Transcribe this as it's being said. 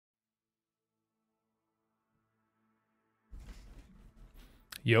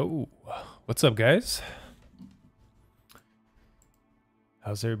Yo, what's up, guys?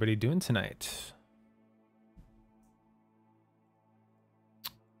 How's everybody doing tonight?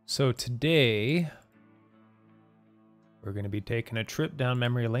 So today, we're going to be taking a trip down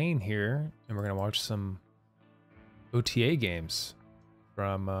memory lane here, and we're going to watch some OTA games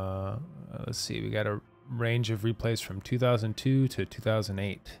from, let's see, we got a range of replays from 2002 to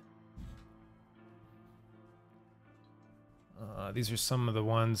 2008. These are some of the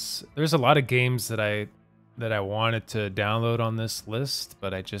ones. There's a lot of games that I wanted to download on this list,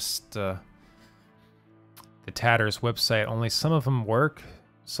 but I just the Tatters website, only some of them work.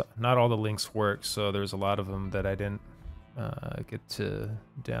 So not all the links work, so there's a lot of them that I didn't get to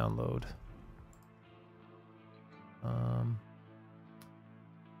download.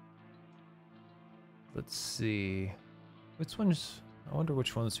 Let's see. Which ones? I wonder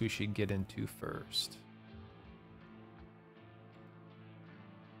which ones we should get into first.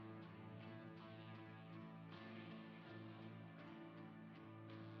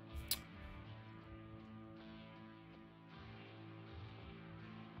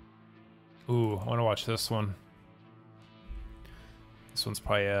 Ooh, I want to watch this one. This one's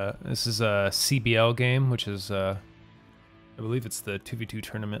probably this is a CBL game, which is I believe it's the 2v2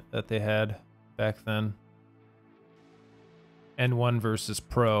 tournament that they had back then. N1 versus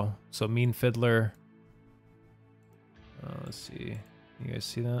Pro. So Mean Fiddler. Let's see. You guys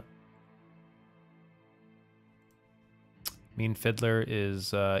see that? Mean Fiddler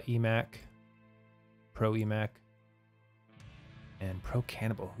is EMAC. Pro EMAC. And Pro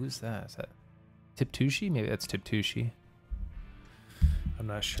Cannibal. Who's that? Is that Tiptushi? Maybe that's Tiptushi. I'm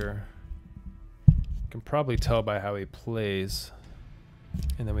not sure. You can probably tell by how he plays.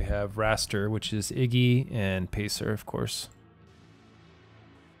 And then we have Raster, which is Iggy, and Pacer, of course.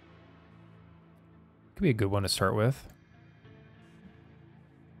 Could be a good one to start with.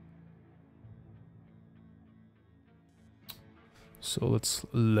 So let's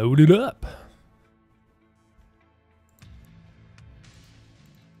load it up.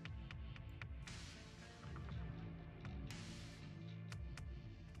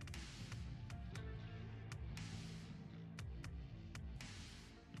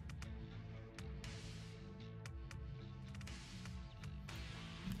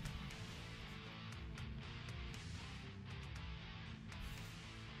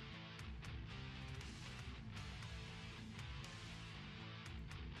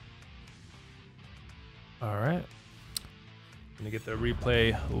 All right, gonna get the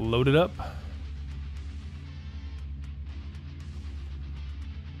replay loaded up. All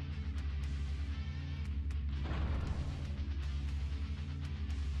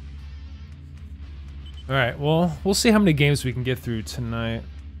right, well, we'll see how many games we can get through tonight.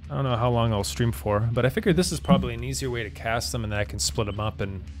 I don't know how long I'll stream for, but I figured this is probably an easier way to cast them, and then I can split them up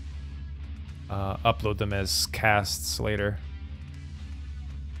and upload them as casts later.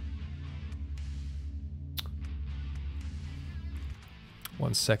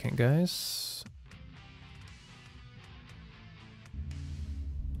 One second, guys.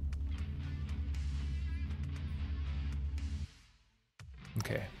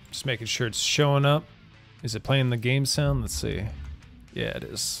 Okay, just making sure it's showing up. Is it playing the game sound? Let's see. Yeah, it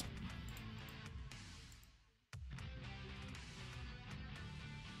is.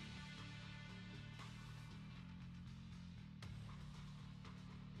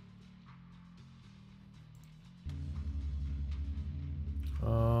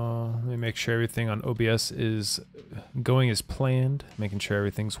 Let me make sure everything on OBS is going as planned, making sure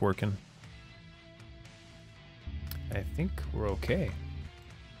everything's working. I think we're okay.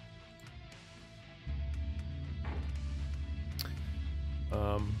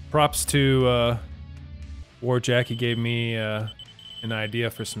 Props to Warjack. He gave me an idea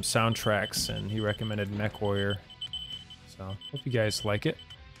for some soundtracks, and he recommended MechWarrior. So hope you guys like it.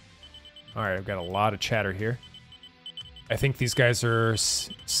 All right, I've got a lot of chatter here. I think these guys are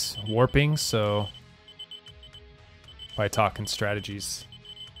warping, so by talking strategies.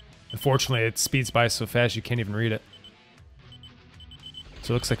 Unfortunately, it speeds by so fast you can't even read it.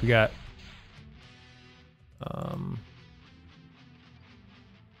 So it looks like we got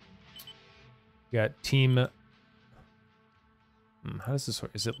team. How does this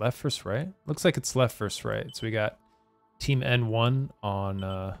work? Is it left versus right? Looks like it's left versus right. So we got team N1 on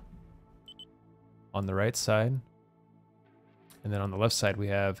the right side. And then on the left side, we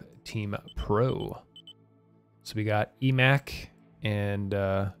have Team Pro. So we got EMAC and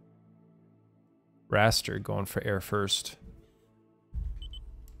Raster going for air first.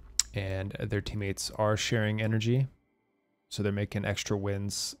 And their teammates are sharing energy. So they're making extra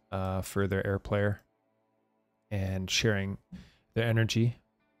wins for their air player and sharing their energy.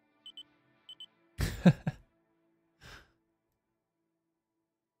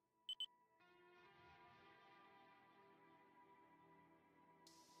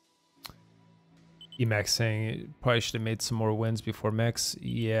 Emax saying probably should have made some more wins before Mex.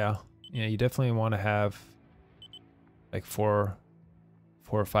 Yeah, you definitely want to have like four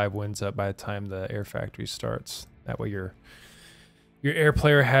or five wins up by the time the air factory starts. That way your air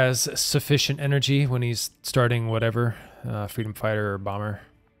player has sufficient energy when he's starting whatever, freedom fighter or bomber.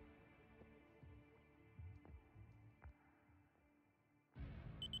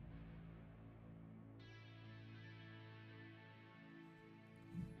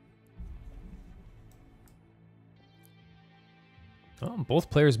 Both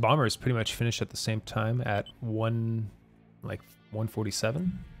players' bombers pretty much finished at the same time at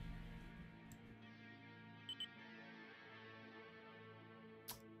 147.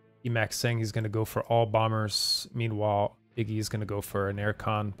 Emax saying he's going to go for all bombers. Meanwhile, Iggy is going to go for an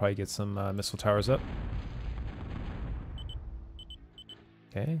aircon, probably get some missile towers up.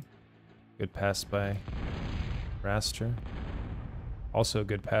 Okay. Good pass by Raster. Also a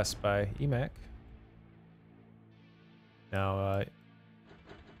good pass by Emac. Now,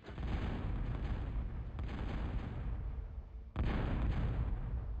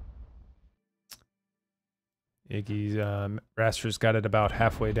 Iggy's Raster's got it about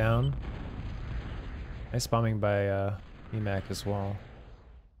halfway down. Nice bombing by Emac as well.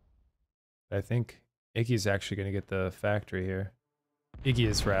 I think Iggy's actually going to get the factory here. Iggy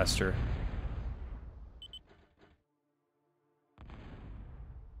is Raster.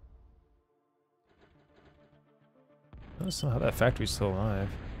 I don't know how that factory's still alive.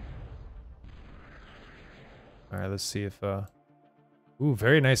 Alright, let's see if... Ooh,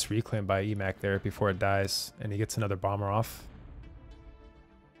 very nice reclaim by Emac there before it dies, and he gets another bomber off.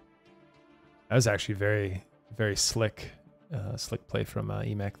 That was actually very, very slick play from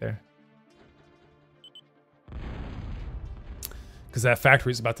Emac there. Because that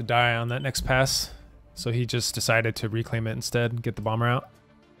factory's about to die on that next pass, so he just decided to reclaim it instead and get the bomber out.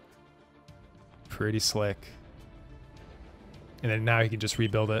 Pretty slick. And then now he can just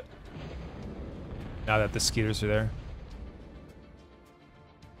rebuild it. Now that the skeeters are there.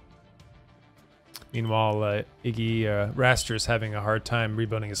 Meanwhile, Iggy Raster is having a hard time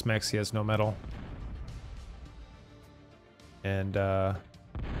rebuilding his mechs. He has no metal. And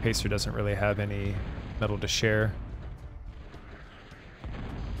Pacer doesn't really have any metal to share.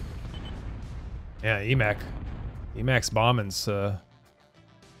 Yeah, Emac's bombing's... I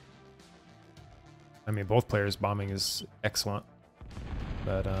mean, both players' bombing is excellent.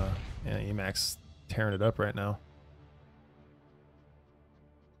 But, yeah, Emac's tearing it up right now.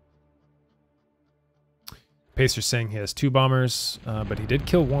 Pacer's saying he has 2 bombers, but he did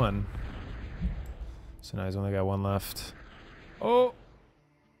kill 1. So now he's only got 1 left. Oh!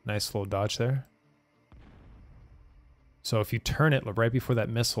 Nice little dodge there. So if you turn it right before that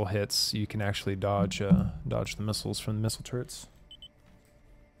missile hits, you can actually dodge the missiles from the missile turrets.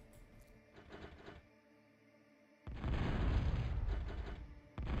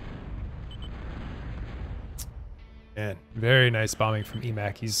 Man, very nice bombing from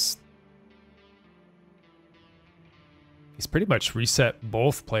Emac. He's pretty much reset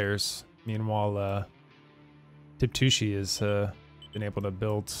both players. Meanwhile, Tiptushi has been able to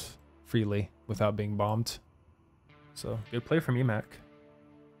build freely without being bombed. So, good play from Emac.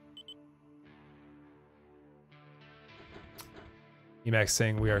 Emac's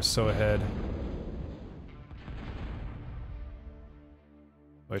saying we are so ahead.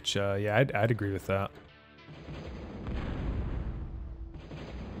 Which, yeah, I'd agree with that.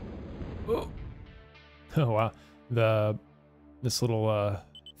 Oh, oh wow. This little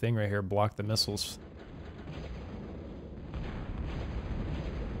thing right here blocked the missiles.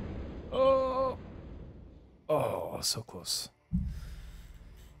 Oh! Oh, so close.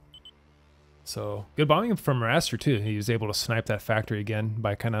 So, good bombing from Raster, too. He was able to snipe that factory again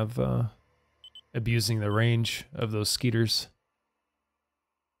by kind of abusing the range of those skeeters.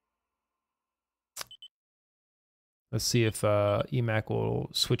 Let's see if Emac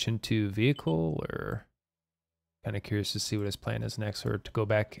will switch into vehicle, or kind of curious to see what his plan is next, or to go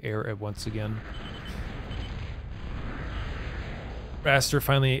back air once again. Raster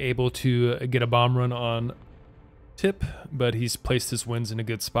finally able to get a bomb run on Tip, but he's placed his winds in a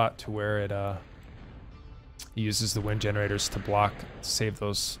good spot to where it he uses the wind generators to block, to save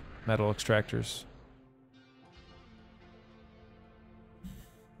those metal extractors.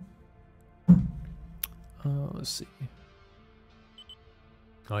 Let's see.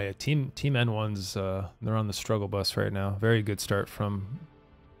 Oh yeah, Team N1's they're on the struggle bus right now. Very good start from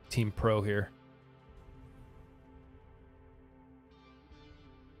Team Pro here.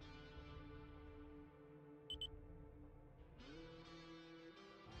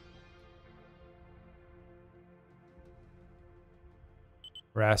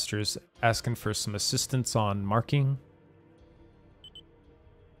 Raster's asking for some assistance on marking.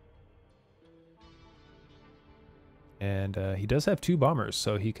 And he does have 2 bombers,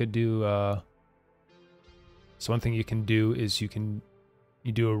 so he could do... So one thing you can do is you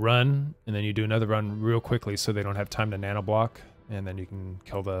do a run, and then you do another run real quickly so they don't have time to nano block, and then you can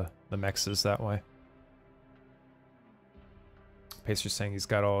kill the mexes that way. Pacer's saying he's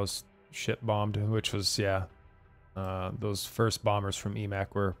got all his shit bombed, which was, yeah, those first bombers from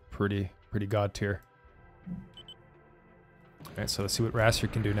EMAC were pretty god tier. Alright, so let's see what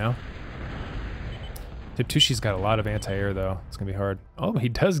Raster can do now. Tiptushi's got a lot of anti-air, though. It's going to be hard. Oh, he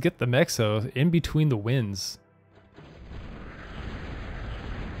does get the mech, though, in between the wins.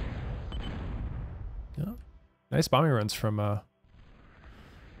 Oh, nice bombing runs from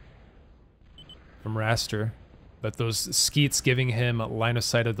Raster. But those skeets giving him a line of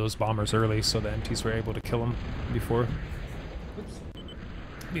sight of those bombers early, so the MTs were able to kill him before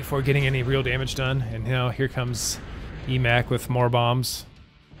getting any real damage done. And now here comes EMAC with more bombs.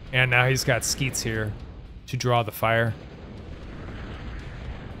 And now he's got skeets here to draw the fire.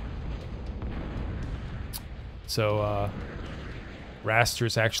 So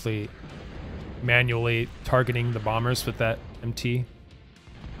Raster's actually manually targeting the bombers with that MT.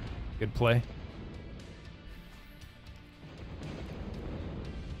 Good play.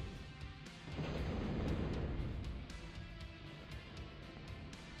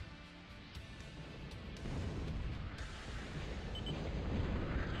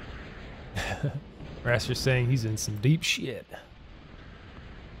 Raster's saying he's in some deep shit.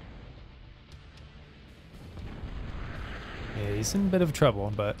 Yeah, he's in a bit of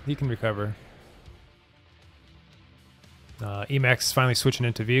trouble, but he can recover. EMAC's finally switching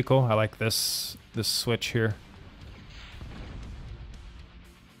into vehicle. I like this switch here.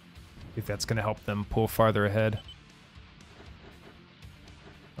 I think that's going to help them pull farther ahead.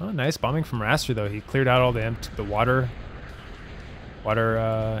 Oh, nice bombing from Raster, though. He cleared out all the water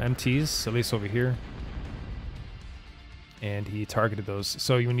MTs, at least over here. And he targeted those.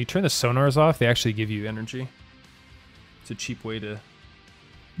 So when you turn the sonars off, they actually give you energy. It's a cheap way to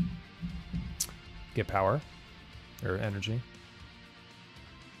get power or energy.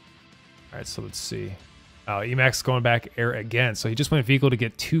 All right, so let's see. EMAC's going back air again. So he just went vehicle to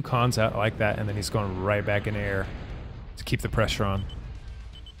get 2 cons out like that, and then he's going right back in air to keep the pressure on.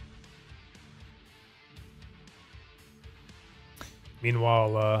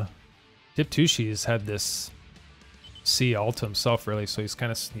 Meanwhile, Tiptushi has had this C all to himself, really, so he's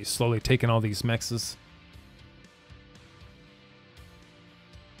slowly taking all these mexes.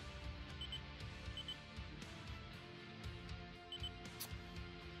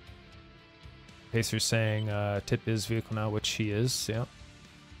 Pacer's saying Tip is vehicle now, which he is, yeah.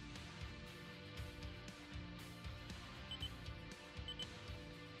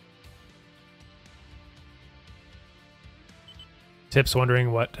 Tip's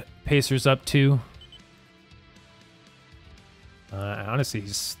wondering what Pacer's up to. Honestly,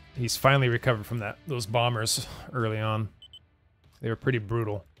 he's finally recovered from those bombers early on. They were pretty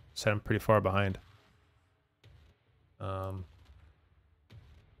brutal. Set him pretty far behind.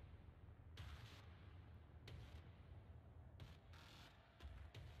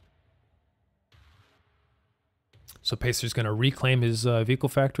 So Pacer's going to reclaim his vehicle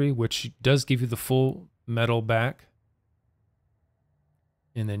factory, which does give you the full metal back.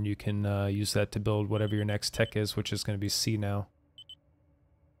 And then you can use that to build whatever your next tech is, which is going to be C now.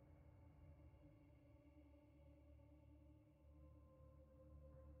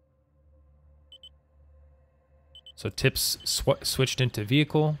 So Tips switched into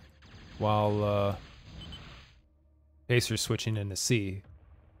vehicle, while Pacer's switching into C.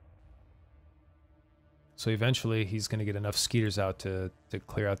 So eventually he's going to get enough skeeters out to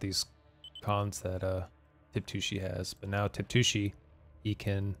clear out these cons that Tiptushi has. But now Tiptushi, he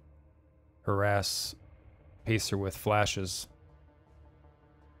can harass Pacer with flashes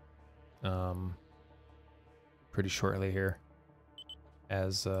pretty shortly here,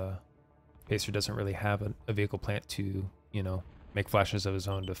 as Pacer doesn't really have a vehicle plant to, you know, make flashes of his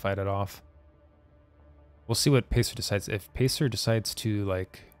own to fight it off. We'll see what Pacer decides. If Pacer decides to,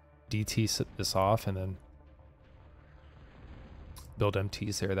 like, DT this off and then build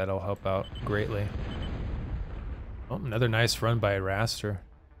MTs there, that'll help out greatly. Oh, another nice run by Raster.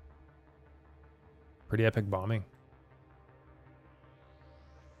 Pretty epic bombing.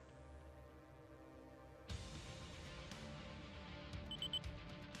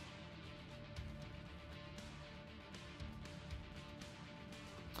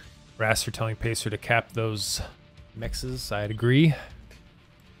 Raster telling Pacer to cap those mexes. I'd agree.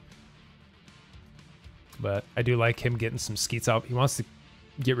 But I do like him getting some skeets out. He wants to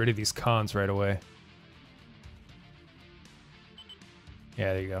get rid of these cons right away.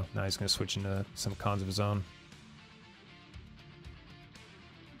 Yeah, there you go. Now he's going to switch into some cons of his own.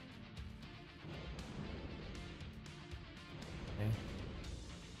 Okay.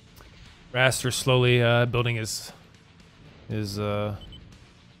 Raster slowly building his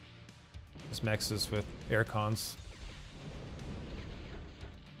mexes with air cons.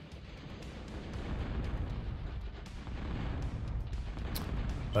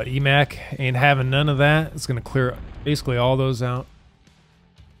 But EMAC ain't having none of that. It's going to clear basically all those out.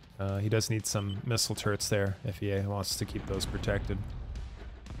 He does need some missile turrets there if he wants to keep those protected.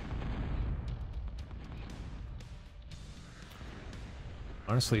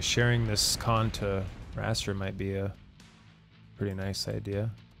 Honestly, sharing this con to Raster might be a pretty nice idea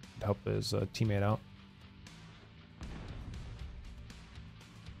to help his teammate out.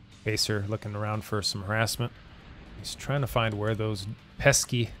 Pacer looking around for some harassment. He's trying to find where those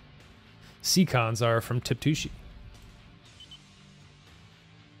pesky C-cons are from Tiptushi.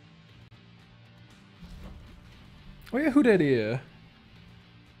 Oh yeah, who that is?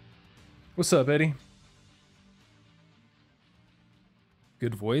 What's up, Eddie?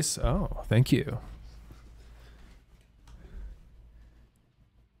 Good voice. Oh, thank you.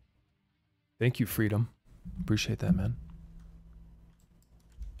 Thank you, Freedom. Appreciate that, man.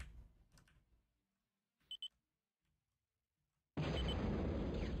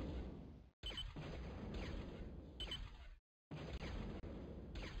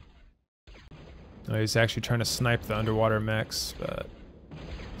 Oh, he's actually trying to snipe the underwater mechs, but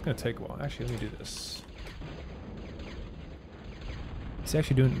it's gonna take a while. Actually, let me do this. He's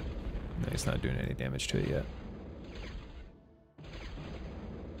actually doing... No, he's not doing any damage to it yet.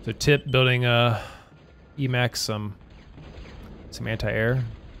 So Tip building EMAC some anti-air.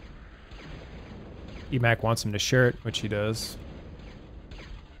 EMAC wants him to share it, which he does.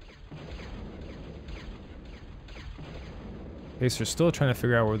 Pacer's still trying to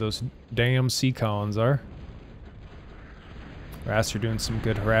figure out where those damn C-cons are. Raster doing some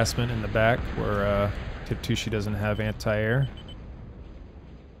good harassment in the back where Tiptushi doesn't have anti-air.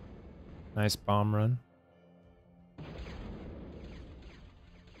 Nice bomb run.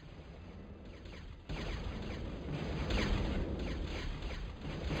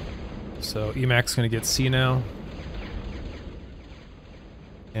 So EMAC's going to get C now.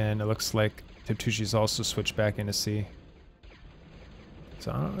 And it looks like Tiptushi's also switched back into C.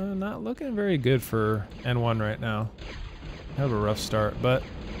 So not looking very good for N1 right now. Have a rough start, but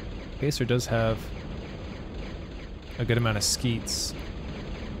Pacer does have a good amount of skeets.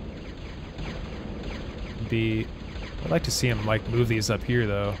 I'd like to see him like move these up here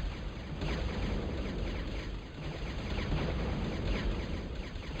though.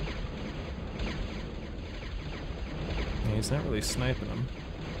 Yeah, he's not really sniping them.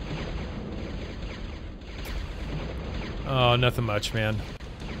 Oh, nothing much, man.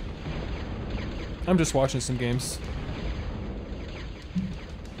 I'm just watching some games.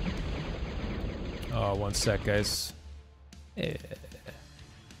 Oh, one sec, guys. Yeah.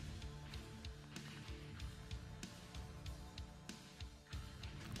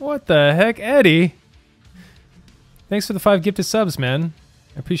 What the heck, Eddie? Thanks for the 5 gifted subs, man.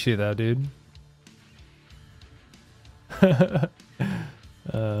 I appreciate that, dude. Yeah,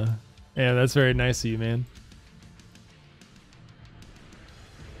 that's very nice of you, man.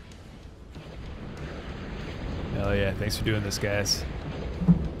 Hell yeah, thanks for doing this, guys.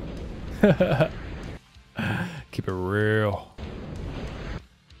 Keep it real.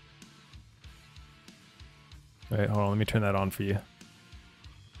 Wait, hold on, let me turn that on for you.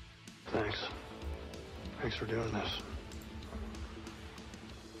 Thanks. Thanks for doing this.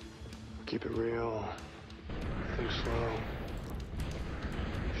 Keep it real. Think slow.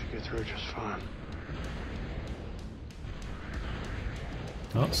 Should get through it just fine.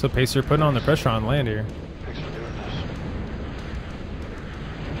 Oh, so Pacer putting on the pressure on land here. Thanks for doing this.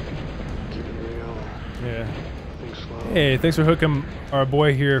 Keep it real. Yeah. Think slow. Hey, thanks for hooking our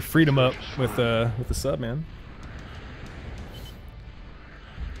boy here, Freedom, up with the sub, man.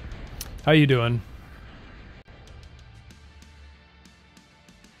 How you doing?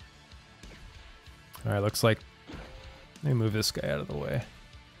 All right, looks like let me move this guy out of the way.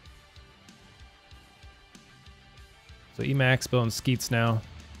 So EMAC's building skeets now.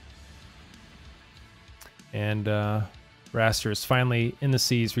 And Raster is finally in the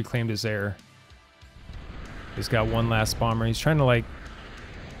seas, reclaimed his air. He's got one last bomber. He's trying to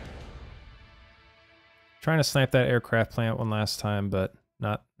snipe that aircraft plant one last time, but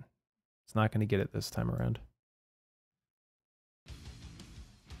it's not going to get it this time around.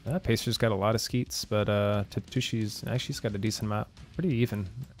 Pacer's got a lot of skeets, but TAForever's actually she's got a decent amount. Pretty even.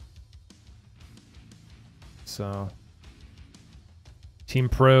 So Team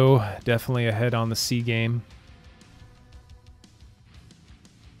Pro definitely ahead on the C game.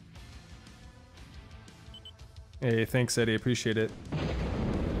 Hey, thanks, Eddie. Appreciate it.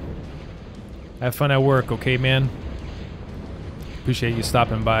 Have fun at work, okay, man? Appreciate you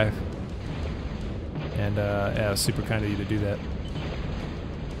stopping by. And, yeah, super kind of you to do that.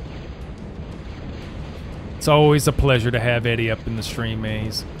 It's always a pleasure to have Eddie up in the stream, man.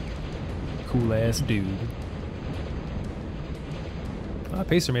 He's a cool-ass dude.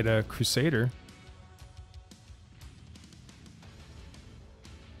 Pacer made a Crusader.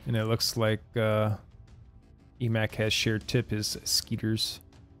 And it looks like, EMAC has shared tip his skeeters.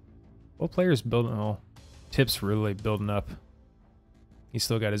 Well, players building, well, tip's really building up. He's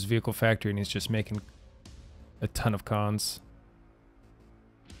still got his vehicle factory and he's just making a ton of cons.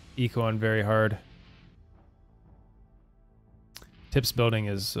 Ecoing very hard. Tip's building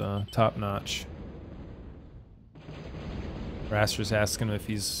is top notch. Raster's asking him if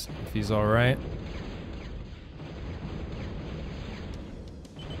he's all right.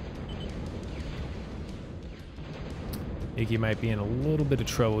 Iggy might be in a little bit of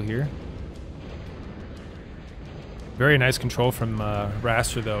trouble here. Very nice control from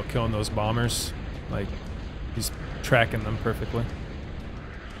Raster, though, killing those bombers. Like, he's tracking them perfectly.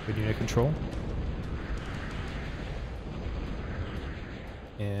 Good unit control.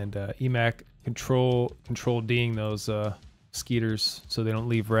 And EMAC control D'ing those skeeters so they don't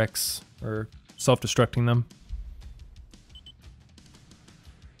leave wrecks or self-destructing them.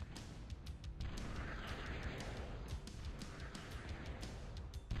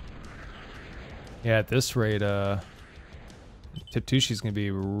 Yeah, at this rate, TAForever's gonna be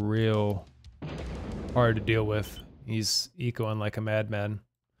real hard to deal with. He's ecoing like a madman.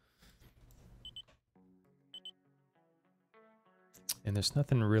 And there's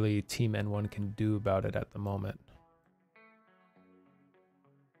nothing really Team N1 can do about it at the moment.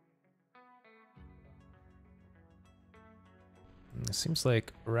 It seems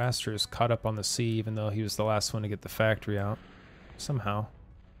like Raster is caught up on the sea, even though he was the last one to get the factory out. Somehow.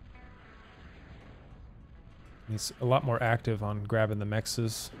 He's a lot more active on grabbing the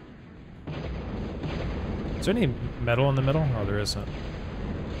mexes. Is there any metal in the middle? Oh, there isn't.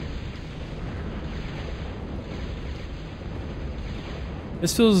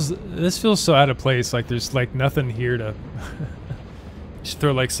 This feels so out of place. Like there's like nothing here to just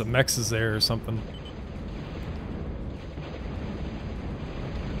throw like some mexes there or something.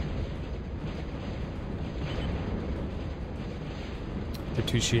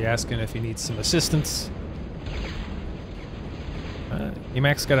 TAForever asking if he needs some assistance.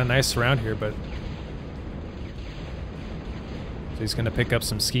 EMAC's got a nice surround here, but so he's gonna pick up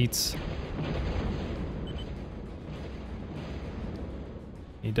some skeets.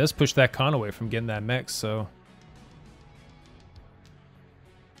 He does push that con away from getting that mech, so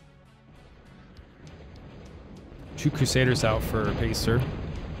two Crusaders out for Pacer.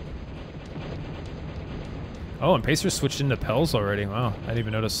 Oh, and Pacer switched into Pels already. Wow, I didn't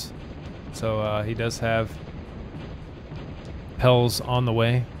even notice. So he does have Pels on the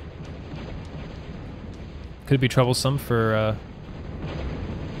way. Could be troublesome for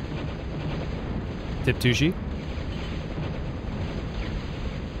TAForever.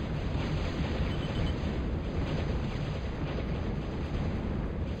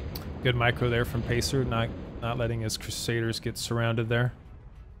 Good micro there from Pacer, not letting his Crusaders get surrounded there.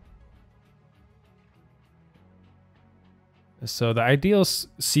 So the ideal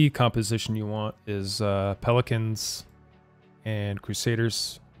C composition you want is Pelicans and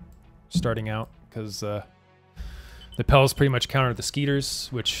Crusaders starting out, because the Pels pretty much counter the Skeeters,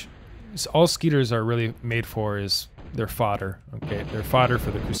 which is all Skeeters are really made for is their fodder. Okay, they're fodder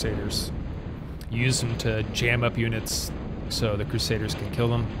for the Crusaders. Use them to jam up units so the Crusaders can kill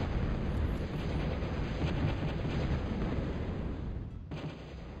them.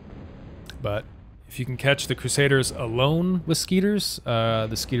 But if you can catch the Crusaders alone with Skeeters,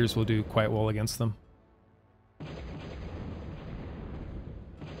 the Skeeters will do quite well against them.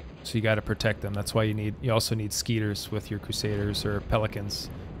 So you got to protect them. That's why you also need Skeeters with your Crusaders or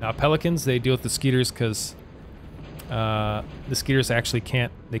Pelicans. Now Pelicans, they deal with the Skeeters because the Skeeters actually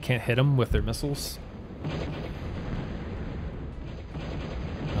can't hit them with their missiles.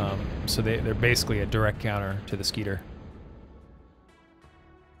 So they're basically a direct counter to the Skeeter.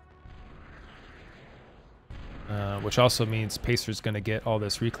 Which also means Pacer's going to get all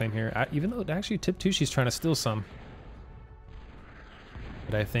this reclaim here, even though actually TAForever's trying to steal some.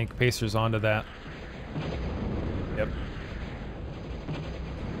 But I think Pacer's onto that. Yep.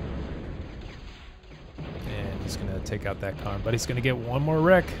 take out that car. But he's going to get one more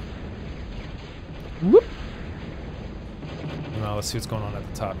wreck. Whoop! Well, let's see what's going on at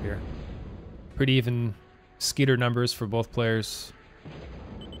the top here. Pretty even Skeeter numbers for both players.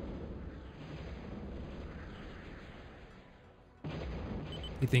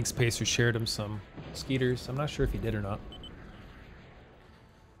 He thinks Pacer shared him some Skeeters. I'm not sure if he did or not.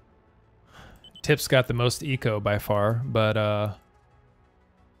 Tip's got the most eco by far, but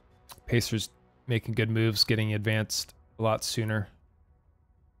Pacer's making good moves, getting advanced a lot sooner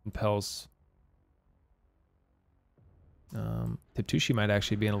than Pels. Tiptushi might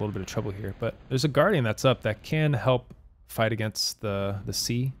actually be in a little bit of trouble here, but there's a Guardian that's up that can help fight against the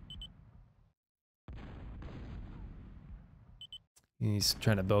C. He's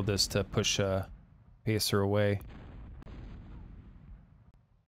trying to build this to push Pacer away.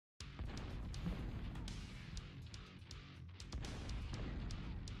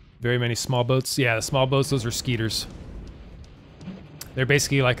 Very many small boats. Yeah, the small boats, those are Skeeters. They're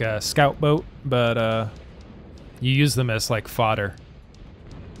basically like a scout boat, but you use them as like fodder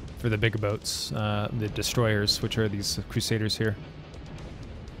for the bigger boats, the destroyers, which are these Crusaders here.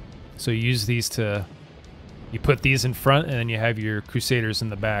 So you use these to, you put these in front and then you have your Crusaders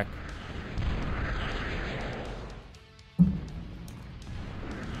in the back.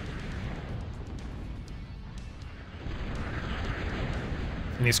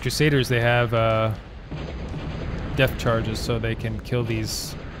 And these Crusaders, they have depth charges, so they can kill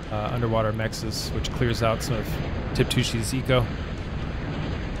these underwater mexes, which clears out some of Tiptushi's eco.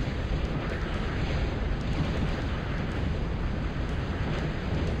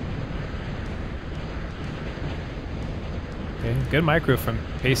 Okay, good micro from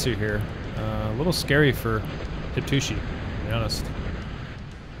Pacer here. A little scary for Tiptushi, to be honest.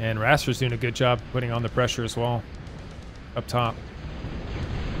 And Raster's doing a good job putting on the pressure as well, up top.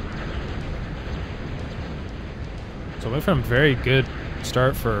 So went from a very good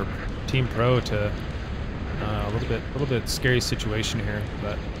start for Team Pro to a little bit scary situation here,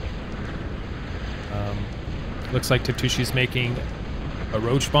 but looks like Tiptushi's making a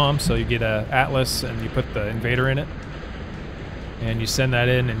roach bomb. So you get a Atlas and you put the invader in it, and you send that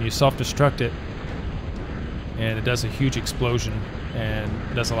in and you self-destruct it, and it does a huge explosion and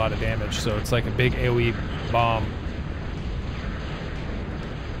it does a lot of damage. So it's like a big AoE bomb.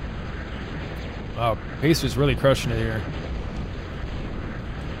 Wow, Pacer's really crushing it here.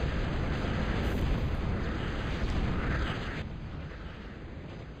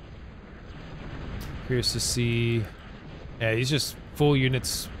 Curious to see. Yeah, he's just full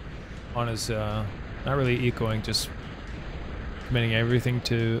units on his, not really ecoing, just committing everything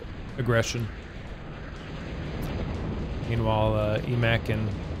to aggression. Meanwhile, Emac and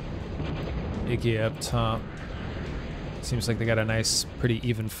Iggy up top. Seems like they got a nice, pretty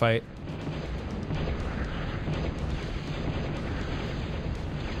even fight.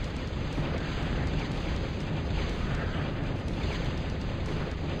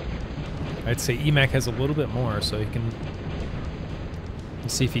 I'd say Emac has a little bit more, so he can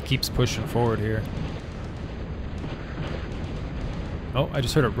see if he keeps pushing forward here. Oh, I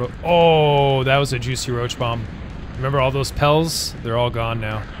just heard a oh, that was a juicy roach bomb. Remember all those Pels? They're all gone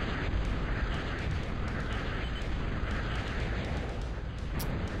now.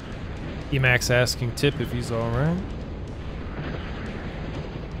 Emac's asking Tip if he's all right.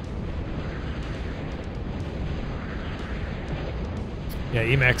 Yeah,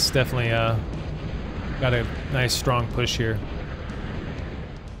 Emac's definitely got a nice strong push here.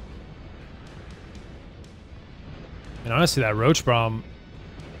 And honestly, that roach bomb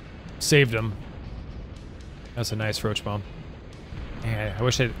saved him. That's a nice roach bomb. Yeah, I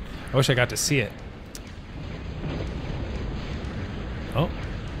wish I got to see it. Oh,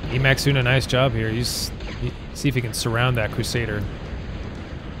 Emac's doing a nice job here. See if he can surround that Crusader.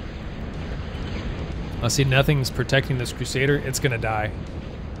 I see nothing's protecting this Crusader. It's gonna die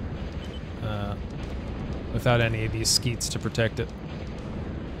without any of these skeets to protect it.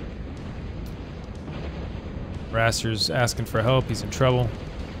 Raster's asking for help. He's in trouble,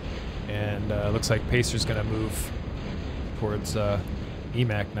 and looks like Pacer's gonna move towards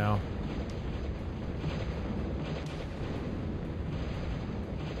Emac now.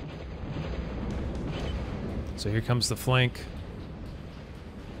 So here comes the flank.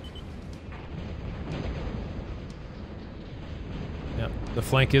 The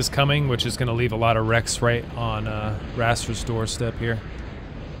flank is coming, which is going to leave a lot of wrecks right on Raster's doorstep here.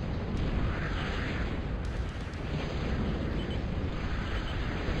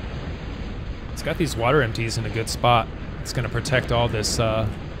 It's got these water MTs in a good spot. It's going to protect all this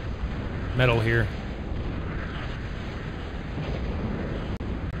metal here.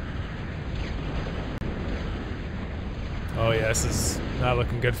 this is not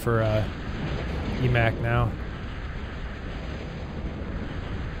looking good for EMAC now.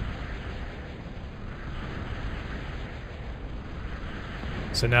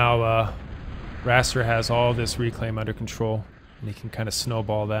 So now Raster has all this reclaim under control, and he can kind of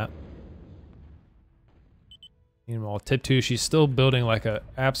snowball that. Meanwhile, Tip 2, she's still building like an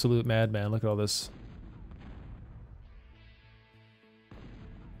absolute madman. Look at all this.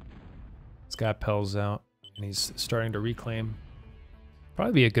 He's got Pels out, and he's starting to reclaim.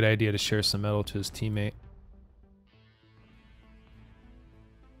 Probably be a good idea to share some metal to his teammate.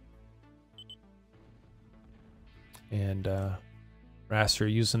 And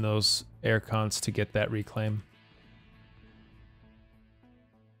Raster using those air cons to get that reclaim.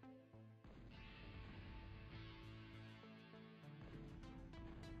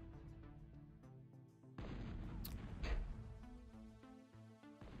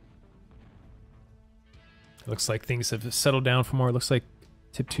 Looks like things have settled down for more. It looks like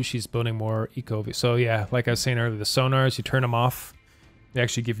Tip 2, she's building more eco. So yeah, like I was saying earlier, the sonars, you turn them off, they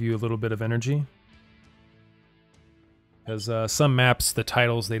actually give you a little bit of energy. Because some maps, the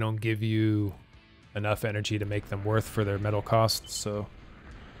titles, they don't give you enough energy to make them worth for their metal costs, so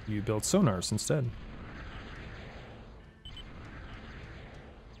you build sonars instead.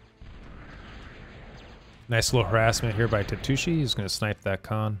 Nice little harassment here by Titushi. He's going to snipe that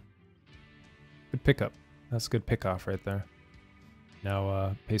con. Good pickup. That's a good pickoff right there.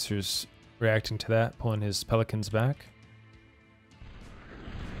 Now Pacer's reacting to that, pulling his Pelicans back.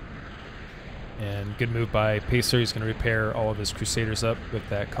 And good move by Pacer. He's going to repair all of his Crusaders up with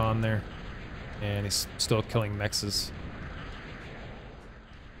that con there. And he's still killing mexes.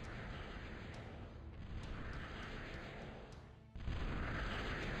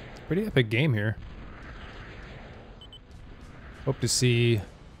 Pretty epic game here. Hope to see.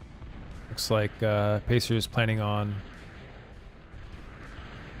 Looks like Pacer is planning on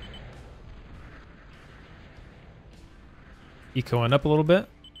ecoing up a little bit.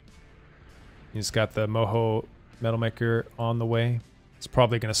 He's got the Moho Metal Maker on the way. He's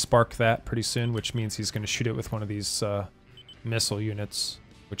probably going to spark that pretty soon, which means he's going to shoot it with one of these missile units,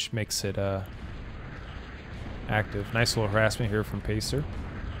 which makes it active. Nice little harassment here from Pacer.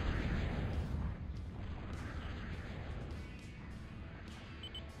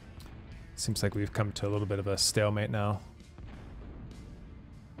 Seems like we've come to a little bit of a stalemate now.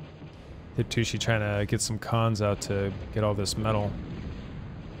 Hitushi trying to get some cons out to get all this metal.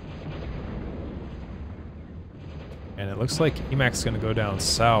 And it looks like EMAC's going to go down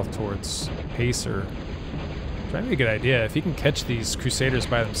south towards Pacer. Trying to be a good idea. If he can catch these Crusaders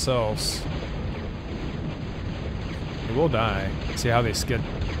by themselves, they will die. See how they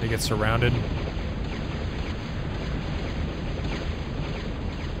get surrounded?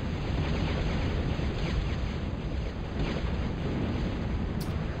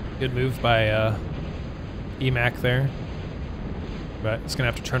 Good move by EMAC there. But it's going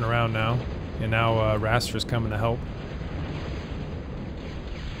to have to turn around now. And now Raster's coming to help.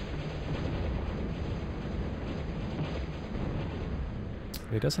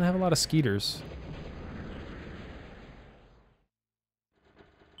 He doesn't have a lot of skeeters.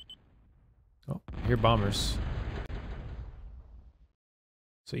 Oh, I hear bombers.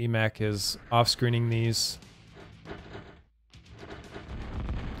 So EMAC is off-screening these.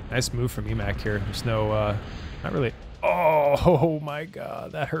 Nice move from EMAC here. There's no, not really. Oh my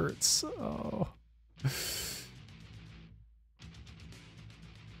god, that hurts. Oh.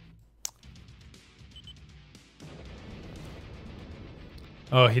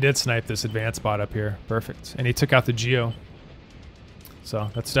 Oh, he did snipe this advanced bot up here. Perfect. And he took out the Geo. So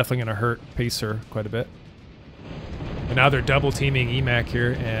that's definitely going to hurt Pacer quite a bit. And now they're double teaming EMAC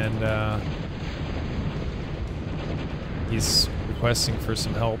here, and he's requesting for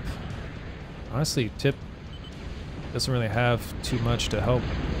some help. Honestly, Tip doesn't really have too much to help.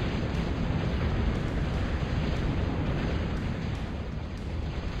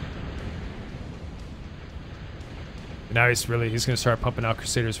 Now he's going to start pumping out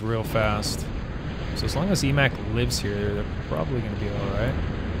Crusaders real fast. So as long as EMAC lives here, they're probably going to be alright.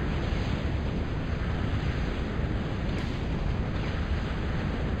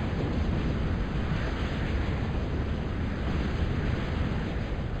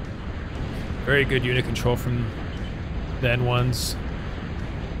 Very good unit control from the N1s.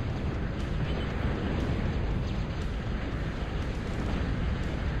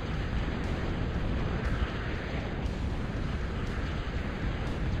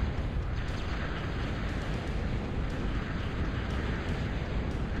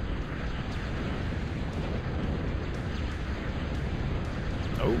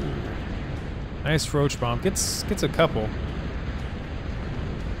 Oh, nice roach bomb. Gets a couple.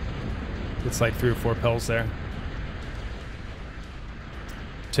 It's like 3 or 4 Pels there.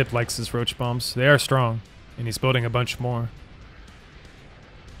 Tip likes his roach bombs. They are strong, and he's building a bunch more.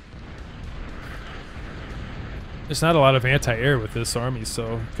 There's not a lot of anti-air with this army,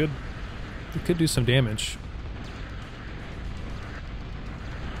 so it could do some damage.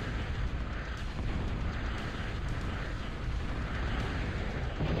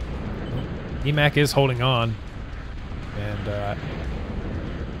 EMAC is holding on, and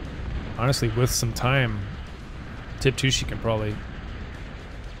honestly, with some time, TAForever can probably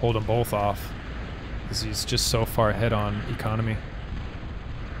hold them both off because he's just so far ahead on economy.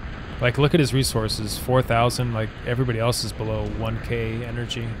 Like, look at his resources, 4,000. Like, everybody else is below 1K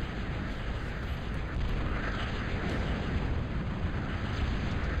energy.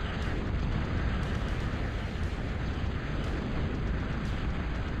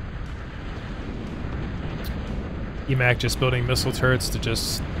 EMAC just building missile turrets to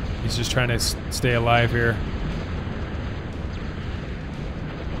just, he's just trying to stay alive here.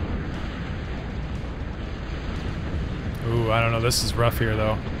 Ooh, I don't know, this is rough here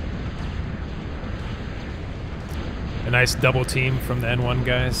though. A nice double team from the N1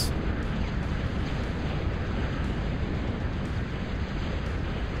 guys.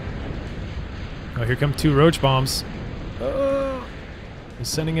 Oh, here come 2 roach bombs. Oh, he's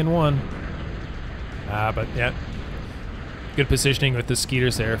sending in 1. But yeah. Good positioning with the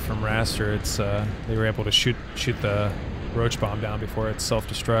skeeters there from Raster. It's they were able to shoot the roach bomb down before it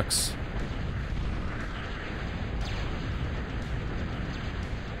self-destructs.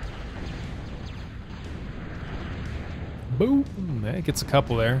 Boom! It gets a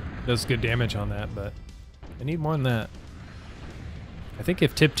couple there. Does good damage on that, but I need more than that. I think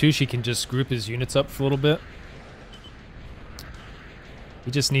if TAForever can just group his units up for a little bit.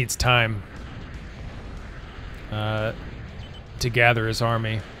 He just needs time to gather his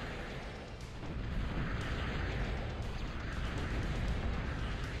army.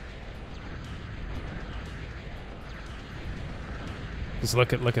 Just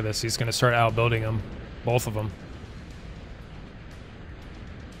look at this. He's going to start outbuilding them, both of them.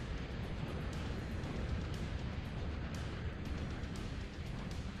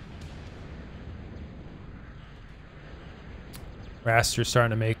 Raster's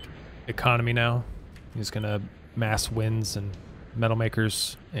starting to make economy now. He's going to mass winds and metal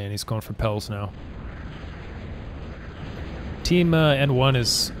makers, and he's going for Pels now. Team N1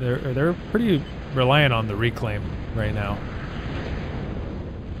 is they're pretty reliant on the reclaim right now,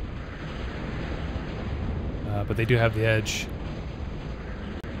 but they do have the edge.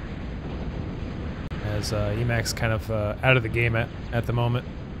 As EMAC's kind of out of the game at the moment.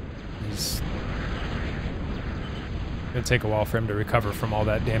 He's gonna take a while for him to recover from all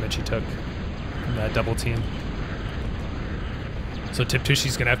that damage he took from that double team. So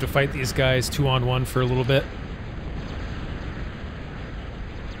TAForever's gonna have to fight these guys 2-on-1 for a little bit.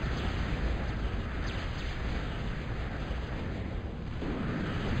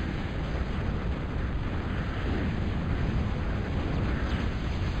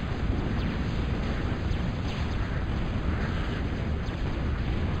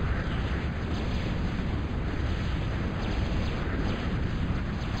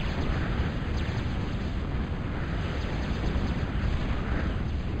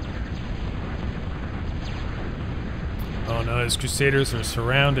 Oh no, his Crusaders are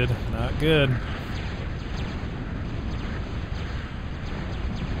surrounded. Not good.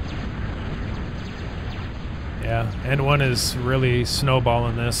 Yeah, N1 is really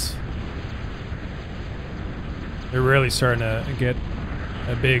snowballing this. They're really starting to get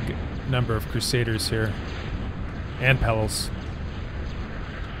a big number of Crusaders here. And Pels.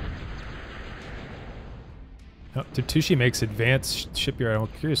 Oh, TAForever makes advanced shipyard. I'm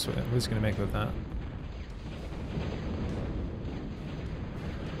curious what he's going to make with that.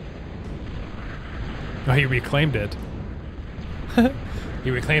 Oh, he reclaimed it. He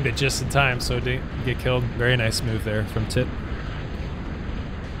reclaimed it just in time, so it didn't get killed. Very nice move there from Tit.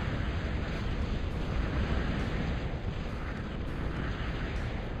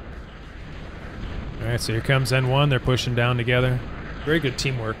 Alright, so here comes N1. They're pushing down together. Very good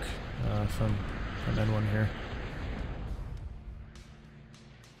teamwork from N1 here.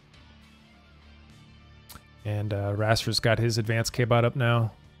 And Raster's got his advanced K-bot up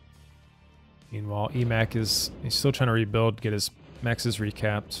now. Meanwhile, EMAC he's still trying to rebuild, get his mexes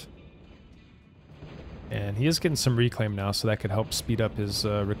recapped. And he is getting some reclaim now, so that could help speed up his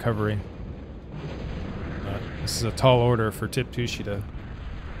recovery. This is a tall order for TAForever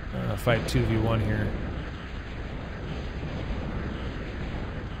to fight 2v1 here.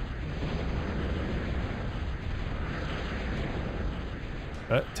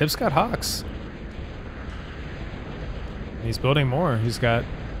 But Tip's got Hawks. And he's building more. He's got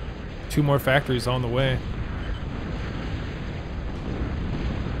 2 more factories on the way.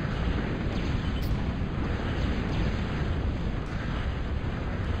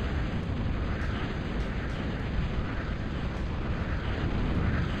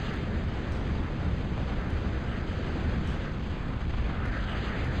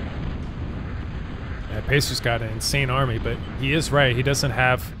 Pacer's got an insane army, but he is right. He doesn't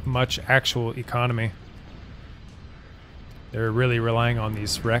have much actual economy. They're really relying on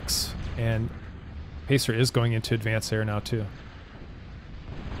these wrecks, and Pacer is going into advanced air now too.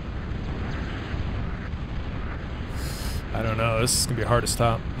 I don't know. This is going to be hard to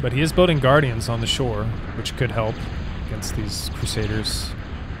stop. But he is building Guardians on the shore, which could help against these Crusaders.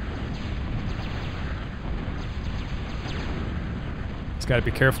 He's got to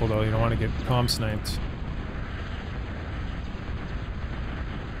be careful, though. You don't want to get comm sniped.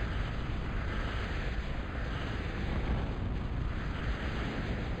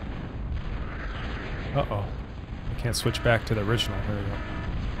 Uh-oh. I can't switch back to the original. There we go.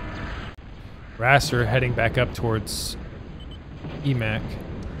 Rasser heading back up towards EMAC.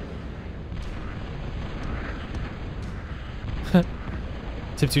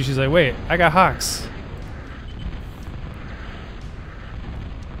 Tip2, like, wait, I got Hawks.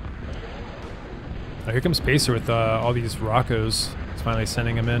 Oh, here comes Pacer with all these Roccos. He's finally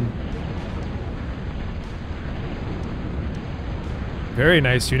sending them in. Very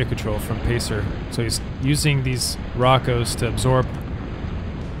nice unit control from Pacer. So he's using these Roccos to absorb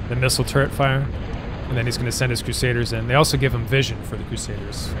the missile turret fire, and then he's going to send his Crusaders in. They also give him vision for the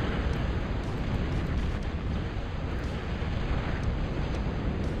Crusaders.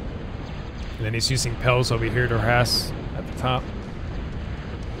 And then he's using Pels over here to harass at the top.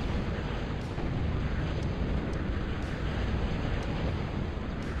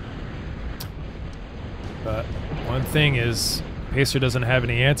 But one thing is, Pacer doesn't have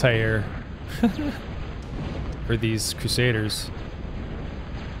any anti-air for these Crusaders.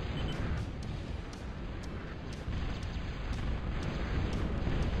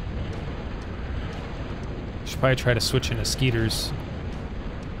 Should probably try to switch into Skeeters.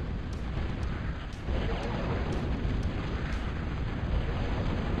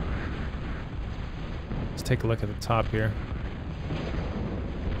 Let's take a look at the top here.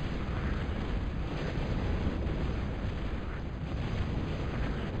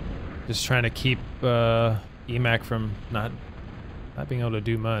 Just trying to keep EMAC from not being able to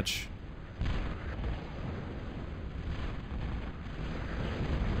do much.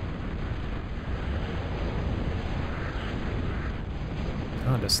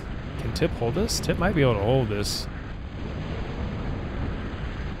 Oh, can Tip hold this? Tip might be able to hold this.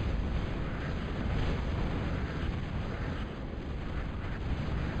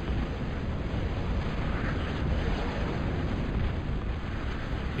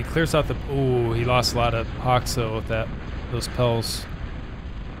 He clears out the... Ooh, he lost a lot of Hawks though with those Pels.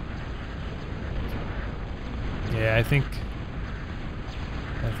 Yeah, I think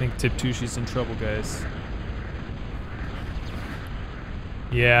Tip2's in trouble, guys.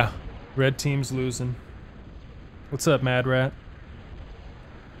 Yeah, red team's losing. What's up, Mad Rat?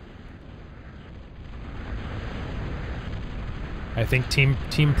 I think Team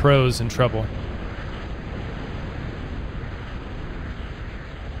Pro's in trouble.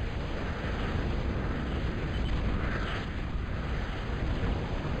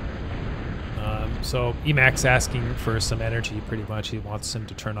 So EMAC's asking for some energy, pretty much. He wants him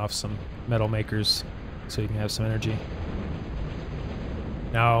to turn off some metal makers so he can have some energy.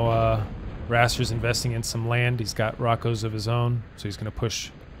 Now Rasser's investing in some land. He's got Roccos of his own, so he's going to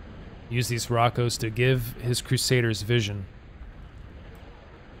use these Roccos to give his Crusaders vision.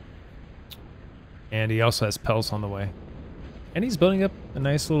 And he also has Pels on the way. And he's building up a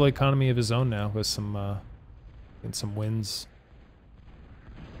nice little economy of his own now with some wins.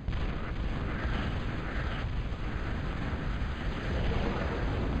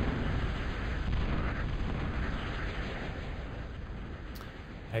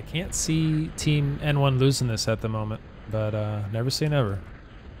 I can't see Team N1 losing this at the moment, but never say never.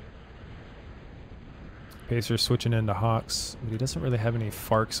 Pacer switching into Hawks, but he doesn't really have any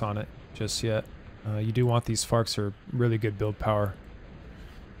Farks on it just yet. You do want these Farks, are really good build power.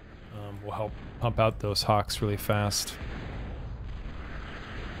 Will help pump out those Hawks really fast.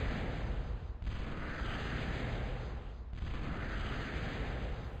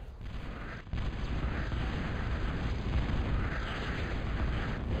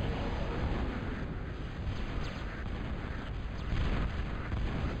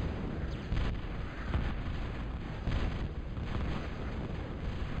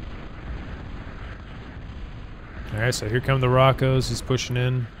 Alright, so here come the Roccos. He's pushing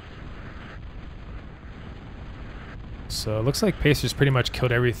in. So it looks like Pacer's pretty much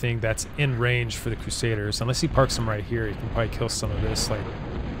killed everything that's in range for the Crusaders. Unless he parks them right here, he can probably kill some of this, like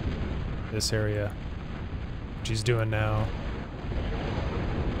this area, which he's doing now.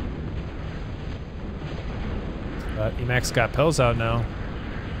 But Emacs got Pels out now.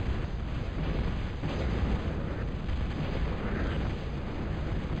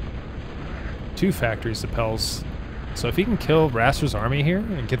 Two factories of Pels. So if he can kill Raster's army here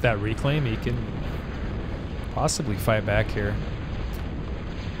and get that reclaim, he can possibly fight back here.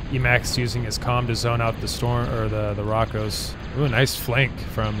 Emacs using his comm to zone out the storm or the Roccos. Ooh, nice flank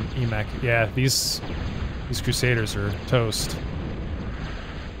from Emac. Yeah, these Crusaders are toast.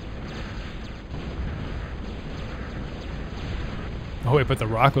 Oh wait, but the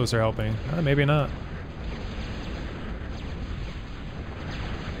Roccos are helping. Maybe not.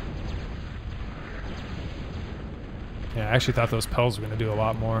 Yeah, I actually thought those Pels were going to do a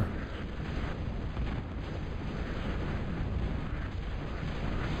lot more.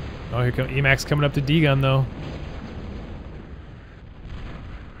 Oh, here comes Emacs coming up to D-Gun, though.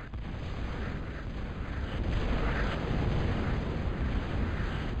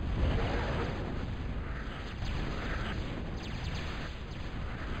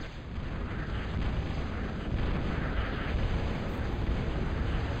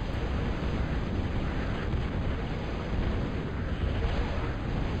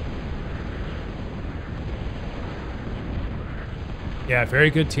 Yeah, very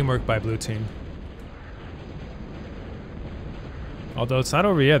good teamwork by blue team. Although it's not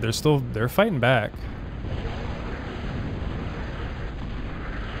over yet, they're fighting back.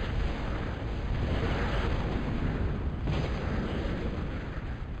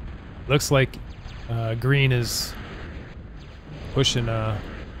 Looks like green is pushing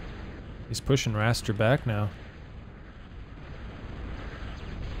he's pushing Raster back now.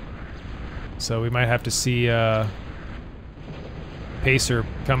 So we might have to see Pacer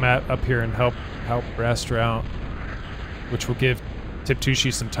come up here and help Raster out, which will give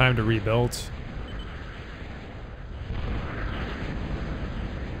Tiptushi some time to rebuild.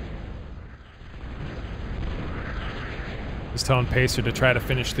 He's telling Pacer to try to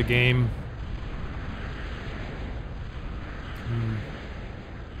finish the game.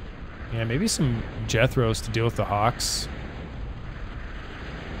 Yeah, maybe some Jethros to deal with the Hawks.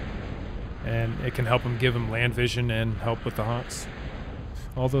 And it can help him, give him land vision and help with the Hawks.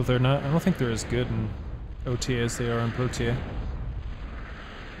 Although they're not, I don't think they're as good in OTA as they are in ProTA.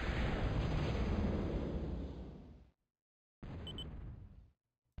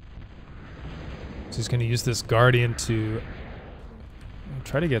 So he's going to use this Guardian to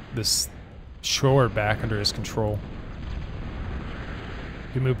try to get this shore back under his control.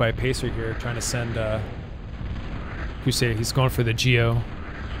 Good move by Pacer here, trying to send Crusader. He's going for the Geo.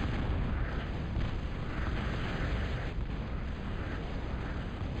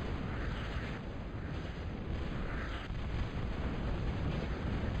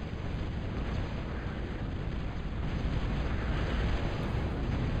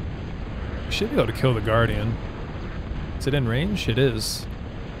 Should be able to kill the Guardian. Is it in range? It is.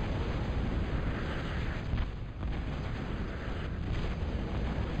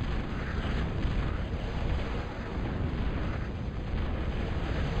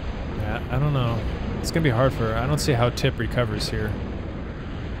 Yeah, I don't know. It's gonna be hard for. I don't see how Tip recovers here.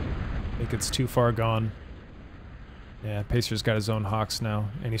 I think it's too far gone. Yeah, Pacer's got his own Hawks now,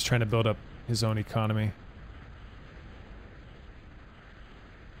 and he's trying to build up his own economy.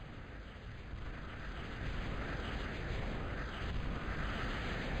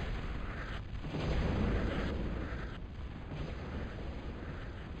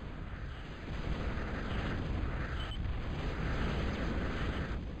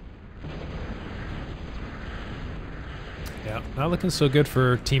 Yeah, not looking so good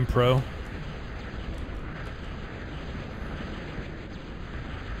for Team Pro.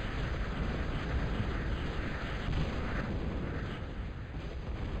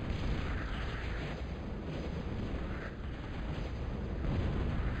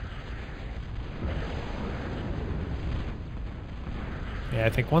 Yeah, I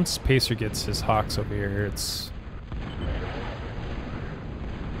think once Pacer gets his Hawks over here, it's...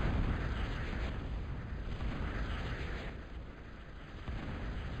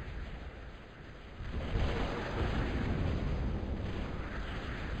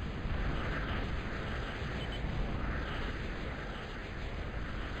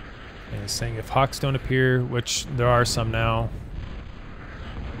 Yeah, saying if Hawks don't appear, which there are some now,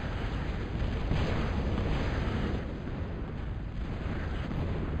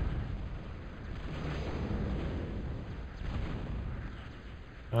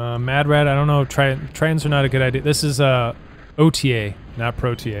 Mad Rat, I don't know. Tritons are not a good idea. This is OTA, not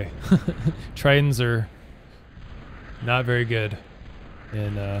ProTA. Tritons are not very good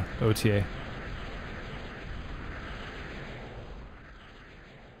in OTA.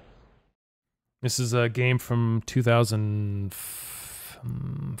 This is a game from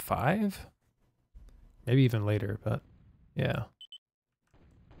 2005? Maybe even later, but yeah.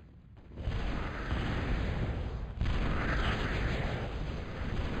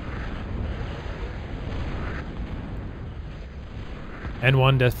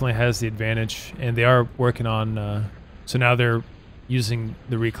 N1 definitely has the advantage, and they are working on, so now they're using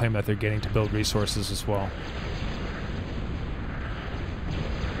the reclaim that they're getting to build resources as well.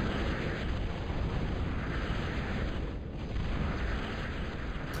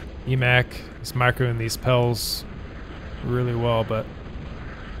 EMAC is microing these Pels really well, but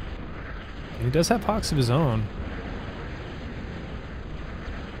he does have Hawks of his own.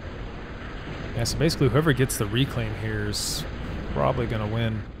 Yeah, so basically whoever gets the reclaim here is probably going to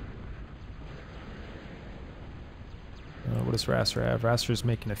win. What does Raster have? Raster's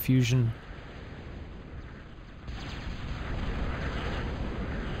making a fusion.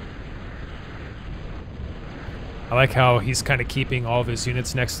 I like how he's kind of keeping all of his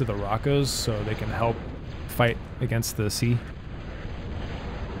units next to the Rockos so they can help fight against the sea.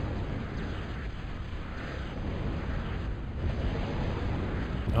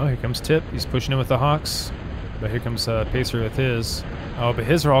 Oh, here comes Tip. He's pushing in with the Hawks. But here comes Pacer with his. Oh, but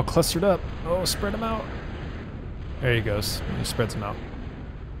his are all clustered up. Oh, spread them out. There he goes. He spreads them out.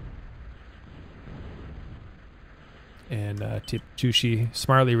 And Tip Jushi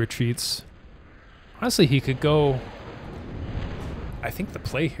smartly retreats. Honestly, he could go... I think the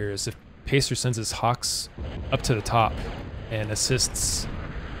play here is if Pacer sends his Hawks up to the top and assists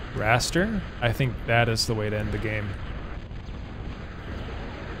Raster, I think that is the way to end the game.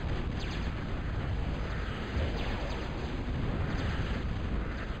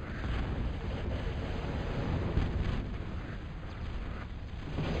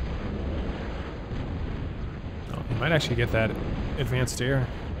 Oh, he might actually get that advanced air.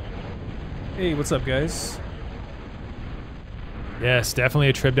 Hey, what's up, guys? Yes, definitely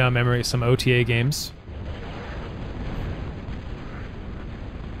a trip down memory. Some OTA games.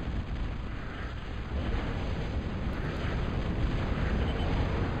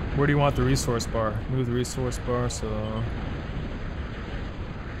 Where do you want the resource bar? Move the resource bar, so...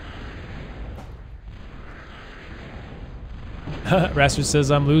 Raster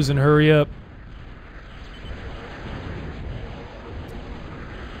says, I'm losing, hurry up.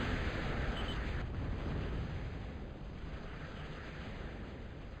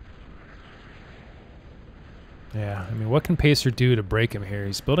 Yeah, I mean, what can Pacer do to break him here?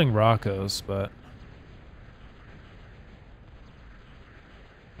 He's building Rockos, but...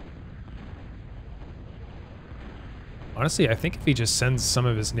 Honestly, I think if he just sends some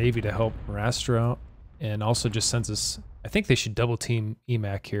of his Navy to help Raster out, and also just sends us... I think they should double team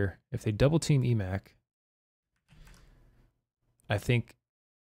EMAC here. If they double team EMAC, I think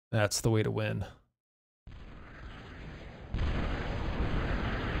that's the way to win.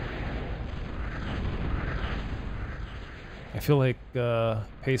 I feel like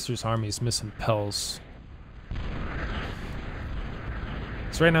Pacer's army is missing Pels.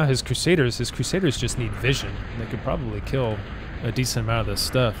 So right now his Crusaders just need vision. They could probably kill a decent amount of this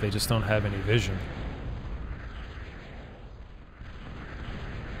stuff. They just don't have any vision.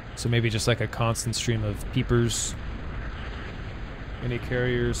 So maybe just like a constant stream of peepers. Any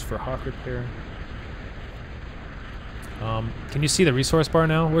carriers for Hawk repair. Can you see the resource bar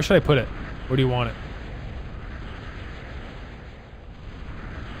now? Where should I put it? Where do you want it?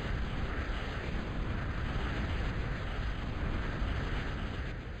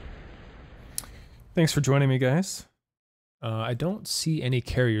 Thanks for joining me, guys. I don't see any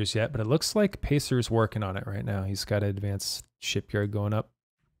carriers yet, but it looks like Pacer's working on it right now. He's got an advanced shipyard going up.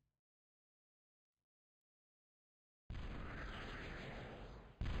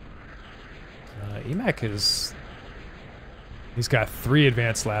 EMAC is... He's got 3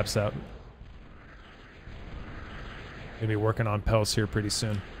 advanced labs out. Gonna be working on Pels here pretty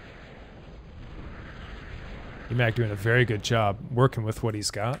soon. EMAC doing a very good job working with what he's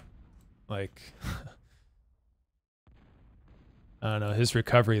got. Like, I don't know, his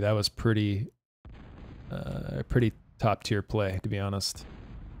recovery, that was pretty top tier play, to be honest.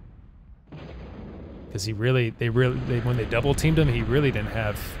 Because when they double teamed him, he really didn't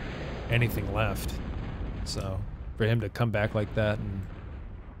have anything left. So for him to come back like that, and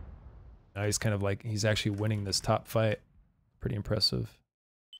now he's kind of like, he's actually winning this top fight. Pretty impressive.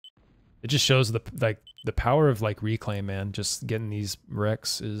 It just shows the power of like reclaim, man. Just getting these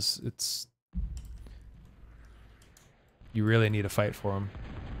wrecks it's you really need to fight for them.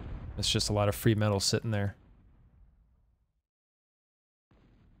 It's just a lot of free metal sitting there.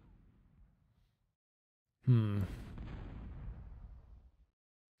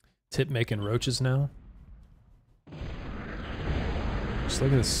 Tip making roaches now. Just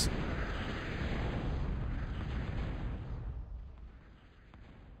look at this.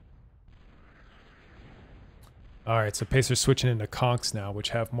 Alright, so Pacer's switching into conks now, which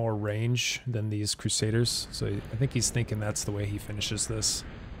have more range than these Crusaders. So I think he's thinking that's the way he finishes this.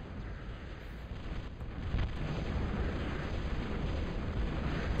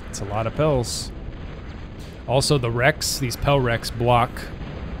 It's a lot of Pels. Also, the wrecks, these Pel wrecks block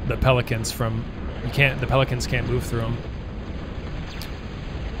the Pelicans from... the Pelicans can't move through them.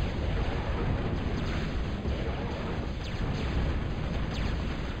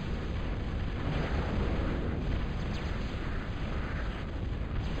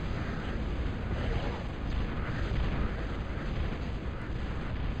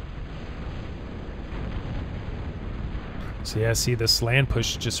 So yeah, see, this land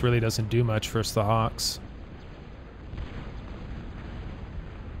push just really doesn't do much versus the Hawks.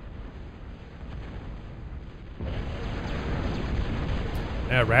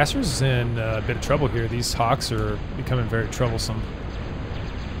 Yeah, Rasser's in a bit of trouble here. These Hawks are becoming very troublesome.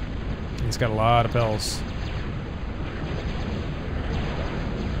 He's got a lot of Pels.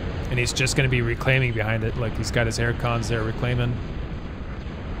 And he's just going to be reclaiming behind it. Like, he's got his air cons there reclaiming.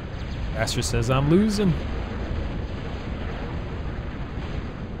 Rasser says, I'm losing.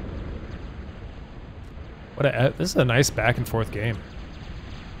 This is a nice back and forth game.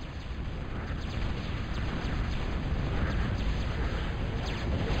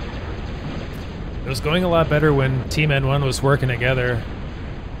 It was going a lot better when Team N1 was working together.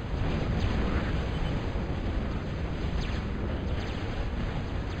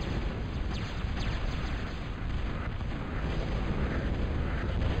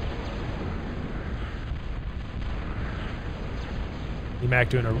 Mac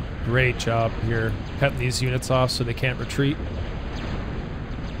doing a great job here, cutting these units off so they can't retreat.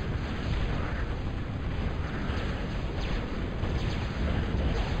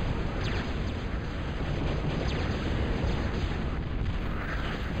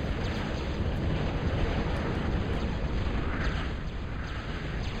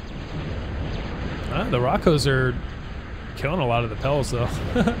 The Roccos are killing a lot of the Pels, though.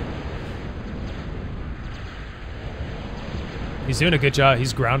 He's doing a good job.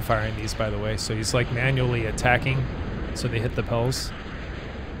 He's ground firing these, by the way, so he's like manually attacking so they hit the Pels.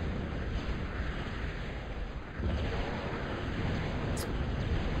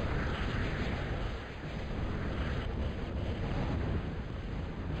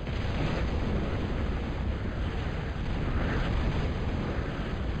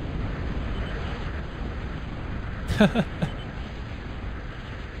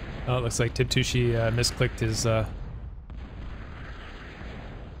 Oh, it looks like Tiptushi misclicked his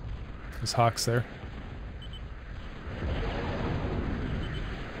Hawks there.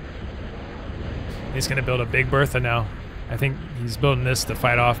 He's going to build a big Bertha now. I think he's building this to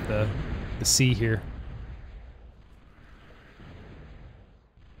fight off the sea here.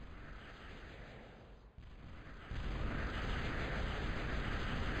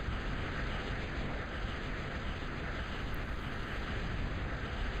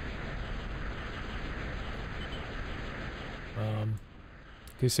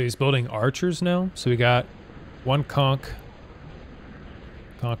 Okay, so he's building archers now. So we got one conqueror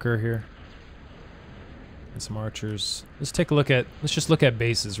here. And some archers. Let's take a look at, let's just look at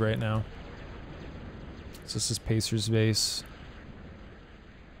bases right now. So this is Pacer's base.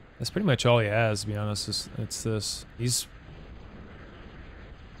 That's pretty much all he has, to be honest. It's this. He's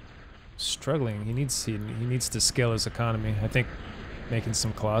struggling. He needs to scale his economy. I think making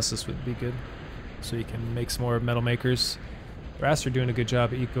some Colossus would be good. So he can make some more metal makers. Rasser doing a good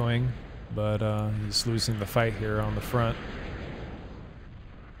job at ecoing, but he's losing the fight here on the front.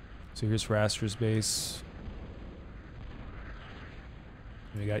 So here's Rasser's base.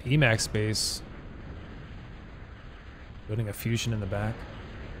 And we got Emac's base. Building a fusion in the back.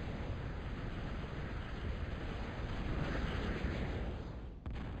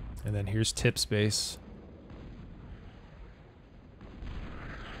 And then here's Tip's base.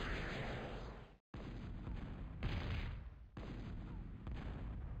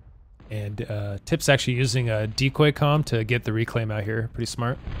 And Tip's actually using a decoy comm to get the reclaim out here. Pretty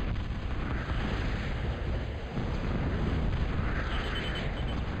smart.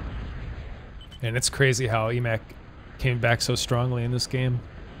 And it's crazy how Emac came back so strongly in this game.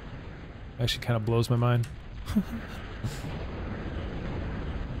 Actually kind of blows my mind.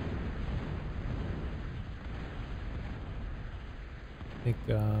 I think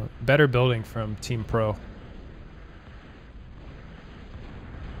better building from Team Pro.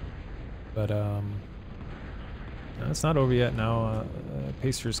 But no, it's not over yet now.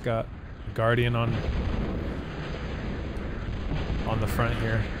 Pacers got Guardian on the front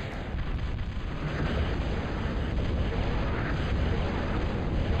here.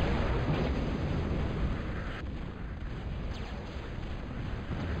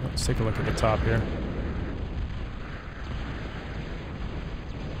 Let's take a look at the top here.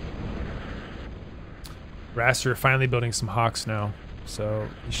 Raster finally building some Hawks now, so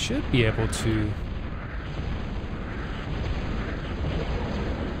he should be able to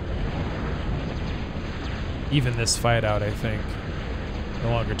even this fight out, I think, the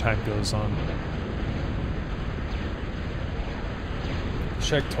longer time goes on.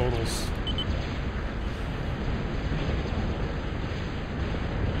 Check totals.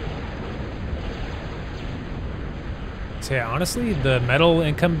 So yeah, honestly, the medal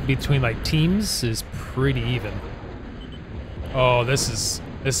income between like teams is pretty even. Oh, this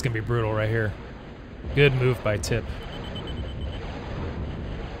is gonna be brutal right here. Good move by Tip.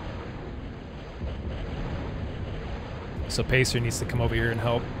 So Pacer needs to come over here and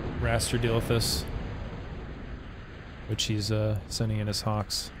help Raster deal with this, which he's sending in his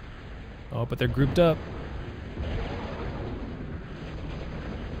Hawks. Oh, but they're grouped up.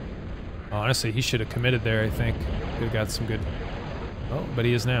 Honestly, he should have committed there, I think. Could have got some good... Oh, but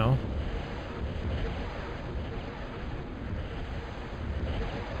he is now.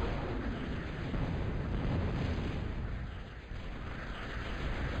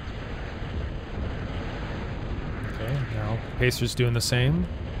 Okay, now Pacers doing the same.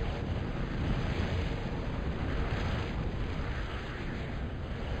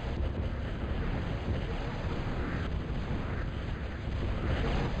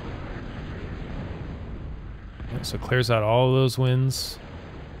 So clears out all of those wins.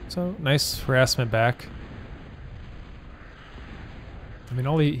 So nice harassment back. I mean,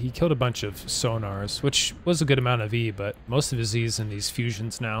 he killed a bunch of sonars, which was a good amount of E, but most of his E's in these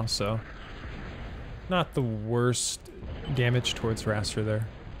fusions now, so not the worst damage towards Raster there.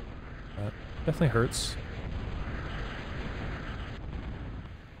 But definitely hurts.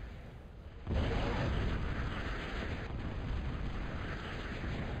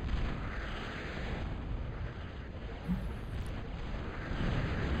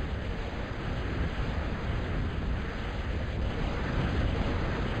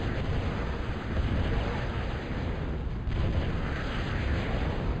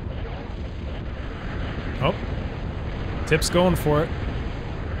 Oh, Tip's going for it.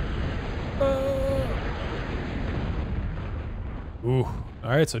 Ooh, all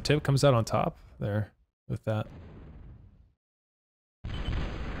right, so Tip comes out on top there with that.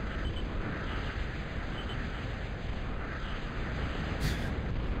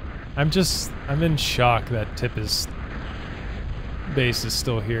 I'm in shock that Tip's base is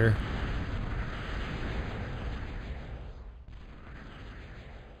still here.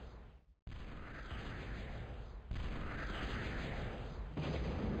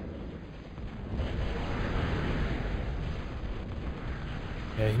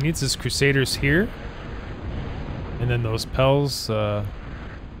 Yeah, he needs his Crusaders here. And then those Pels, if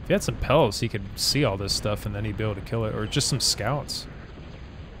he had some Pels, he could see all this stuff and then he'd be able to kill it. Or just some Scouts.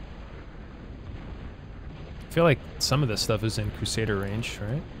 I feel like some of this stuff is in Crusader range,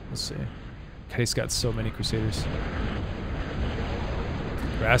 right? Let's see. God, he's got so many Crusaders.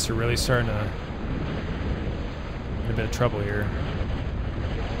 Raster really starting to in a bit of trouble here.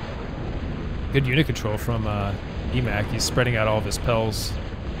 Good unit control from EMAC. He's spreading out all of his Pels.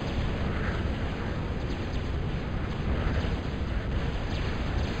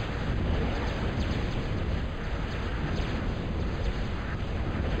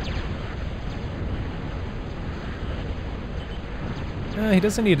 He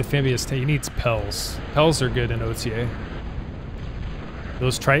doesn't need amphibious tank. He needs Pels. Pels are good in OTA.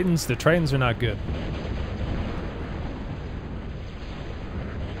 Those Tritons, the Tritons are not good.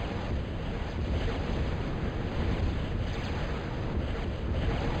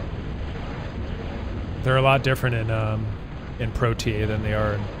 They're a lot different in ProTA than they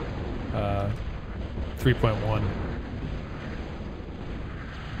are in 3.1.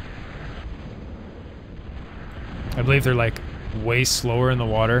 I believe they're like way slower in the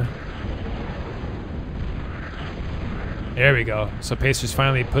water. There we go. So Pacer's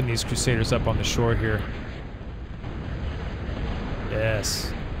finally putting these Crusaders up on the shore here.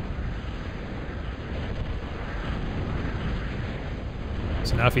 Yes.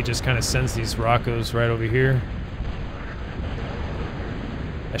 So now if he just kind of sends these Roccos right over here,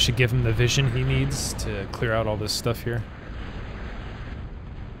 that should give him the vision he needs to clear out all this stuff here.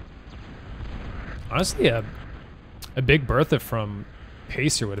 Honestly, a big Bertha from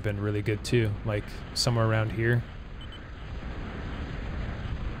Pacer would have been really good too, like somewhere around here.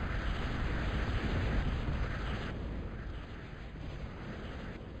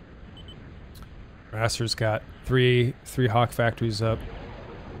 Rasser's got three Hawk factories up.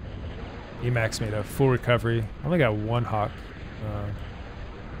 Emacs made a full recovery. Only got one Hawk,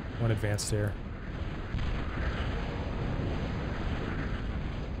 one advanced air.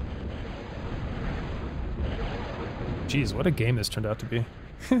 Jeez, what a game this turned out to be.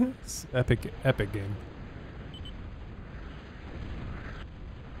 It's epic game.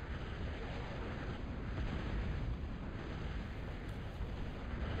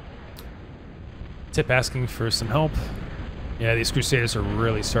 Tip asking for some help. Yeah, these Crusaders are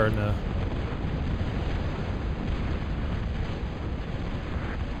really starting to...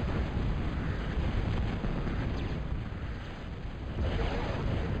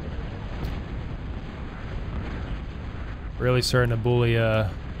 really starting to bully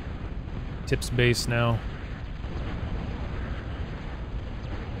Tip's base now.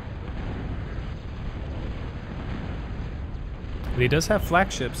 But he does have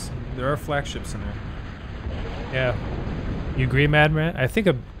flagships. There are flagships in there. Yeah. You agree, Madman? I think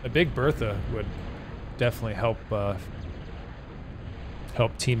a big Bertha would definitely help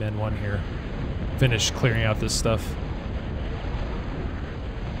help Team N1 here finish clearing out this stuff.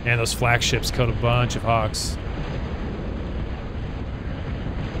 And those flagships killed a bunch of Hawks.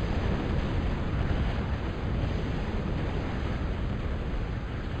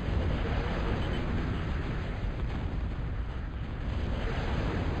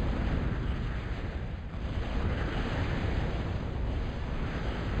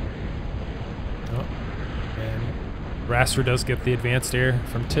 Rasser does get the advanced air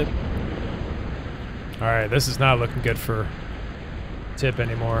from Tip. Alright, this is not looking good for Tip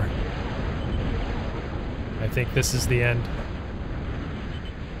anymore. I think this is the end.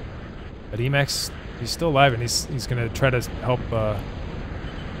 But Emacs, he's still alive, and he's gonna try to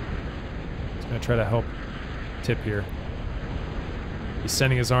help Tip here. He's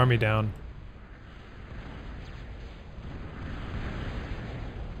sending his army down.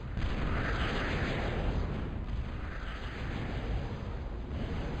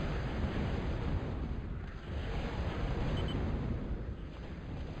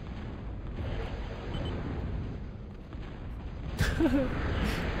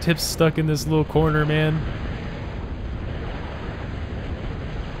 Tip's stuck in this little corner, man.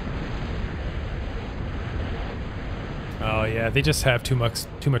 Oh yeah, they just have too much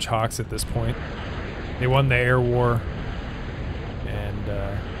Hawks at this point. They won the air war, and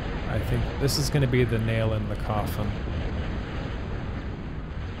I think this is going to be the nail in the coffin.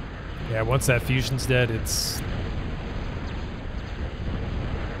 Yeah, once that fusion's dead, it's...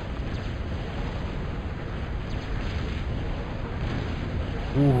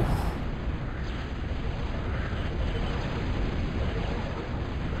 Ooh.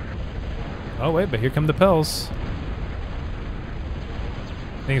 Oh wait, but here come the Pels. I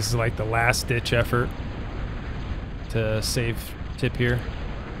think this is like the last ditch effort to save Tip here.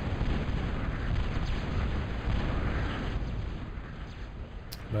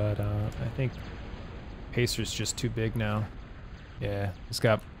 But I think Pacer's just too big now. Yeah, he's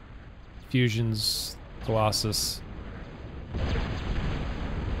got fusions, Colossus.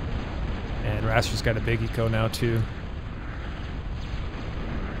 And Rasser's got a big eco now too.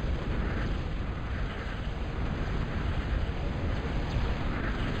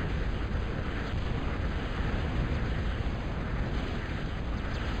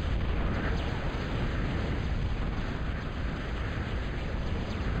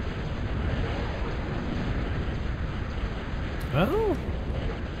 Well,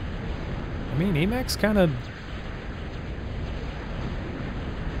 I mean, Emacs kind of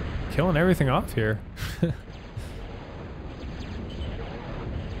killing everything off here.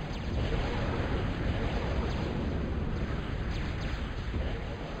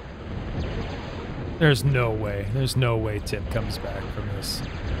 There's no way Tip comes back from this.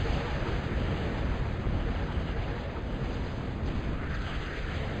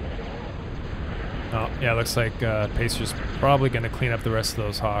 Oh, yeah, looks like Pacer's probably going to clean up the rest of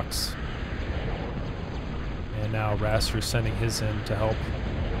those Hawks. And now Rasser's sending his in to help.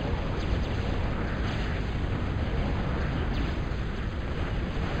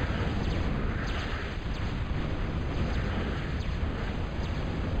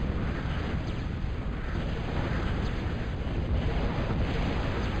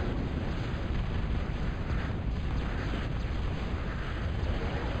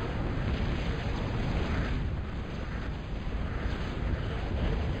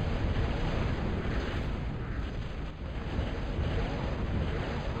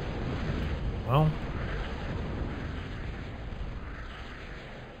 Well,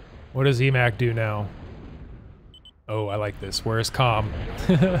 what does EMAC do now? Oh, I like this. Where's comm?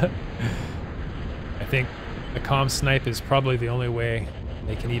 I think a comm snipe is probably the only way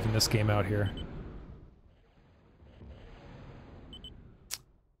they can even this game out here.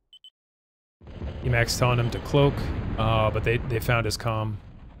 EMAC's telling him to cloak, but they found his comm.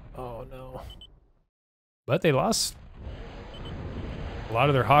 Oh no. But they lost a lot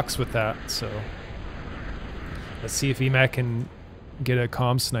of their hawks with that, so let's see if EMAC can get a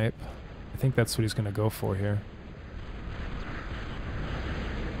comm snipe. I think that's what he's going to go for here.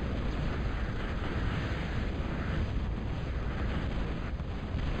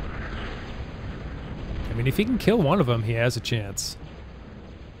 I mean, if he can kill one of them, he has a chance.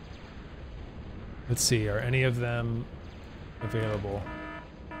 Let's see, are any of them available?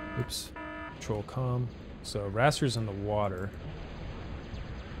 Oops. Control comm. So Raster's in the water.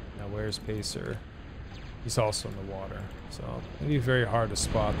 Now where's Pacer? He's also in the water. So it'd be very hard to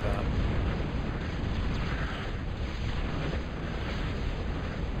spot that.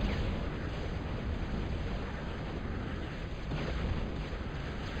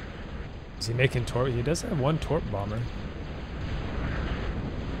 Is he making torp? He does have one torp bomber.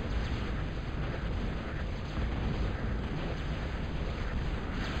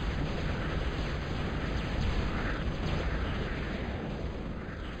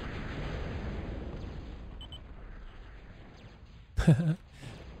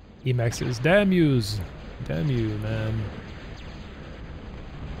 EMAC says, damn yous. Damn you, man.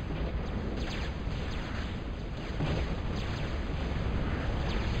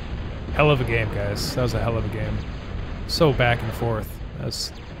 Hell of a game, guys. That was a hell of a game. So back and forth.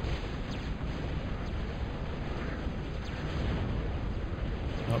 That's...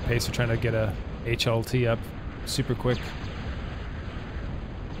 Oh, Pacer trying to get a HLT up super quick.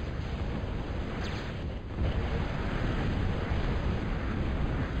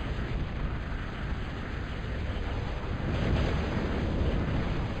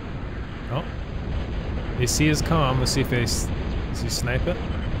 Oh. They see his comm. Let's see if they... Does he snipe it?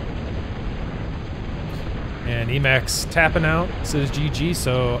 And EMAC's tapping out, says GG,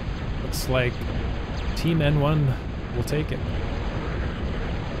 so looks like Team N1 will take it.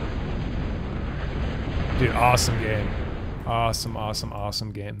 Dude, awesome game. Awesome, awesome,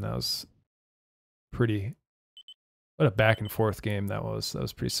 awesome game. That was pretty... What a back and forth game that was. That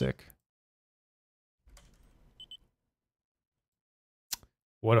was pretty sick.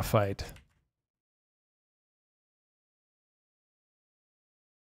 What a fight.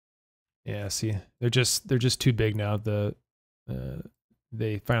 Yeah, see, they're just too big now.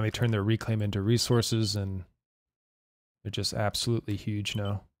 They finally turned their reclaim into resources, and they're just absolutely huge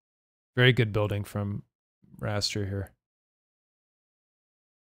now. Very good building from Raster here.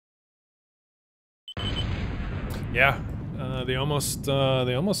 Yeah, they almost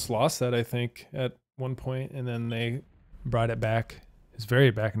lost that, I think, at one point, and then they brought it back. It's very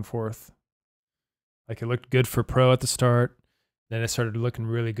back and forth. Like, it looked good for Pro at the start. Then it started looking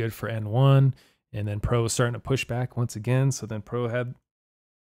really good for N1, and then Pro was starting to push back once again. So then Pro had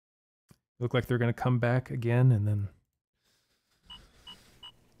looked like they're going to come back again, and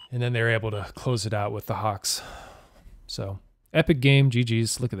then they were able to close it out with the Hawks. So epic game,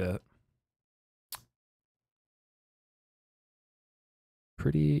 GG's. Look at that,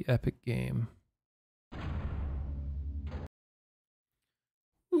 pretty epic game.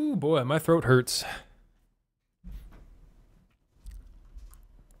 Ooh boy, my throat hurts.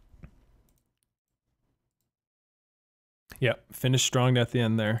 Yeah, finished strong at the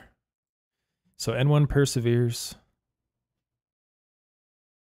end there. So N1 perseveres.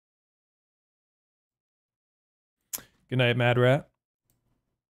 Good night, Mad Rat.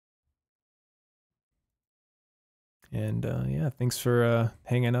 And yeah, thanks for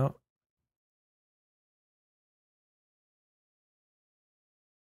hanging out.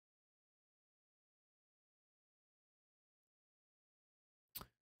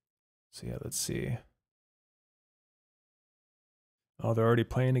 So yeah, let's see. Oh, they're already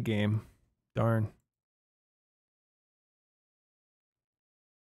playing a game. Darn.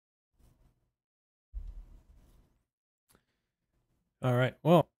 All right.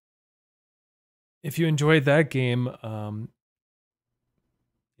 Well, if you enjoyed that game, and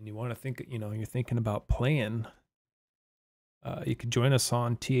you want to think, you're thinking about playing, you could join us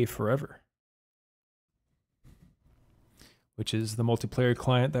on TAForever, which is the multiplayer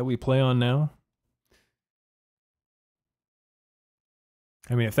client that we play on now.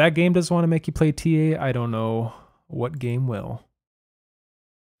 I mean, if that game doesn't want to make you play TA, I don't know what game will.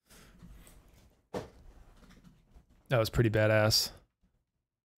 That was pretty badass.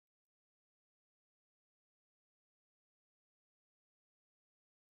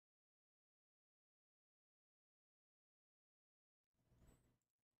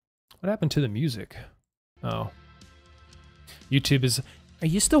 What happened to the music? Oh. YouTube is... Are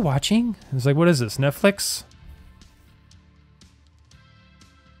you still watching? It's like, what is this, Netflix?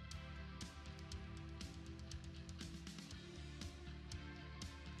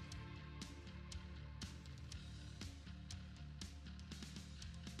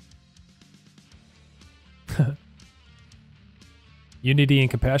 Unity and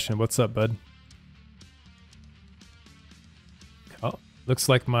Compassion, what's up, bud? Oh, looks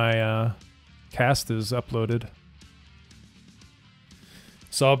like my cast is uploaded.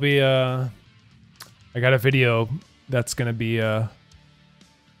 So I'll be, I got a video that's gonna be, I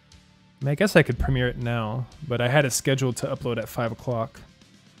mean, I guess I could premiere it now, but I had it scheduled to upload at 5 o'clock.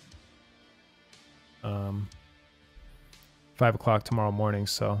 5 o'clock tomorrow morning,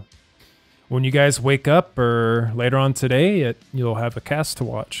 so when you guys wake up or later on today, you'll have a cast to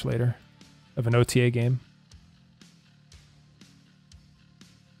watch later of an OTA game.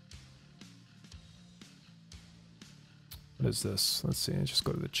 What is this? Let's see. Just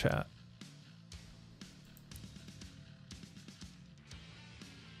go to the chat.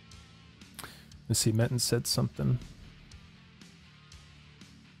 Let's see. Menton said something.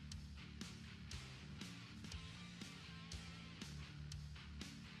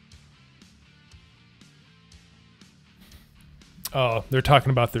 Oh, they're talking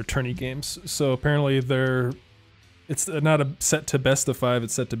about their tourney games. So apparently it's not set to best of 5,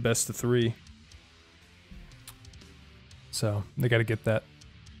 it's set to best of 3. So they got to get that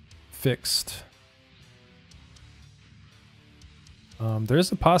fixed.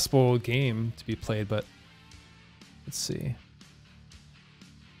 There's a possible game to be played, but let's see.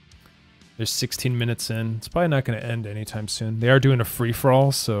 There's 16 minutes in. It's probably not going to end anytime soon. They are doing a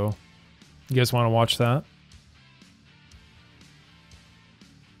free-for-all, so you guys want to watch that?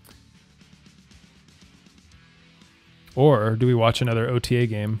 Or do we watch another OTA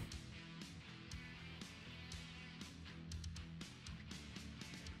game?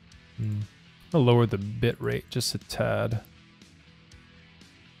 I'll lower the bit rate just a tad.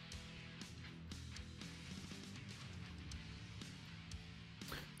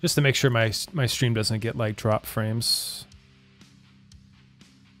 Just to make sure my stream doesn't get like drop frames.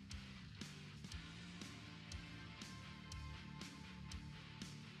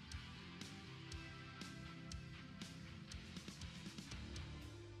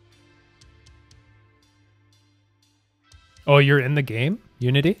 Oh, you're in the game?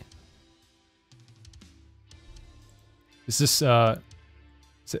 Unity? Is this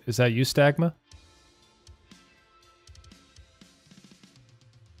is that you, Stagma?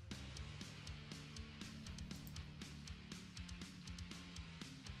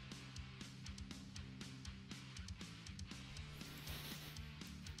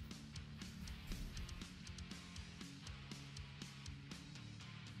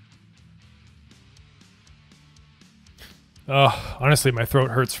 Oh, honestly, my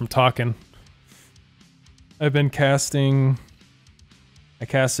throat hurts from talking. I've been casting. I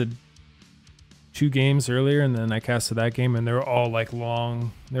casted 2 games earlier, and then I casted that game, and they were all like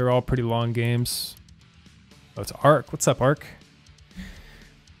long. They were all pretty long games. Oh, it's Ark. What's up, Ark?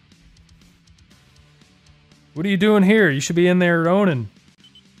 What are you doing here? You should be in there owning.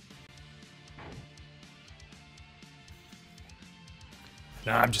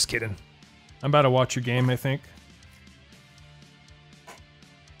 Nah, I'm just kidding. I'm about to watch your game, I think.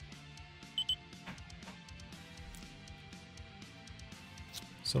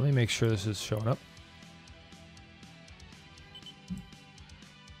 So let me make sure this is showing up.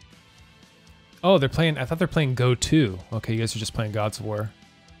 Oh, they're playing, I thought they're playing Go 2. Okay, you guys are just playing Gods of War.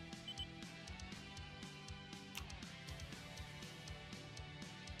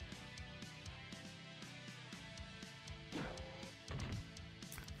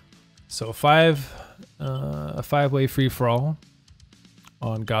 So a 5-way free-for-all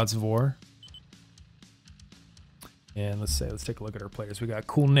on Gods of War. And let's take a look at our players. We got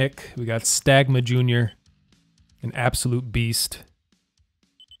Cool Nick, we got Stagma Jr., an absolute beast.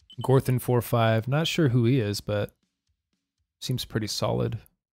 Gorthan 4-5, not sure who he is, but seems pretty solid.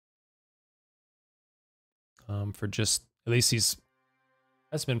 For just, at least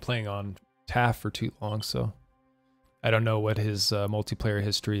has been playing on TAF for too long, so I don't know what his multiplayer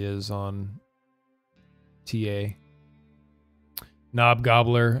history is on TA. Knob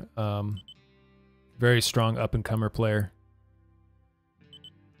Gobbler, very strong up-and-comer player.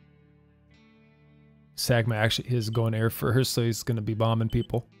 Sagma actually is going air first, so he's going to be bombing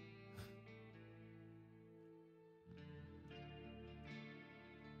people.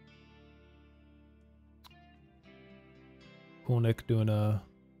 Cool Nick doing a...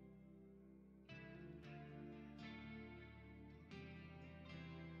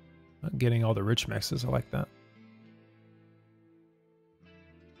 getting all the rich mexes. I like that.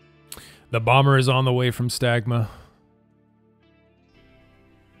 The bomber is on the way from Stagma.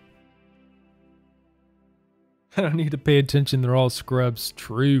 I don't need to pay attention. They're all scrubs.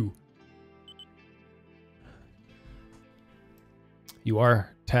 True. You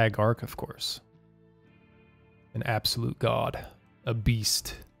are Tag Arc, of course. An absolute god. A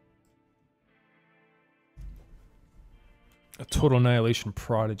beast. A total annihilation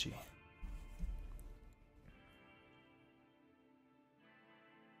prodigy.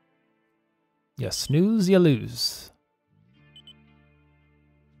 You snooze, you lose.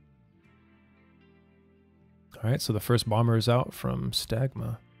 All right, so the first bomber is out from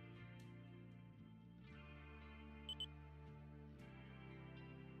Stagma.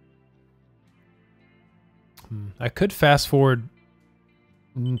 I could fast forward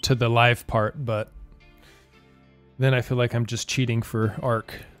to the live part, but then I feel like I'm just cheating for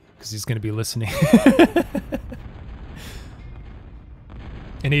Arc because he's going to be listening.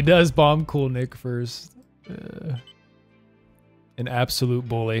 And he does bomb Cool Nick first. An absolute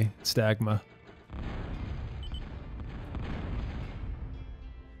bully, Stagma.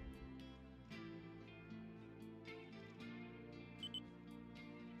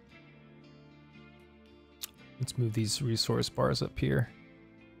 Let's move these resource bars up here.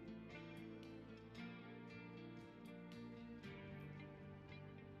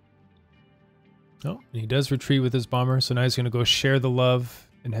 Oh, and he does retreat with his bomber, so now he's going to go share the love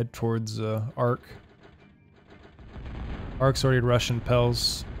and head towards Arc. Arc's already rushing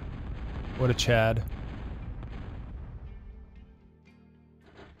Pels. What a Chad.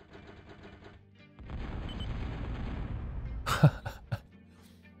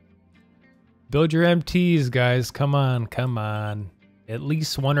 Build your MTs, guys. Come on, come on. At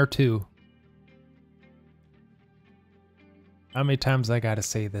least one or two. How many times I gotta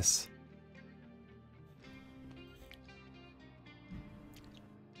say this?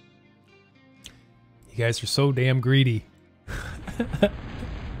 You guys are so damn greedy.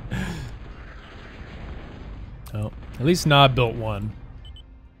 Oh, at least Nob built one.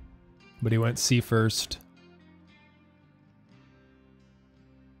 But he went C first.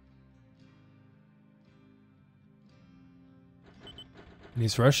 And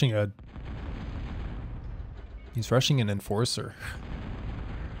he's rushing an enforcer.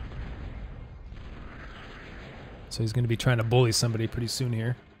 So he's going to be trying to bully somebody pretty soon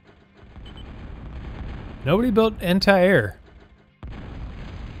here. Nobody built anti-air.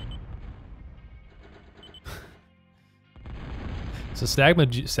 So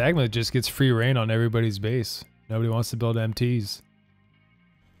Stagma just gets free reign on everybody's base. Nobody wants to build MTs.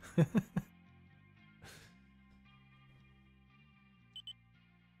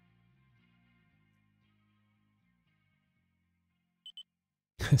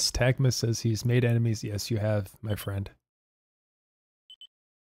 Stagma says he's made enemies. Yes, you have, my friend.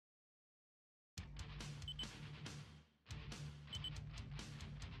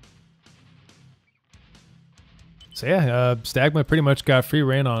 So yeah, Stagma pretty much got free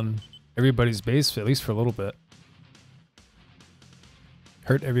reign on everybody's base, at least for a little bit.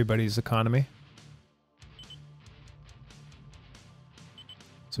 Hurt everybody's economy.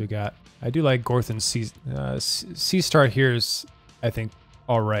 So we got, I do like Gorthan's C-Star here is, I think,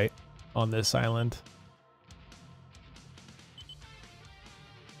 all right on this island.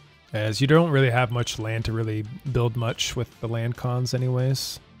 As you don't really have much land to really build much with the land cons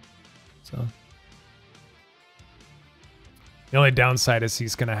anyways. So the only downside is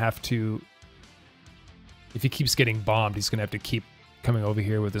he's going to have to, if he keeps getting bombed, he's going to have to keep coming over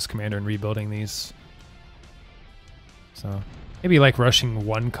here with his commander and rebuilding these. So maybe like rushing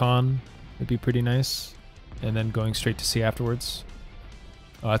one con would be pretty nice. And then going straight to C afterwards.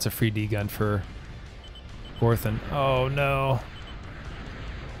 Oh, that's a free D gun for Gorthan. Oh no.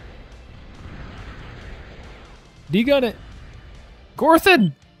 D gun it.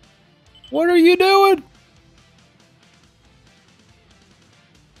 Gorthan! What are you doing?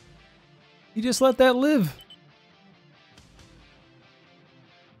 You just let that live.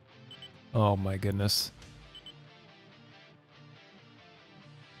 Oh my goodness.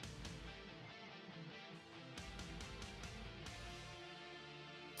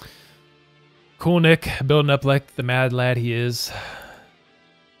 Cool Nick, building up like the mad lad he is.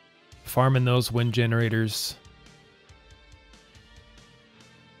 Farming those wind generators.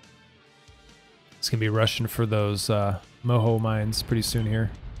 It's going to be rushing for those Moho mines pretty soon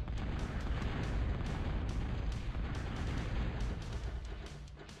here.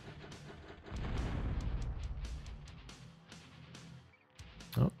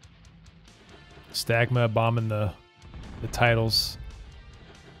 Oh. Stagma bombing the titles.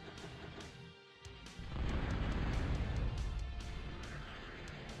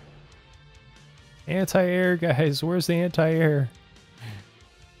 Anti-air, guys. Where's the anti-air?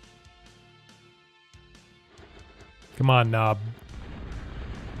 Come on, Knob.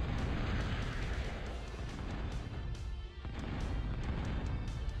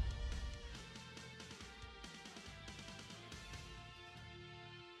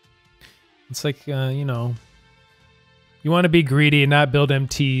 It's like, you know, you want to be greedy and not build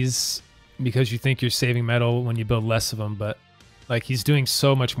MTs because you think you're saving metal when you build less of them, but like he's doing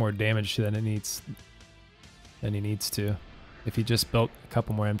so much more damage than he needs to. If he just built a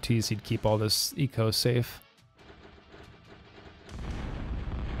couple more MTs, he'd keep all this eco safe.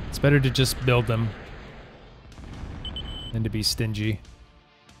 It's better to just build them than to be stingy.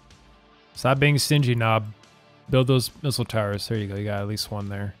 Stop being stingy, Knob. Build those missile towers. There you go. You got at least one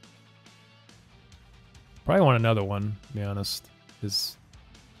there. Probably want another one, to be honest. Because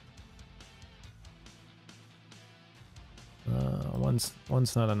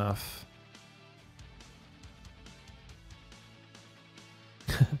one's not enough.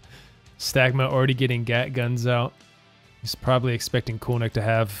 Stagma already getting gat guns out. He's probably expecting Coolnick to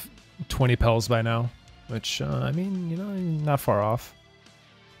have 20 pels by now, which, I mean, you know, not far off.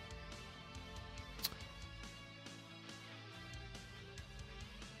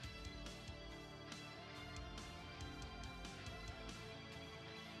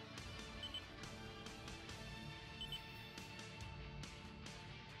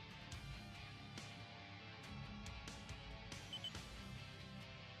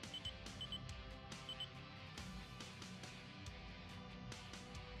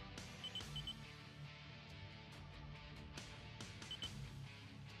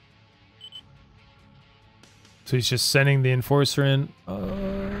 So he's just sending the Enforcer in.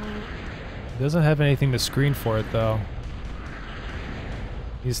 He doesn't have anything to screen for it, though.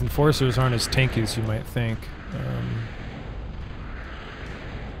 These Enforcers aren't as tanky as you might think.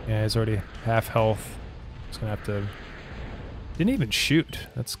 Yeah, he's already half health. He's gonna have to... Didn't even shoot.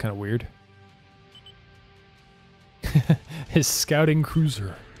 That's kind of weird. His scouting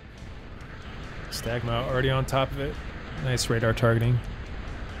cruiser. Stagma already on top of it. Nice radar targeting.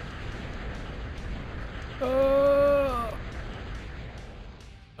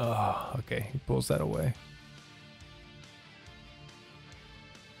 Oh, okay. He pulls that away.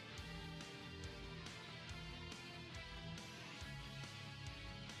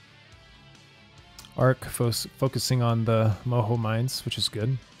 Arc focusing on the Moho mines, which is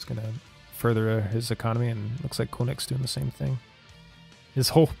good. It's going to further his economy, and looks like Coolnick's doing the same thing. He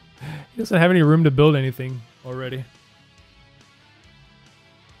doesn't have any room to build anything already.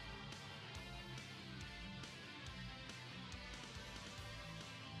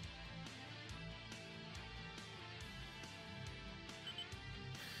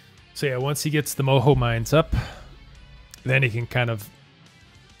 So yeah, once he gets the Moho mines up, then he can kind of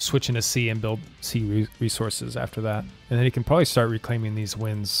switch into C and build C resources after that. And then he can probably start reclaiming these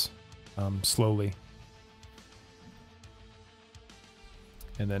wins slowly.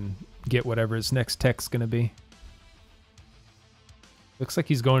 And then get whatever his next tech's going to be. Looks like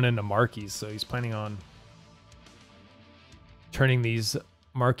he's going into marquies, so he's planning on turning these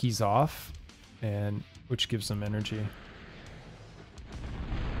marquies off, and which gives them energy.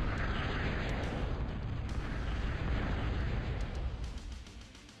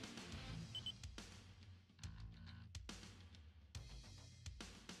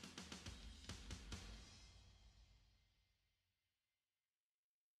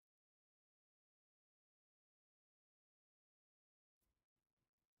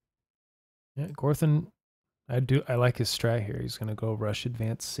 Yeah, Gorthan, I like his strat here. He's gonna go rush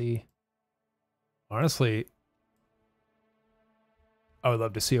advance C. Honestly, I would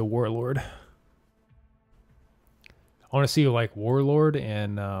love to see a Warlord. I want to see like Warlord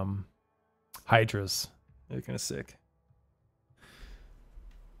and Hydras. They're kind of sick.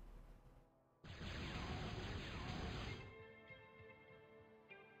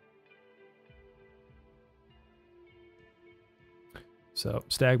 So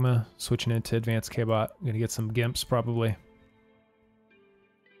Stagma switching into advanced K-bot. Gonna get some Gimps probably.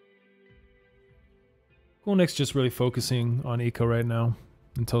 Coolnick's just really focusing on eco right now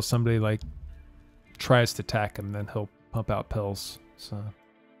until somebody like tries to attack him, then he'll pump out pills. So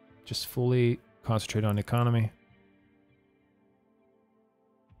just fully concentrate on economy.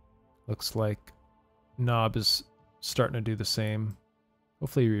 Looks like Knob is starting to do the same.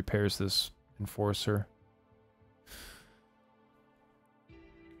 Hopefully he repairs this Enforcer.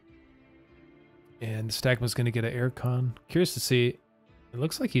 And Stagma's going to get an aircon. Curious to see. It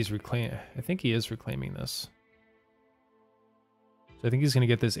looks like he's reclaiming. I think he is reclaiming this. So I think he's going to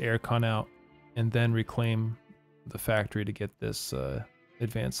get this aircon out and then reclaim the factory to get this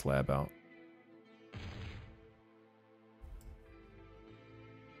advanced lab out.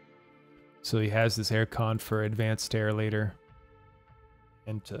 So he has this aircon for advanced air later.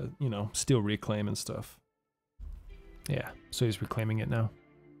 And to, you know, still reclaim and stuff. Yeah, so he's reclaiming it now.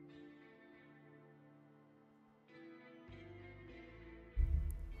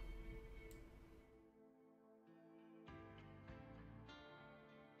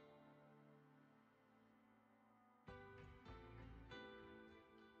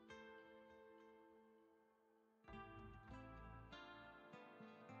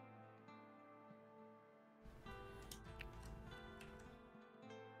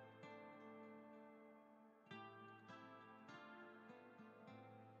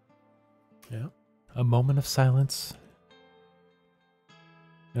 Yeah. A moment of silence.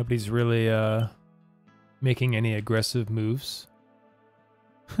 Nobody's really making any aggressive moves.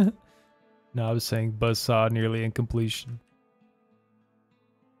 No, I was saying buzzsaw nearly in completion.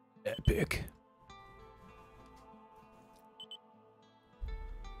 Epic.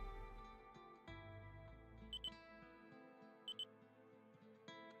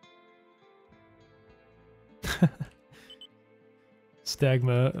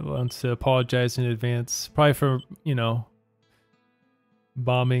 Stagma wants to apologize in advance. Probably for, you know,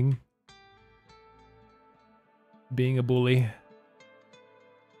 bombing. Being a bully.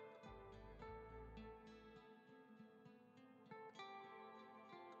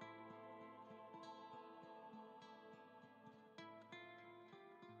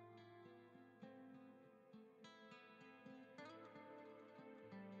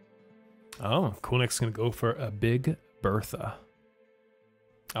 Oh, Coolnick's gonna go for a big Bertha.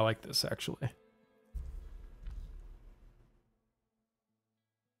 I like this, actually.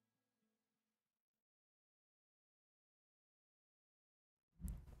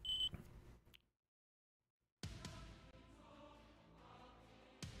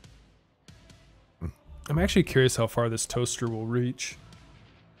 I'm actually curious how far this toaster will reach.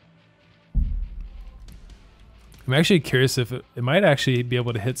 I'm actually curious if it might actually be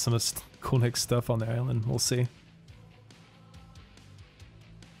able to hit some of Coolnick's stuff on the island. We'll see.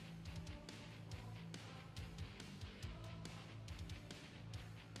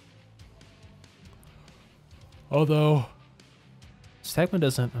 Although, Stagman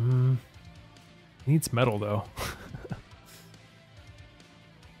doesn't... he needs metal, though.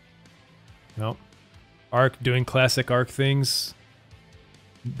 Nope. Ark doing classic Ark things.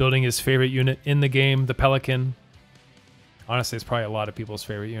 Building his favorite unit in the game, the Pelican. Honestly, it's probably a lot of people's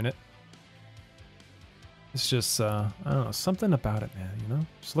favorite unit. It's just, I don't know, something about it, man, you know?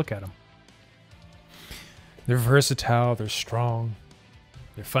 Just look at them. They're versatile, they're strong,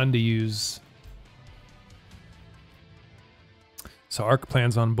 they're fun to use. So Ark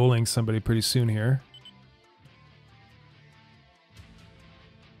plans on bullying somebody pretty soon here.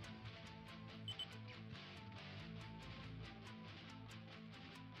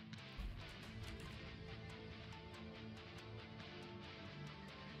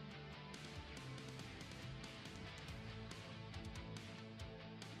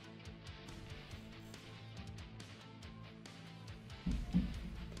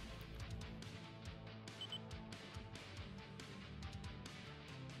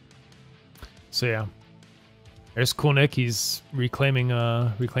 So yeah, there's Coolnick. He's reclaiming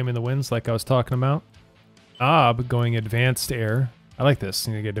the wins like I was talking about. But going advanced air. I like this.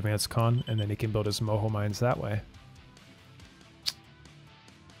 You need to get advanced con, and then he can build his moho mines that way.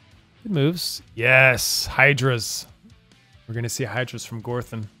 Good moves. Yes, Hydras. We're gonna see Hydras from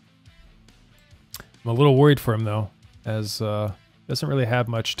Gorthan. I'm a little worried for him though, as doesn't really have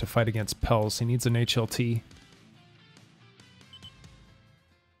much to fight against Pels. He needs an HLT.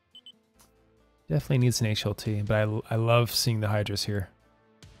 Definitely needs an HLT, but I love seeing the Hydras here.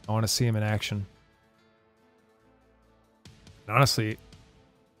 I want to see him in action. And honestly,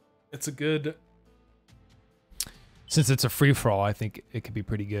 it's a good... Since it's a free-for-all, I think it could be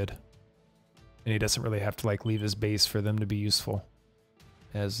pretty good. And he doesn't really have to like leave his base for them to be useful,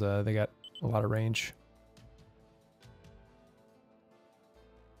 as they got a lot of range.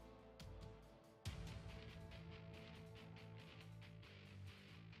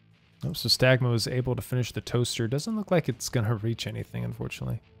 Oh, so Stagma was able to finish the toaster. Doesn't look like it's gonna reach anything,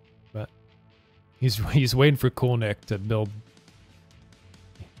 unfortunately. But he's waiting for Coolnick to build.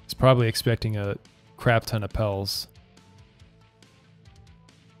 He's probably expecting a crap ton of Pels.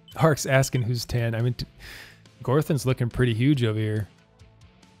 Ark's asking who's 10. I mean, Gorthan's looking pretty huge over here.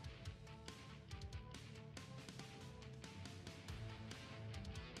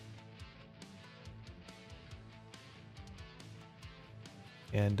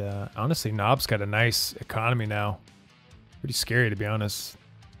 And honestly, Knob's got a nice economy now. Pretty scary, to be honest.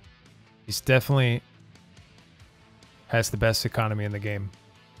 He's definitely has the best economy in the game.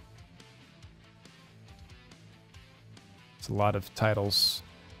 It's a lot of titles.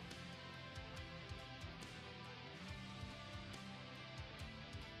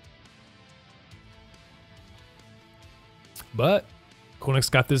 But Coolnick's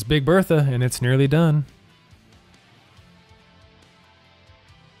got this Big Bertha, and it's nearly done.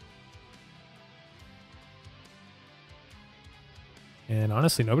 And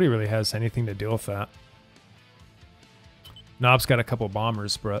honestly, nobody really has anything to deal with that. Knob's got a couple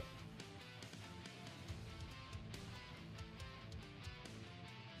bombers, but...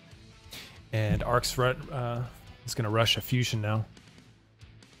 And Ark's is going to rush a fusion now.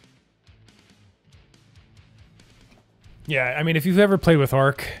 Yeah, I mean, if you've ever played with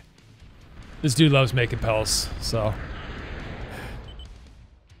Ark, this dude loves making Pels, so...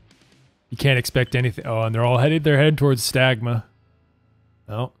 You can't expect anything. Oh, and they're all headed towards Stagma.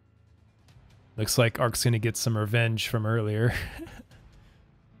 Oh. Looks like Ark's going to get some revenge from earlier.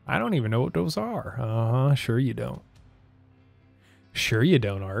 I don't even know what those are. Uh-huh, sure you don't. Sure you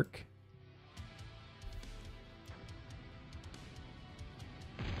don't, Ark.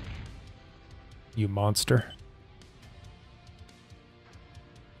 You monster.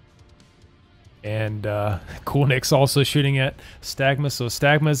 And Coolnick's also shooting at Stagma, so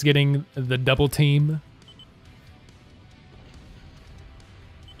Stagma's getting the double team.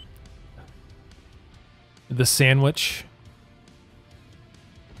 The sandwich.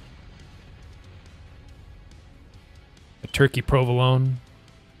 A turkey provolone.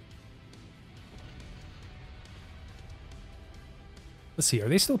 Let's see, are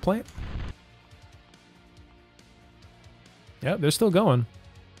they still playing? Yeah, they're still going.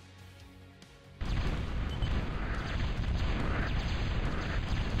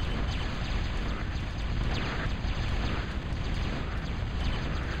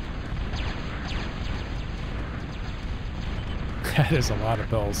 That is a lot of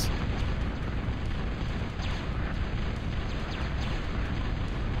bells.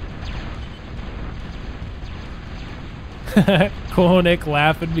 Coolnick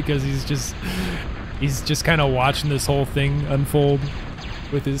laughing because he's just kind of watching this whole thing unfold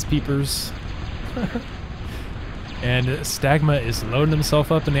with his peepers. And Stagma is loading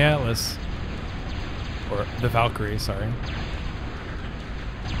himself up in the Atlas. Or the Valkyrie, sorry.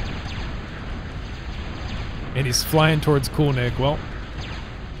 And he's flying towards Coolnick. Well,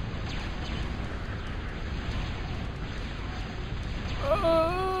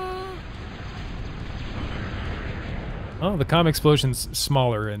 oh, the comm explosion's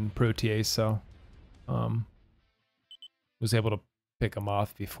smaller in Protea, so was able to pick him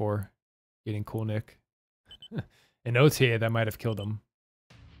off before getting Coolnick. In OTA, that might have killed him.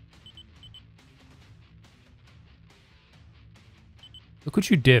 Look what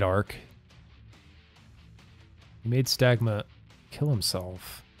you did, Ark. You made Stagma kill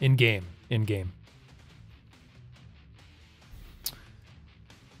himself. In-game. In-game.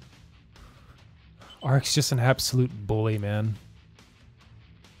 Ark's just an absolute bully, man.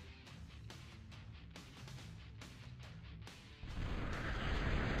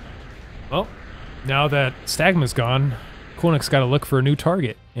 Well, now that Stagma's gone, Coolnick's got to look for a new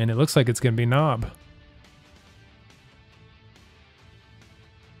target, and it looks like it's going to be Knob.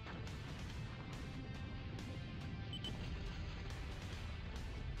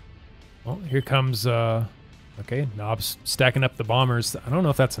 Well, here comes, okay, Knob's stacking up the bombers. I don't know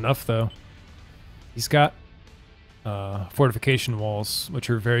if that's enough, though. He's got fortification walls, which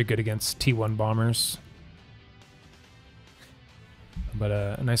are very good against T1 bombers. But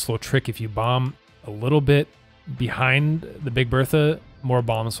a nice little trick, if you bomb a little bit behind the Big Bertha, more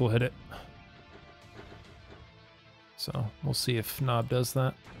bombs will hit it. So we'll see if Knob does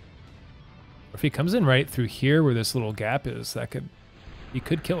that. Or if he comes in right through here where this little gap is, he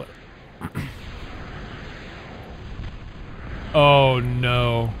could kill it. Oh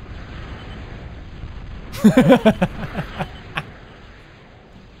no.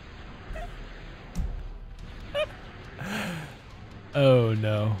 Oh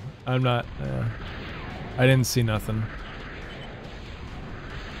no. I'm not I didn't see nothing.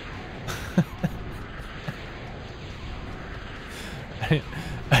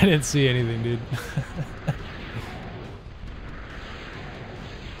 I didn't see anything, dude.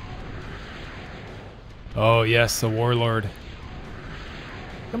 Oh yes, the Warlord. How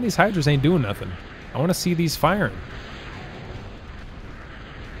come these Hydras ain't doing nothing? I want to see these firing.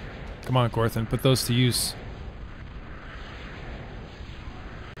 Come on, Gorthan, put those to use.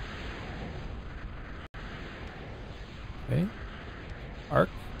 Okay. Ark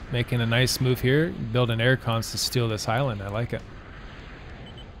making a nice move here, building air cons to steal this island. I like it.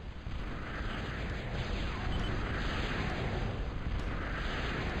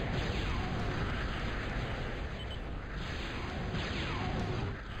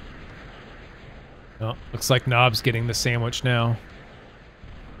 Oh, looks like Knob's getting the sandwich now.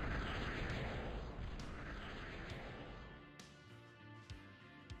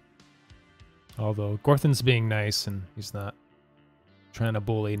 Although Gorthan's being nice and he's not trying to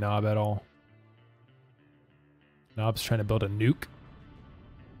bully Knob at all. Knob's trying to build a nuke.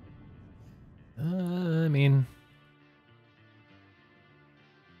 I mean,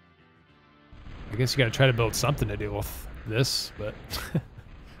 I guess you gotta try to build something to deal with this, but...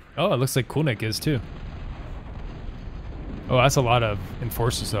 Oh, it looks like Kulnik is too. Oh, that's a lot of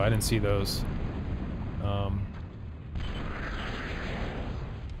enforcers though. I didn't see those.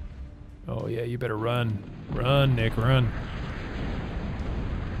 Oh yeah, you better run. Run, Nick, run.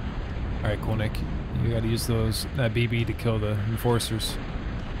 Alright, Kulnik. You gotta use that BB to kill the enforcers.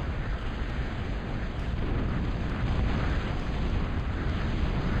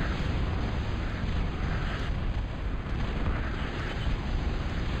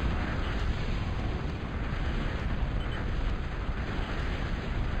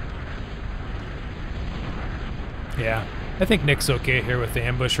 Yeah, I think Nick's okay here with the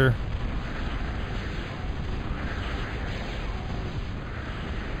ambusher.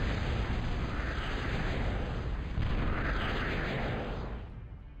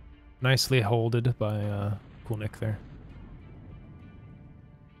 Nicely holded by Kulnik there.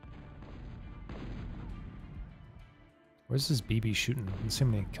 Where's this BB shooting? Let's see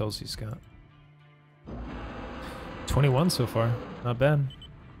how many kills he's got. 21 so far. Not bad.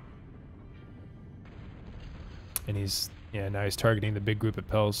 And he's, yeah, now he's targeting the big group at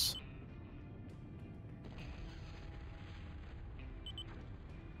Pels.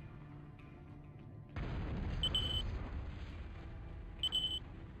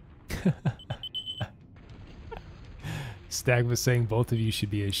 Stag was saying both of you should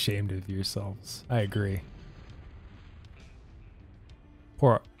be ashamed of yourselves. I agree.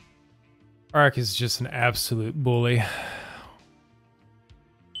 Poor Ark is just an absolute bully.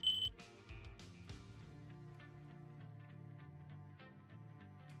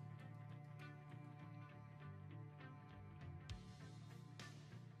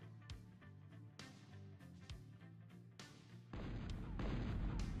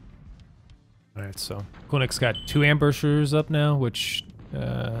 Alright, so Kulnik's got 2 ambushers up now, which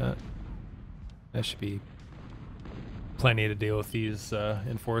that should be plenty to deal with these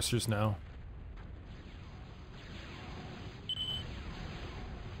enforcers now.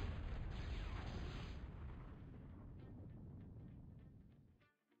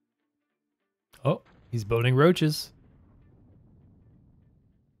 Oh, he's building roaches.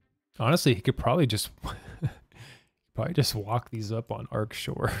 Honestly, he could probably just walk these up on Ark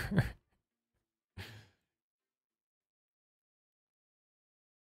Shore.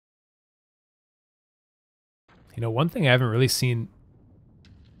 You know, one thing I haven't really seen,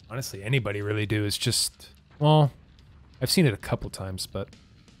 honestly, anybody really do is just, well, I've seen it a couple times, but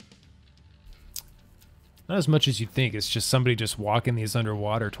not as much as you'd think. It's just somebody just walking these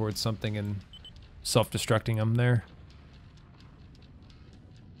underwater towards something and self-destructing them there.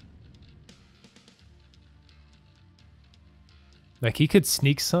 Like, he could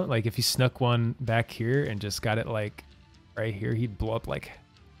sneak some, like, if he snuck one back here and just got it, like, right here, he'd blow up, like,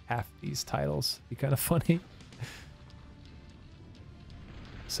 half these titles. Be kind of funny.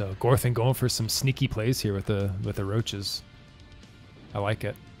 So Gorthan going for some sneaky plays here with the roaches. I like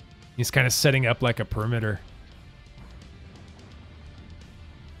it. He's kind of setting up like a perimeter.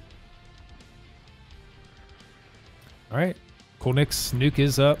 All right, Kulnik's nuke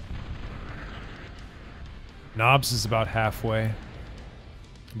is up. Knobs is about halfway,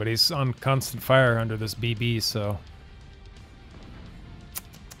 but he's on constant fire under this BB. So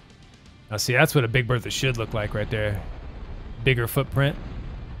now see, that's what a Big Bertha should look like right there. Bigger footprint.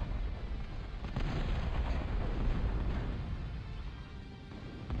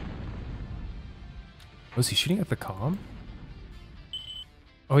 Was he shooting at the comm?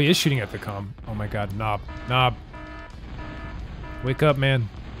 Oh, he is shooting at the comm. Oh my god, Knob. Knob. Wake up, man.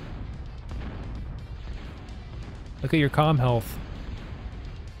 Look at your comm health.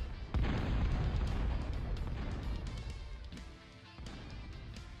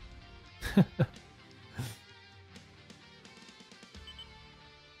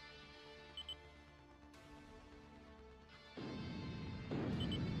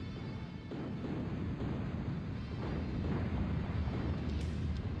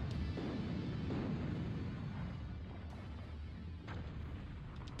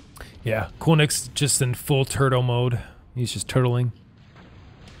 Yeah, Kulnik's just in full turtle mode. He's just turtling.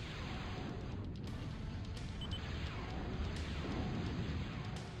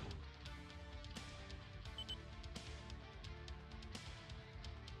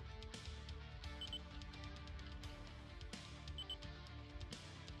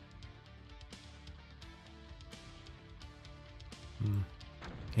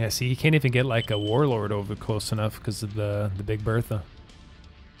 Yeah, see, you can't even get like a warlord over close enough because of the Big Bertha.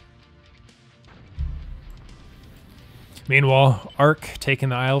 Meanwhile, Ark taking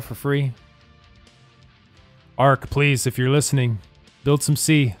the Isle for free. Ark, please, if you're listening, build some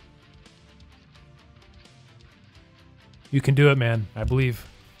sea. You can do it, man. I believe.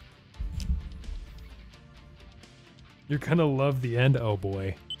 You're gonna love the end. Oh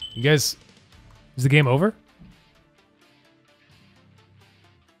boy. You guys, is the game over?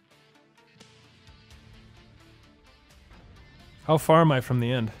 How far am I from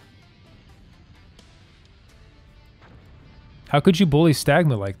the end? How could you bully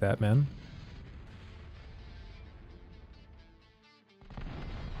Stagma like that, man?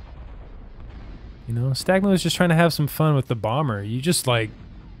 You know, Stagma was just trying to have some fun with the bomber. You just, like,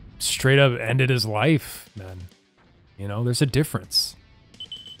 straight up ended his life, man. You know, there's a difference.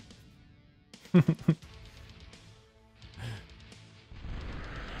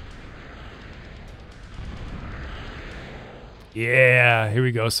 Yeah, here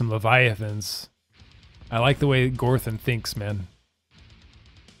we go, some Leviathans. I like the way Gorthan thinks, man.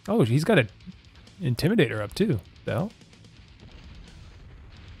 Oh, he's got an Intimidator up, too. The hell?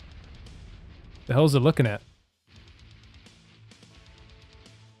 The hell is it looking at?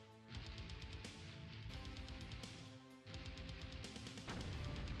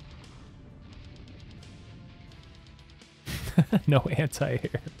 No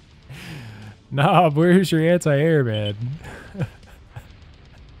anti-air. Nah, where's your anti-air, man?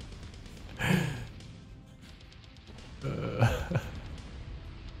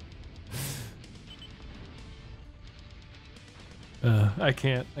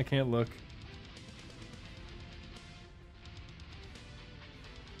 I can't look.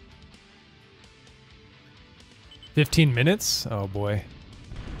 "15 minutes? Oh boy.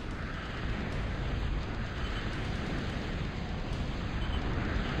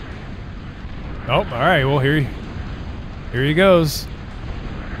 Oh, all right. Well, here he goes.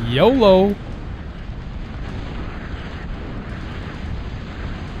 YOLO.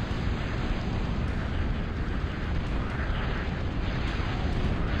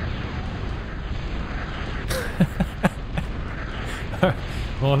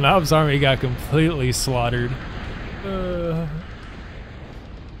 Well, Nob's army got completely slaughtered.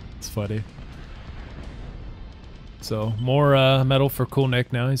 It's funny. So, more metal for Cool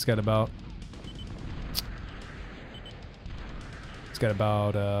Nick now. He's got about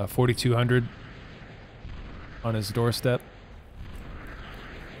 4,200 on his doorstep.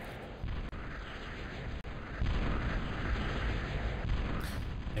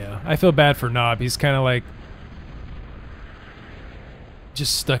 Yeah, I feel bad for Nob. He's kind of like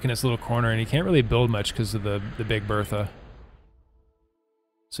just stuck in his little corner, and he can't really build much because of the Big Bertha.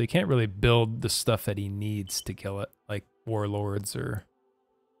 So he can't really build the stuff that he needs to kill it, like warlords or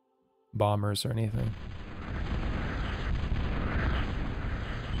bombers or anything.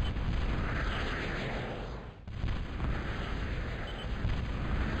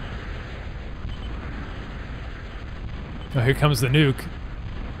 Oh, here comes the nuke.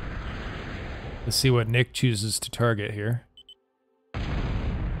 Let's see what Nick chooses to target here.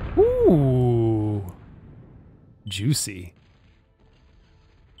 Ooh. Juicy.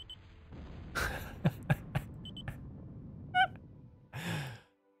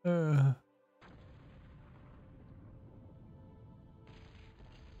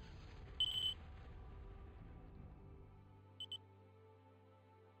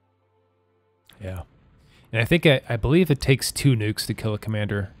 Yeah. And I think I believe it takes 2 nukes to kill a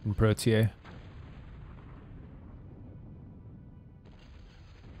commander in Protea.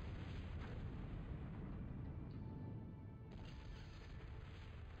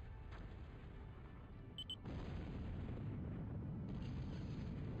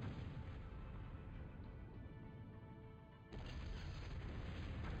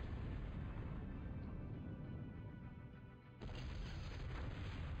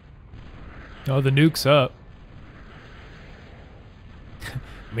 Oh, the nuke's up.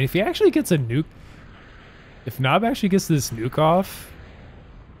 I mean, if he actually gets a nuke... If Nob actually gets this nuke off,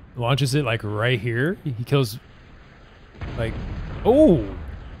 launches it, like, right here, he kills... Like... Oh!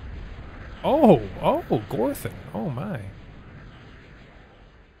 Oh! Oh, Gorthan. Oh, my.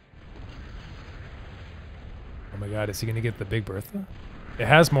 Oh, my God. Is he going to get the Big Bertha? It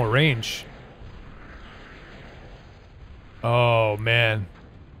has more range. Oh, man.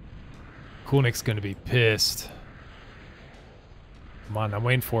 Cool Nick's gonna be pissed. Come on, I'm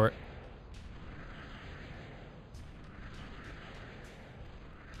waiting for it.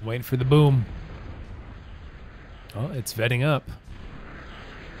 I'm waiting for the boom. Oh, it's vetting up.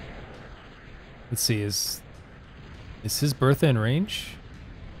 Let's see, is Is his Bertha in range?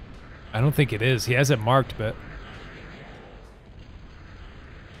 I don't think it is. He has it marked, but...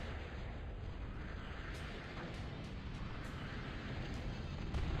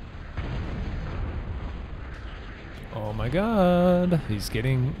 Oh my god. He's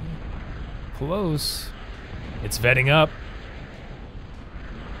getting close. It's vetting up.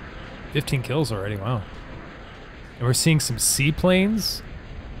 15 kills already, wow. And we're seeing some seaplanes.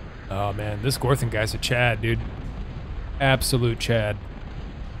 Oh man, this Gorthan guy's a Chad, dude. Absolute Chad.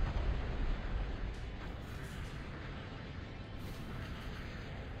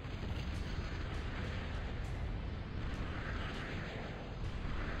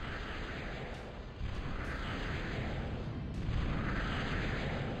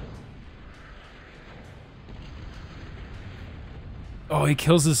 Oh, he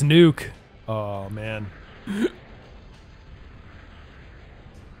kills his nuke. Oh, man.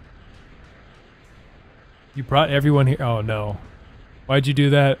 You brought everyone here. Oh, no. Why'd you do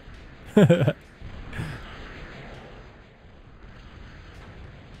that?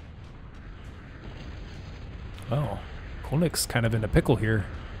 Oh, Kolnick's kind of in a pickle here.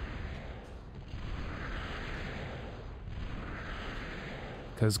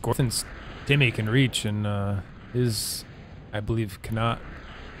 Because Gorthan's Timmy can reach, and his... I believe cannot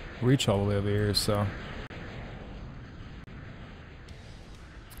reach all the way over here, so...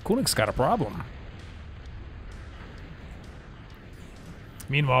 Kolnick's got a problem.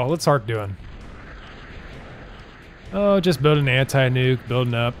 Meanwhile, what's Ark doing? Oh, just building an anti-nuke,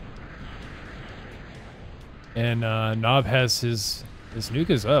 building up. And Nob has his nuke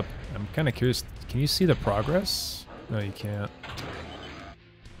is up. I'm kind of curious, can you see the progress? No, you can't.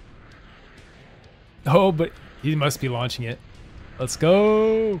 Oh, but... he must be launching it. Let's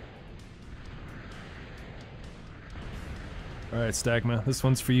go! Alright, Stagma. This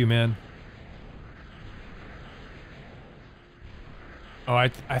one's for you, man. Oh, I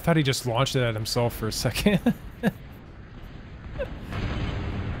thought he just launched it at himself for a second.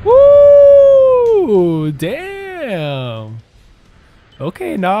 Woo! Damn!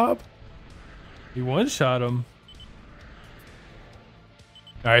 Okay, Nob. You one-shot him.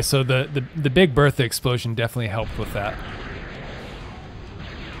 Alright, so the big Bertha explosion definitely helped with that.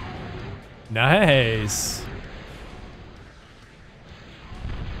 Nice!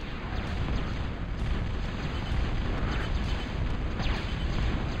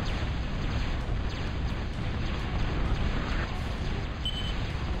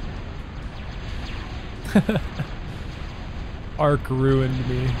 Ark ruined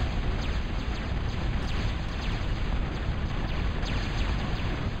me.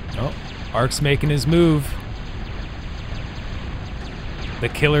 Oh, Ark's making his move. The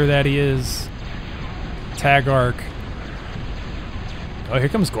killer that he is. Tag Ark. Oh, here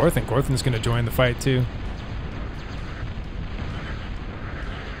comes Gorthan. Gorthan's gonna join the fight too.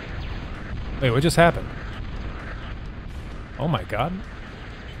 Wait, what just happened? Oh my god.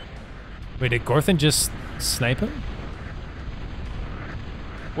 Wait, did Gorthan just snipe him?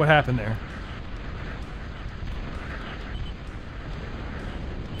 What happened there?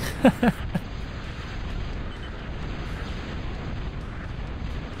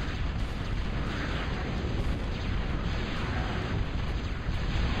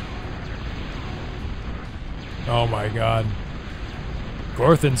 Oh my god.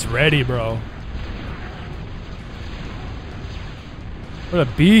 Gorthan's ready, bro. What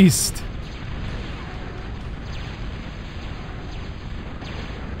a beast.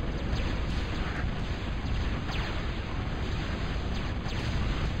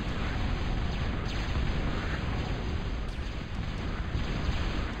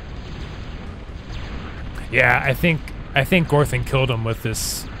 Yeah, I think Gorthan killed him with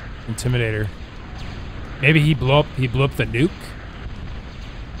this Intimidator. Maybe he blew up the nuke.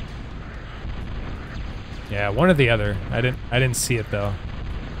 Yeah, one or the other. I didn't see it though.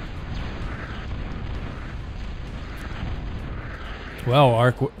 Well,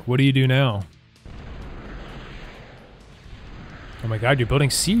 Ark, what do you do now? Oh my god, you're building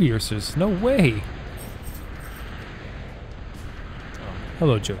Sea-Ursers. No way. Oh,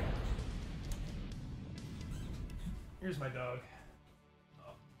 hello, Joe. Here's my dog.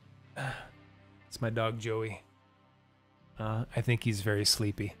 It's my dog, Joey. I think he's very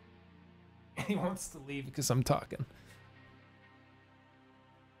sleepy. He wants to leave because I'm talking.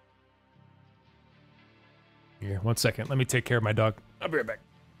 Here, 1 second. Let me take care of my dog. I'll be right back.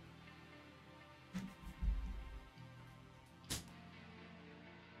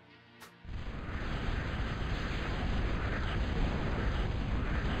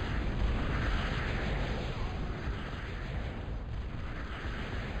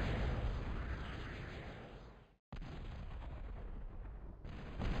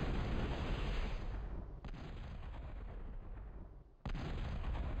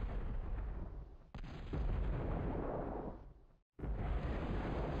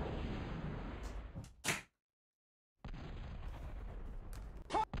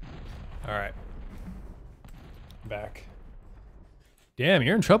 All right. Back. Damn,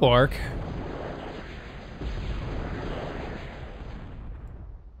 you're in trouble, Ark.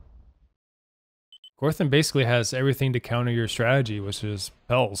 Gorthan basically has everything to counter your strategy, which is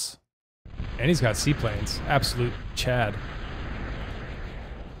Pels. And he's got seaplanes. Absolute Chad.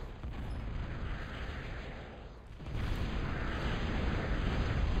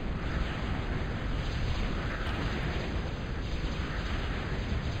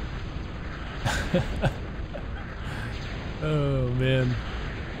 Oh, man.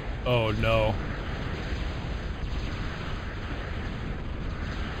 Oh, no.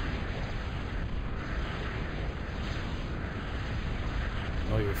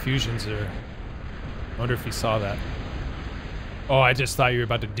 Oh, your fusions are... I wonder if you saw that. Oh, I just thought you were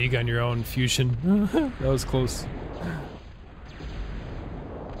about to degun your own fusion. That was close.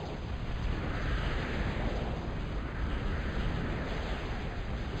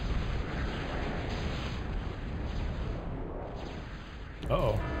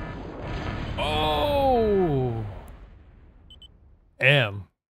 Uh-oh. Oh! Damn.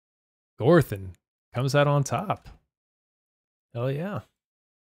 Gorthan comes out on top. Hell yeah.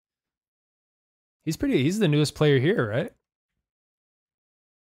 He's the newest player here, right?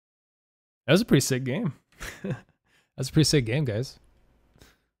 That was a pretty sick game. That's a pretty sick game, guys.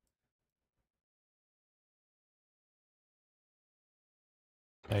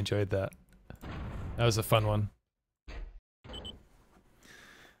 I enjoyed that. That was a fun one.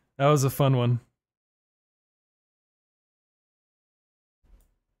 That was a fun one.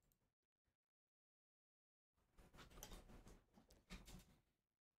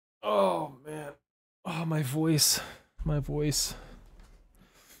 Oh, man. Oh, my voice. My voice.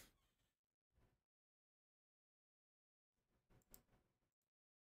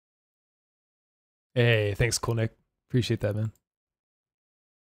 Hey, thanks, Cool Nick. Appreciate that, man.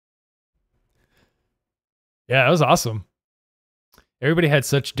 Yeah, that was awesome. Everybody had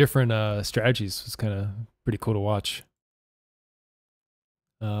such different strategies. It was kind of pretty cool to watch.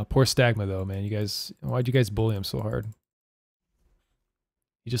 Poor Stagma, though, man. You guys, why'd you guys bully him so hard?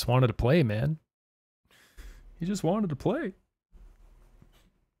 He just wanted to play, man. He just wanted to play.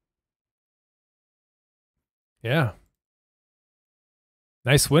 Yeah.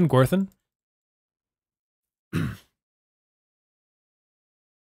 Nice win, Gorthan.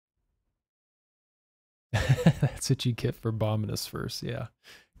 That's what you get for bombing us first. Yeah.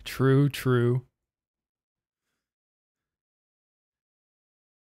 True, true.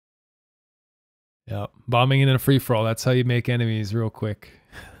 Yeah. Bombing in a free-for-all. That's how you make enemies real quick.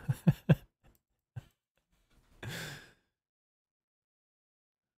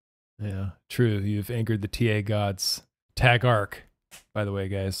 Yeah, true. You've angered the TA gods. Tag Arc, by the way,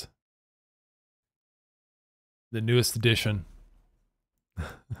 guys. The newest edition.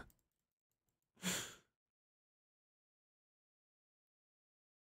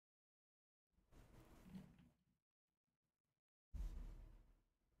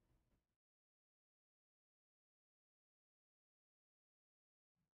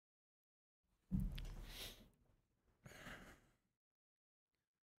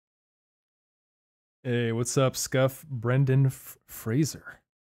 Hey, what's up, Scuff? Brendan Fraser.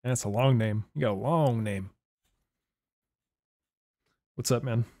 That's a long name. You got a long name. What's up,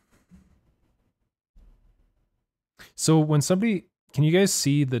 man? So when somebody, can you guys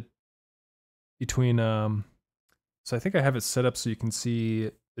see the between so I think I have it set up so you can see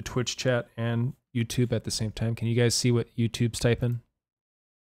the Twitch chat and YouTube at the same time. Can you guys see what YouTube's typing?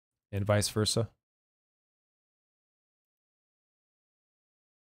 And vice versa?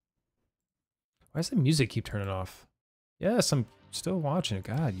 Why does the music keep turning off? Yes, I'm still watching it.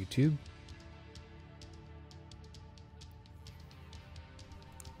 God, YouTube.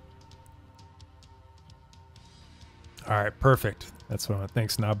 All right, perfect. That's what I want.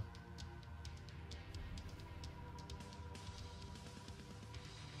 Thanks, Knob.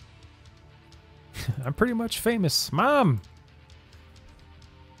 I'm pretty much famous. Mom!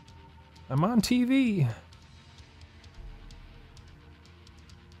 I'm on TV.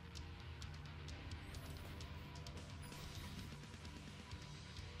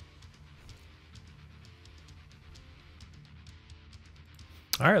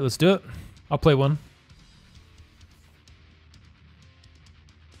 All right, let's do it. I'll play one.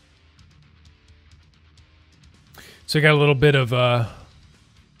 So we got a little bit of, we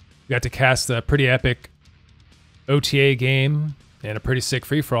got to cast a pretty epic OTA game and a pretty sick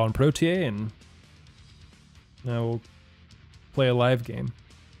free-for-all in ProTA, and now we'll play a live game.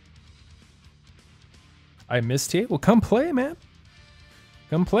 I missed TA? Well, come play, man.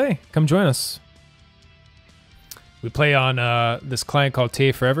 Come play. Come join us. We play on this client called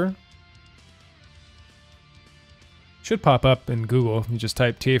TAForever. Should pop up in Google. You just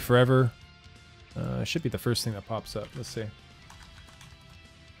type TAForever. It should be the first thing that pops up. Let's see.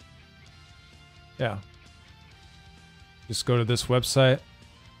 Yeah. Just go to this website,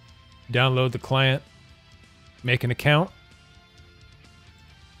 download the client, make an account.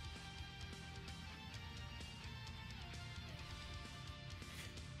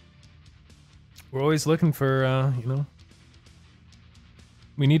 We're always looking for, you know,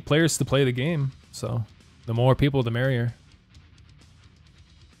 we need players to play the game, so the more people, the merrier.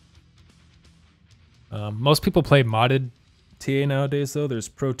 Most people play modded TA nowadays, though. There's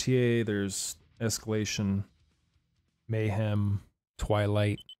Pro TA, there's Escalation, Mayhem,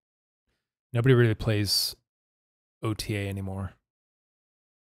 Twilight. Nobody really plays OTA anymore.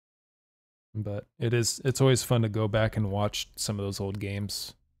 But it's always fun to go back and watch some of those old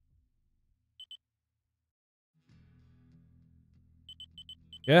games.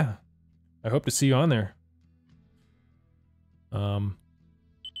 Yeah, I hope to see you on there.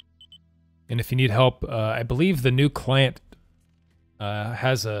 And if you need help, I believe the new client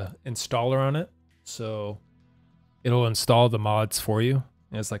has a installer on it, so it'll install the mods for you.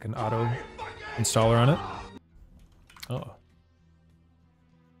 It has like an auto installer on it. Oh.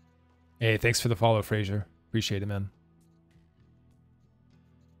 Hey, thanks for the follow, Fraser. Appreciate it, man.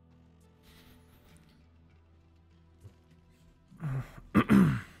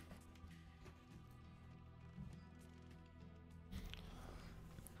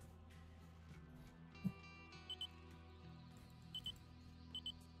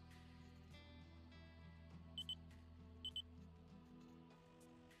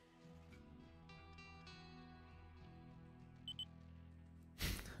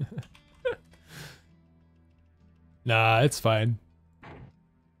 Nah, it's fine.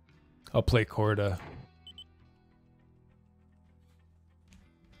 I'll play Corda.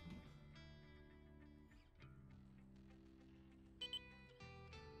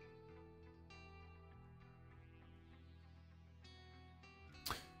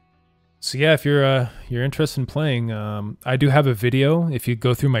 So yeah, if you're interested in playing, I do have a video. If you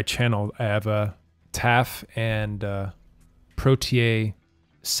go through my channel, I have a TAF and ProTA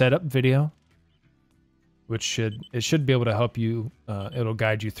setup video, which should be able to help you. It'll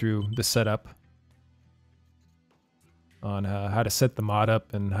guide you through the setup on how to set the mod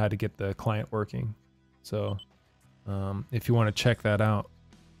up and how to get the client working. So if you want to check that out,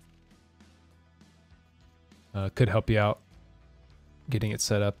 could help you out getting it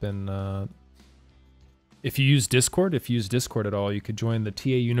set up. And if you use Discord at all, you could join the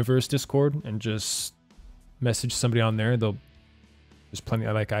TAUniverse Discord and just message somebody on there. There's plenty.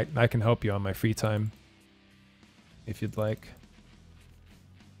 I can help you on my free time if you'd like.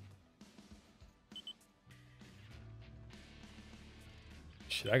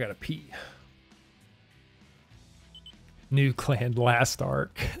 Shit, I gotta pee. New clan, Last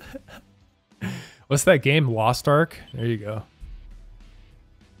Ark. What's that game? Lost Ark? There you go.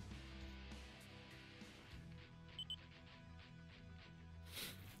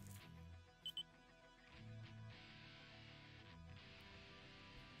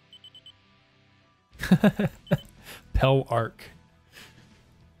 Pell Ark.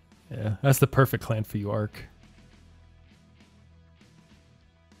 Yeah, that's the perfect clan for you, Ark.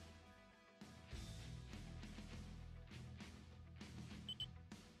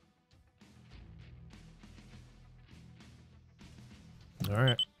 All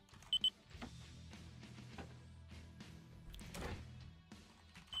right.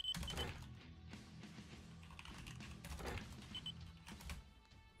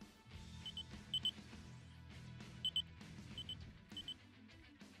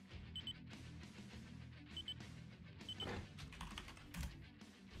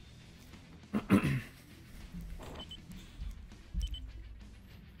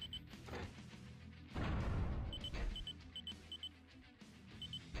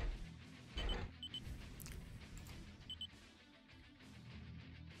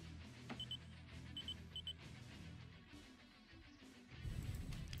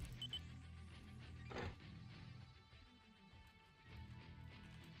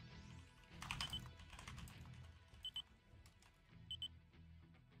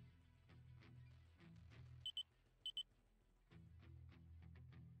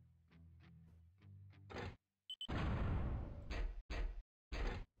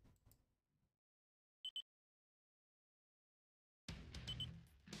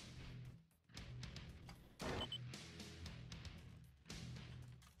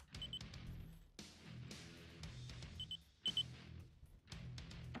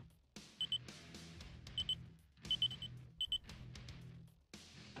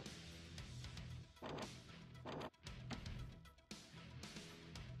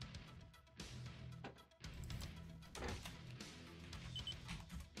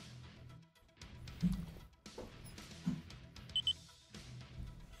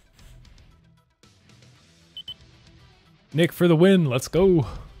 Nick for the win. Let's go.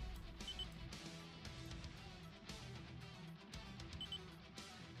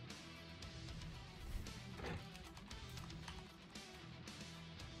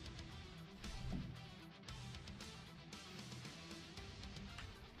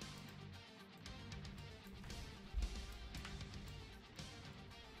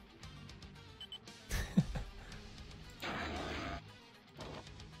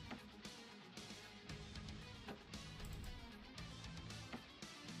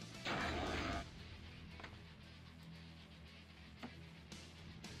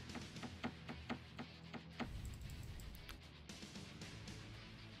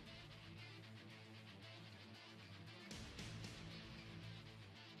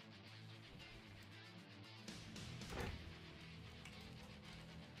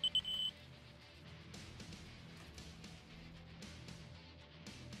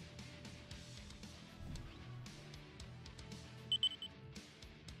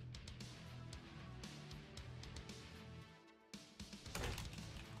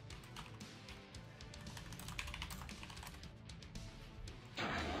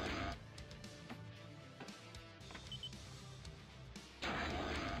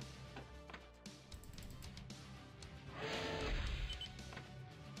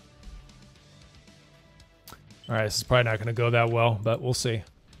 All right, this is probably not going to go that well, but we'll see.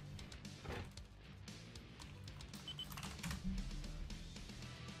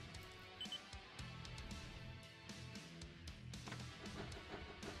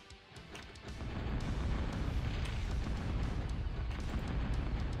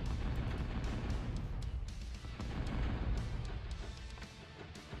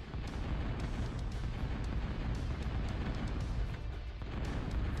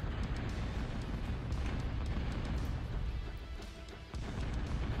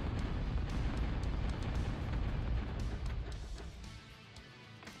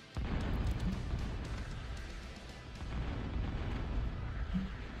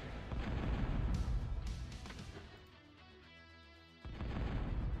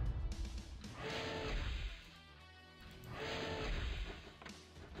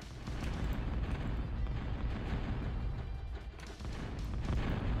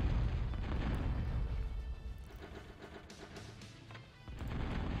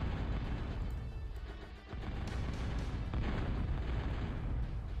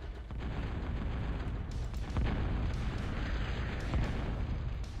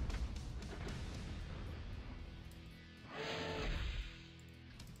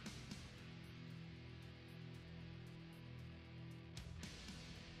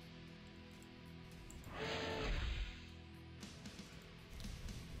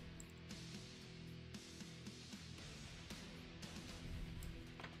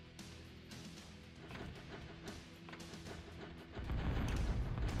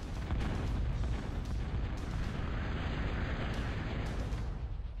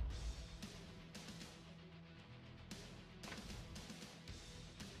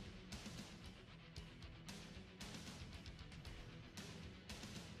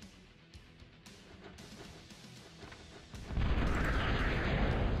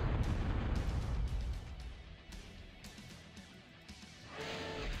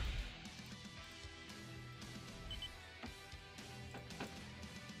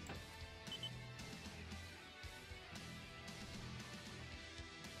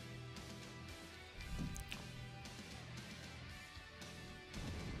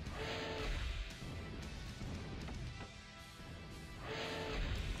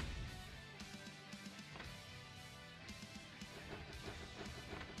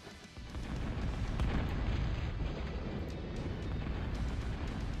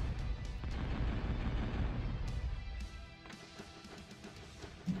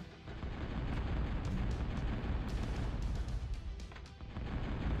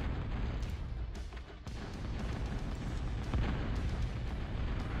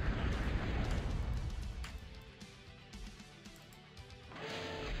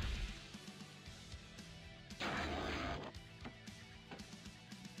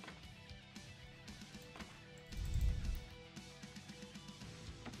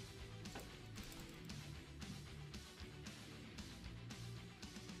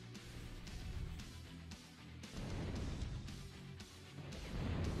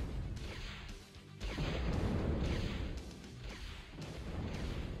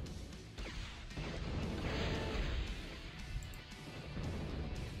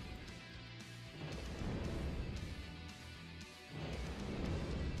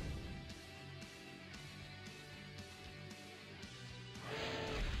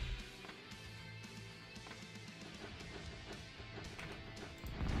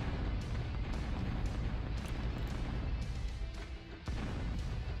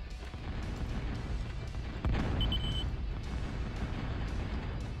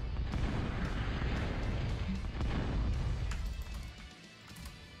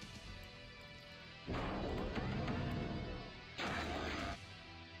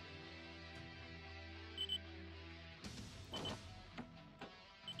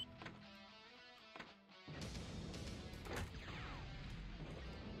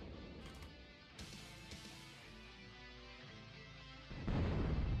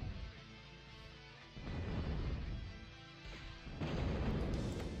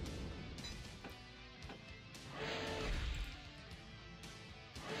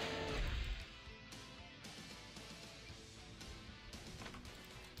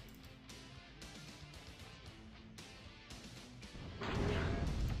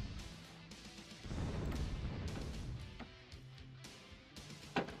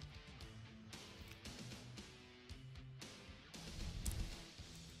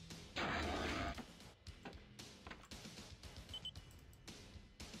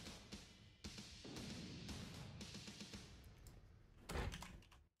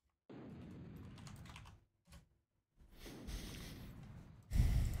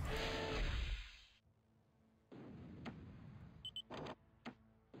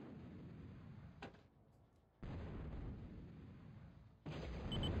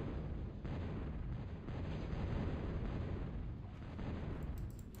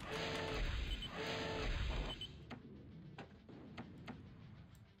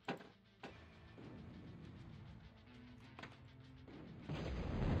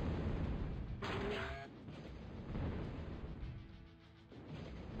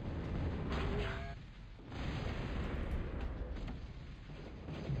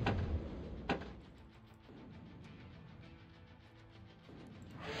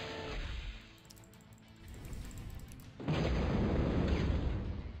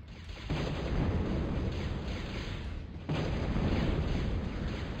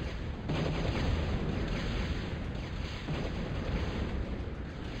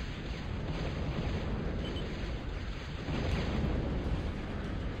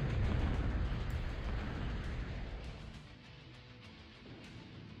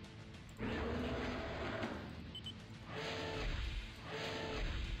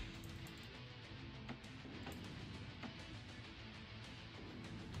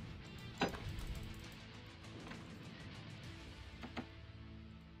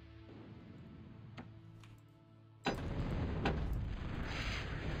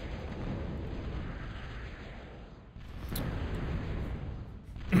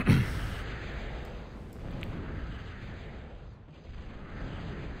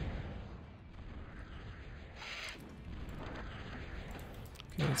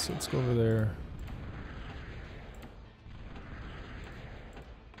 Let's go over there.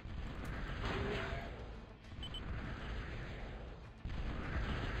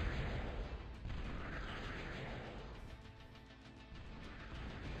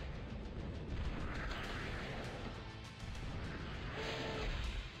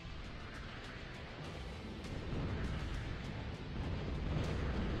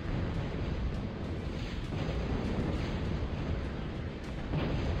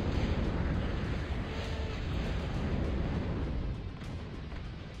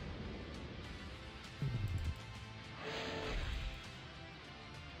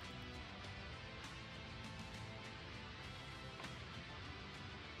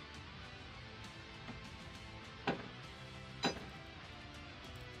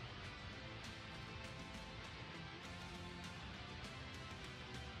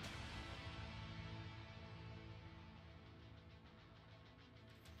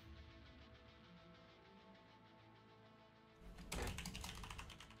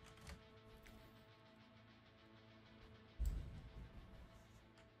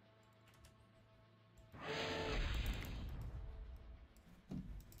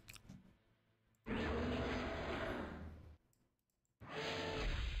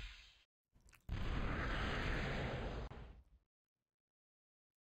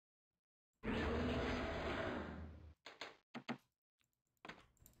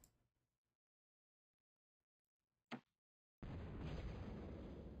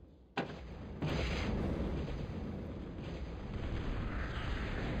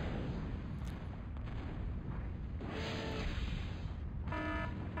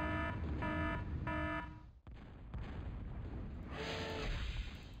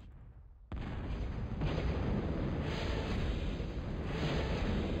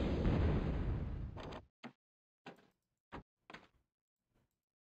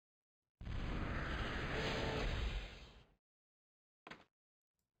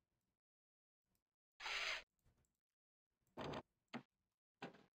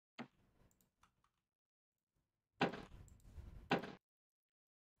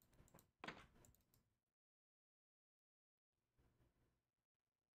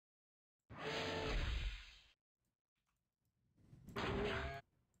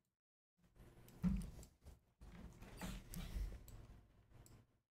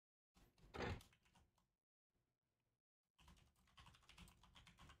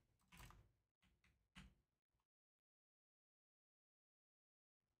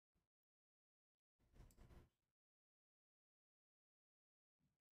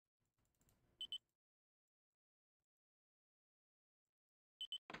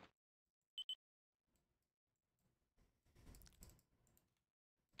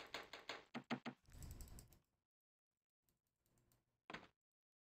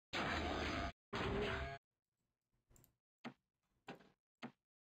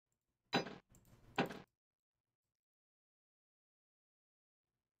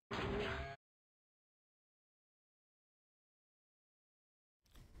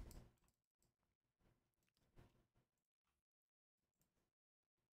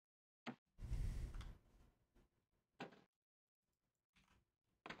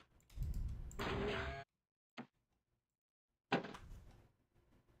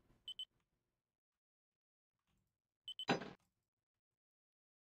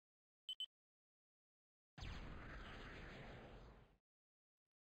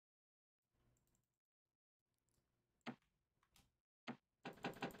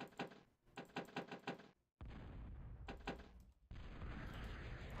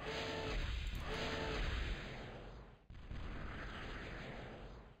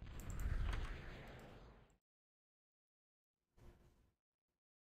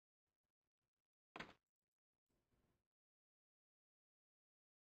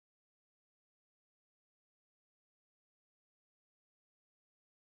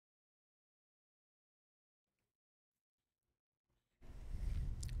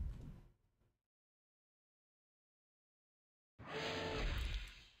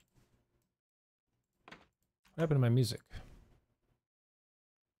 What happened to my music?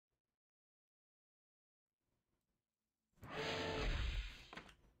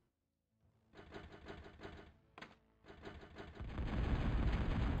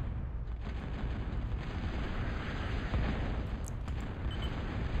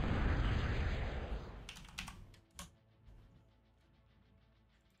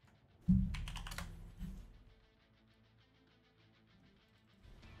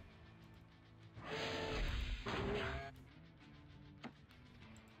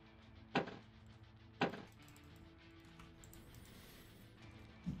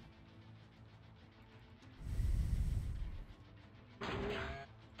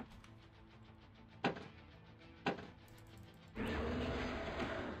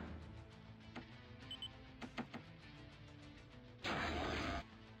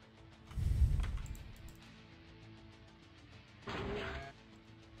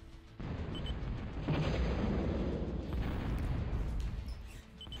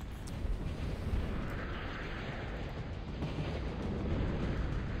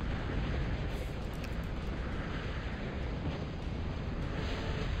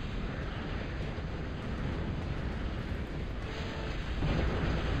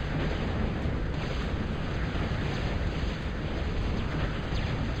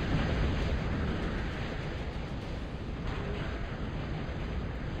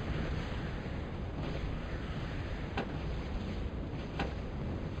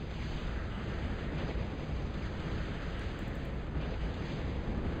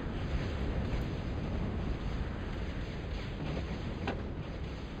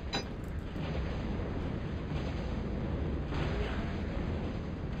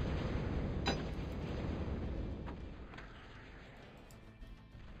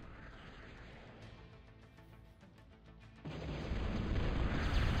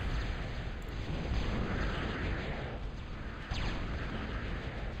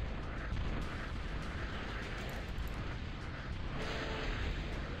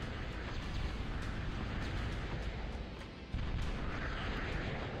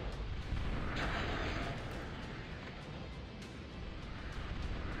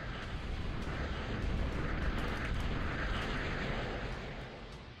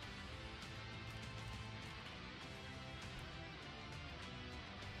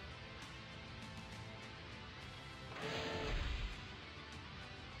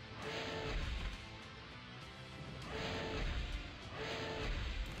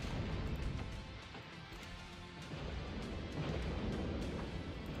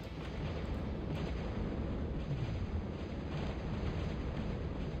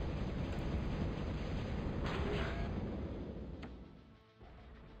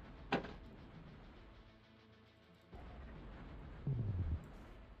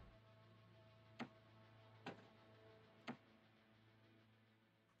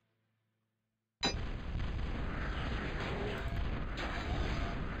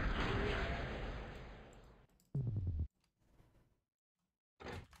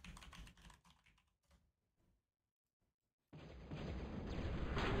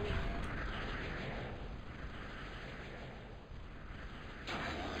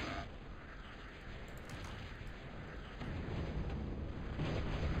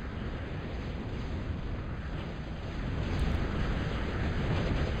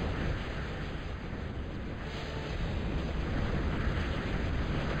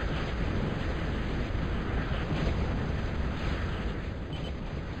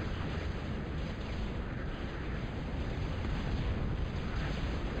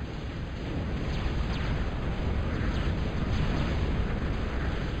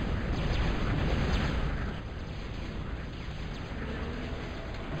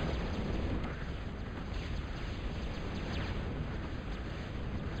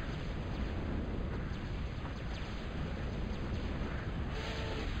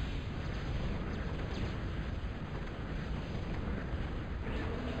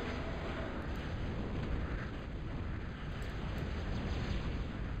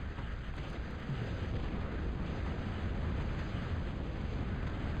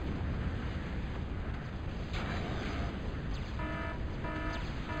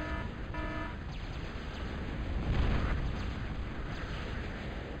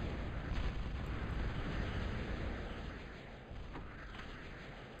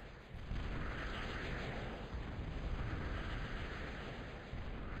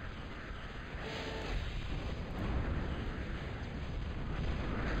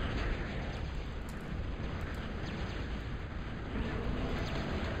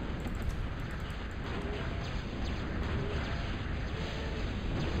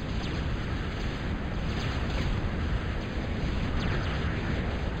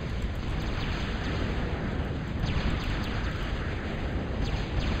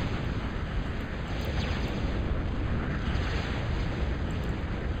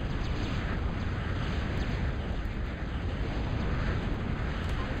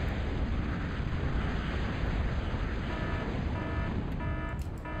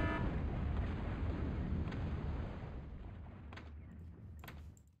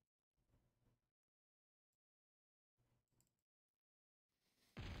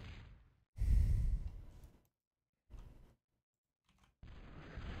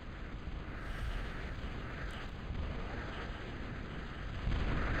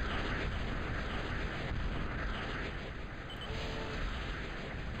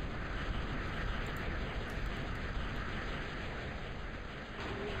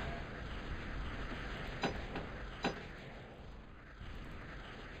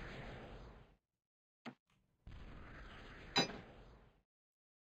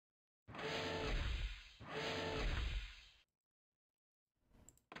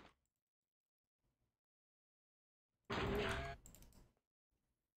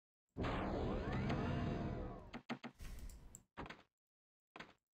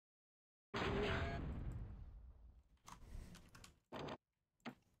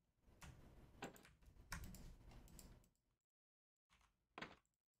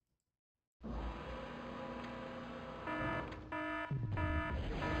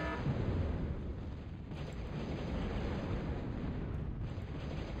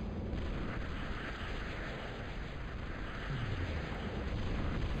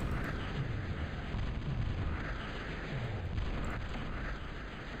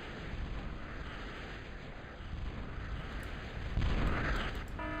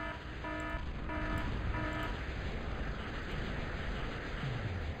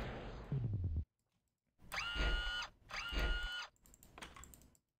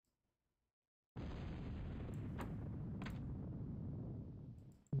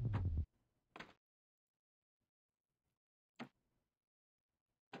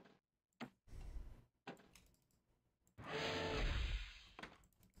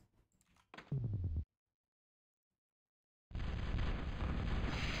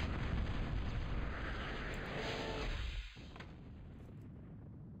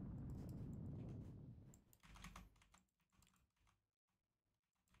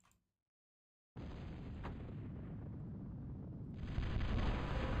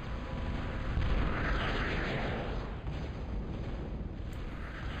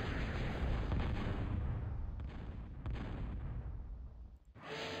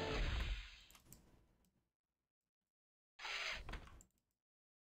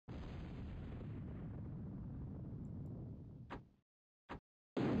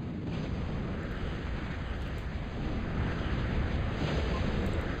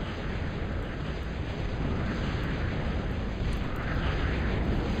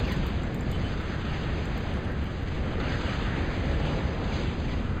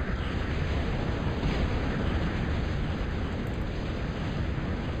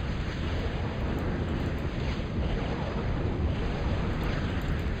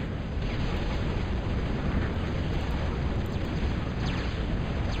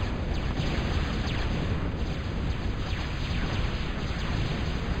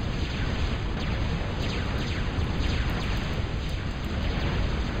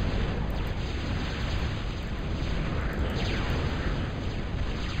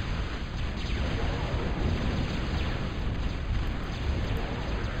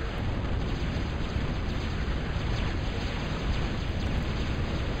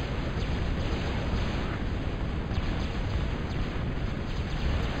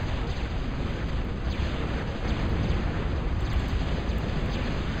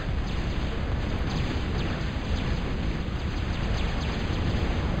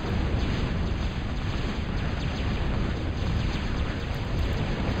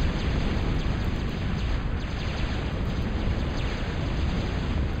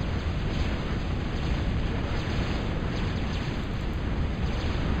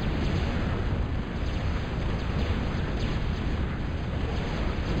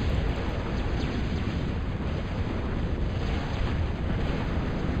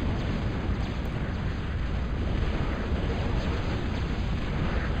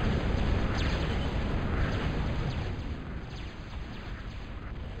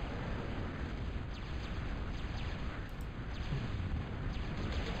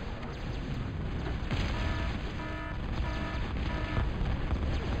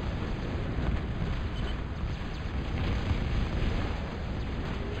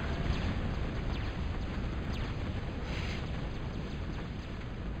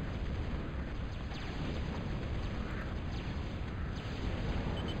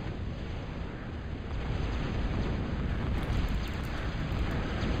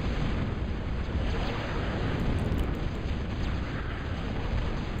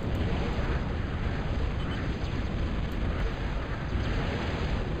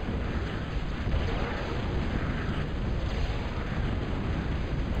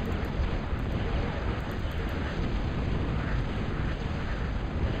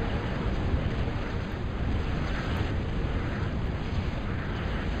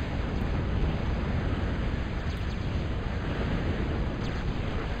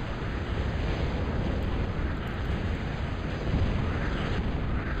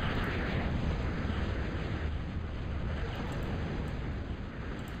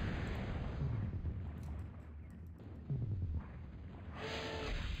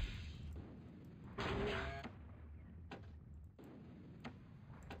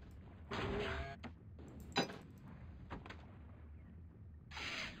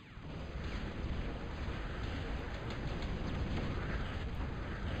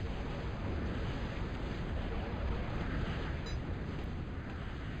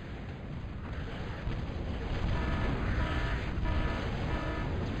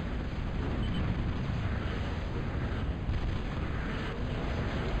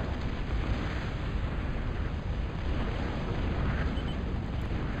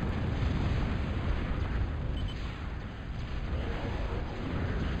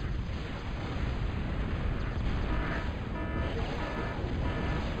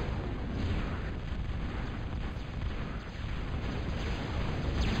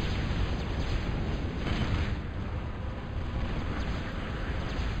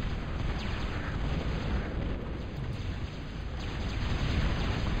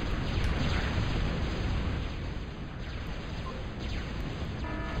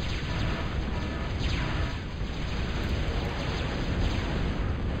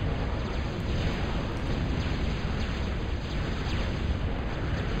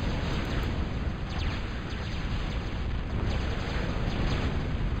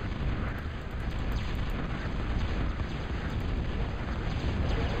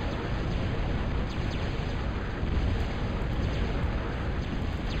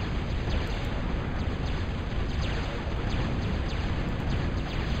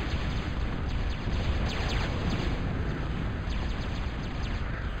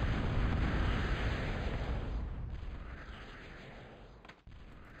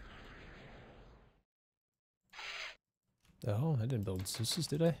 Oh, I didn't build Zeus's,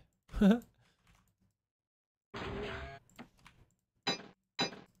 did I?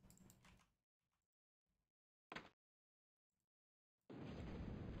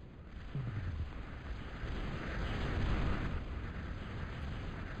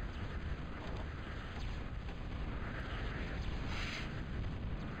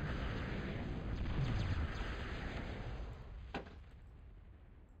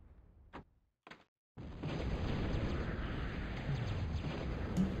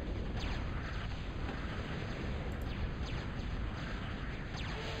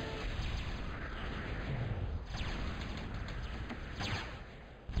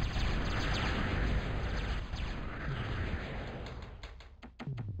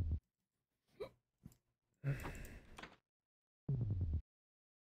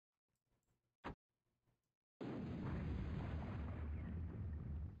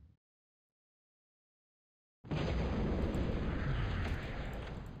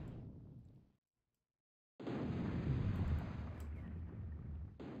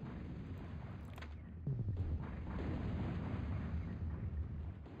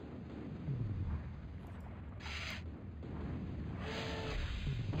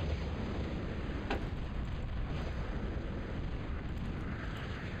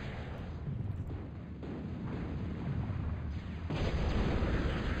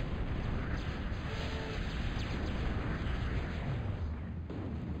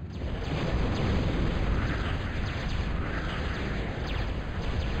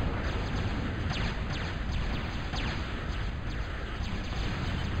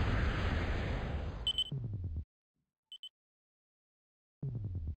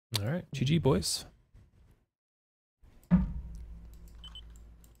 All right, GG boys.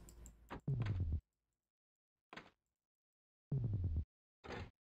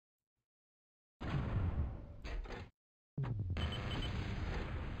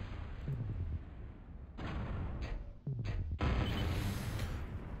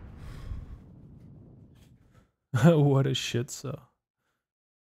 What a shit show.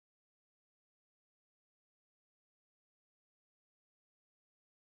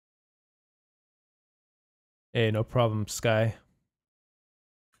 Hey, no problem, Sky.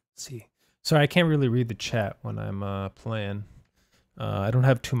 Let's see. Sorry, I can't really read the chat when I'm playing. I don't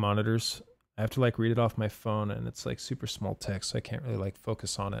have two monitors. I have to like read it off my phone, and it's like super small text, so I can't really like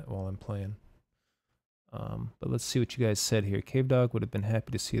focus on it while I'm playing. But let's see what you guys said here. Cavedog would have been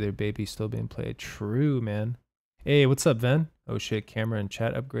happy to see their baby still being played. True, man. Hey, what's up, Ven? Oh shit, camera and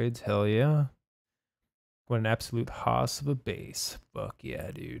chat upgrades. Hell yeah. What an absolute hoss of a base. Fuck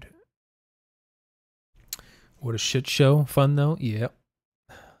yeah, dude. What a shit show. Fun though. Yep.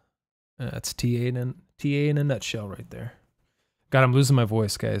 That's TA in a nutshell right there. God, I'm losing my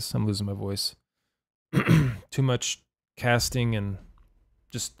voice, guys. I'm losing my voice. Too much casting and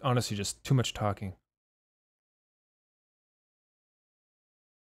just honestly just too much talking.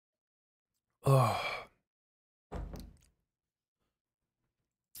 Oh.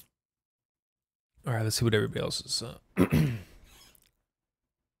 All right, let's see what everybody else is.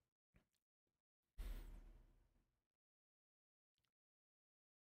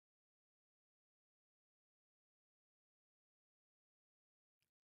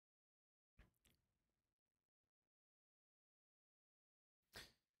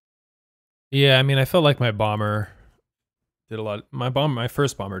 Yeah, I mean, I felt like my bomber did a lot. My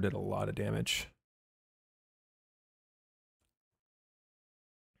first bomber did a lot of damage.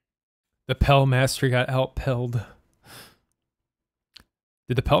 The Pell Master got outpelled.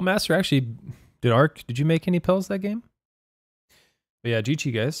 Did the Pell Master actually? Did you make any Pells that game? But yeah,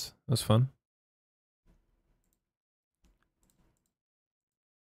 GG guys, that was fun.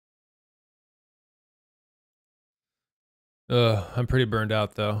 I'm pretty burned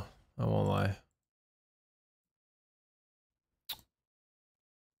out though. I won't lie.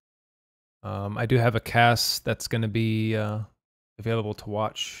 I do have a cast that's going to be available to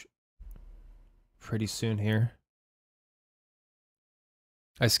watch pretty soon here.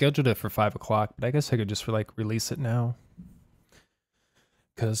 I scheduled it for 5 o'clock, but I guess I could just like release it now.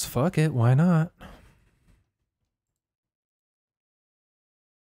 Cause fuck it, why not?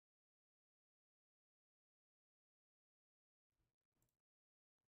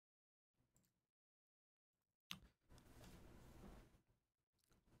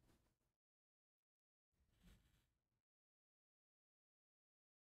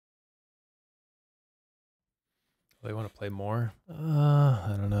 They want to play more?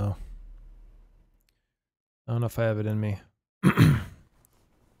 I don't know. I don't know if I have it in me.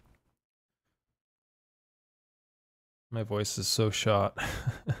 My voice is so shot.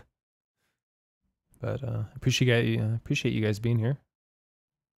 But appreciate you guys being here,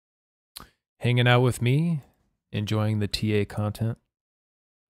 hanging out with me, enjoying the TA content.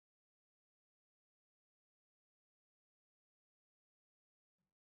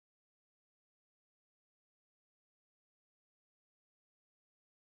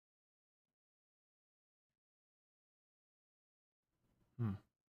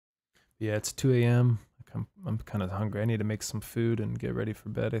 Yeah, it's 2 a.m. I'm kind of hungry. I need to make some food and get ready for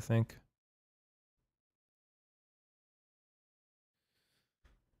bed, I think.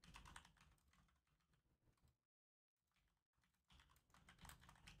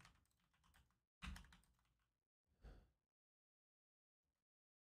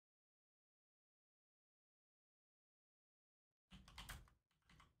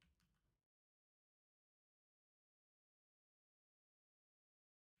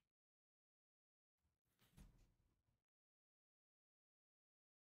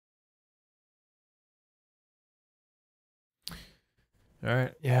 All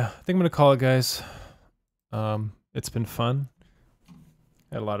right. Yeah, I think I'm going to call it, guys. It's been fun.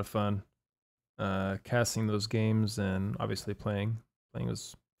 Had a lot of fun casting those games and obviously playing. Playing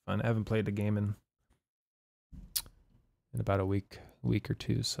was fun. I haven't played a game in about a week or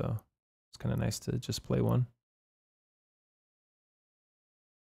two, so it's kind of nice to just play one.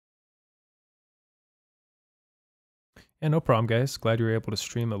 Yeah, no problem, guys. Glad you were able to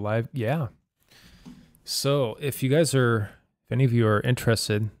stream it live. Yeah. So if any of you are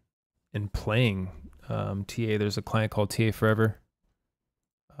interested in playing TA, there's a client called TAForever.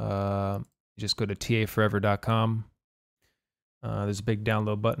 You just go to TAForever.com. There's a big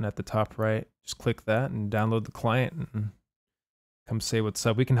download button at the top right. Just click that and download the client and come say what's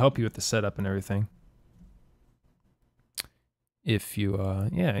up. We can help you with the setup and everything. If you,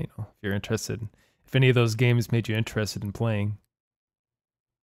 if you're interested, if any of those games made you interested in playing.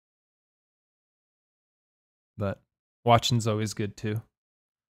 But watching's always good too.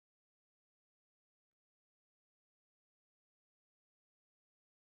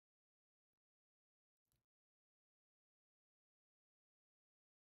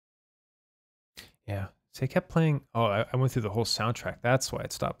 Yeah. So I kept playing. Oh, I went through the whole soundtrack. That's why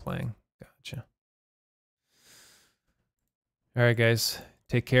it stopped playing. Gotcha. All right, guys.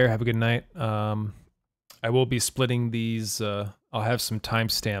 Take care. Have a good night. I will be splitting these. I'll have some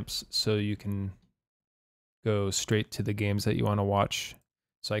timestamps so you can go straight to the games that you want to watch.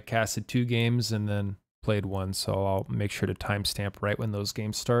 So I casted 2 games and then played one. So I'll make sure to timestamp right when those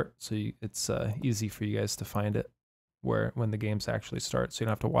games start. So it's easy for you guys to find it when the games actually start. So you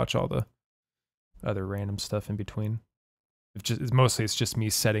don't have to watch all the other random stuff in between. Mostly it's just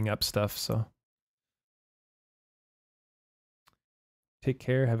me setting up stuff. So take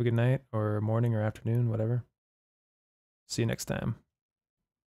care. Have a good night or morning or afternoon, whatever. See you next time.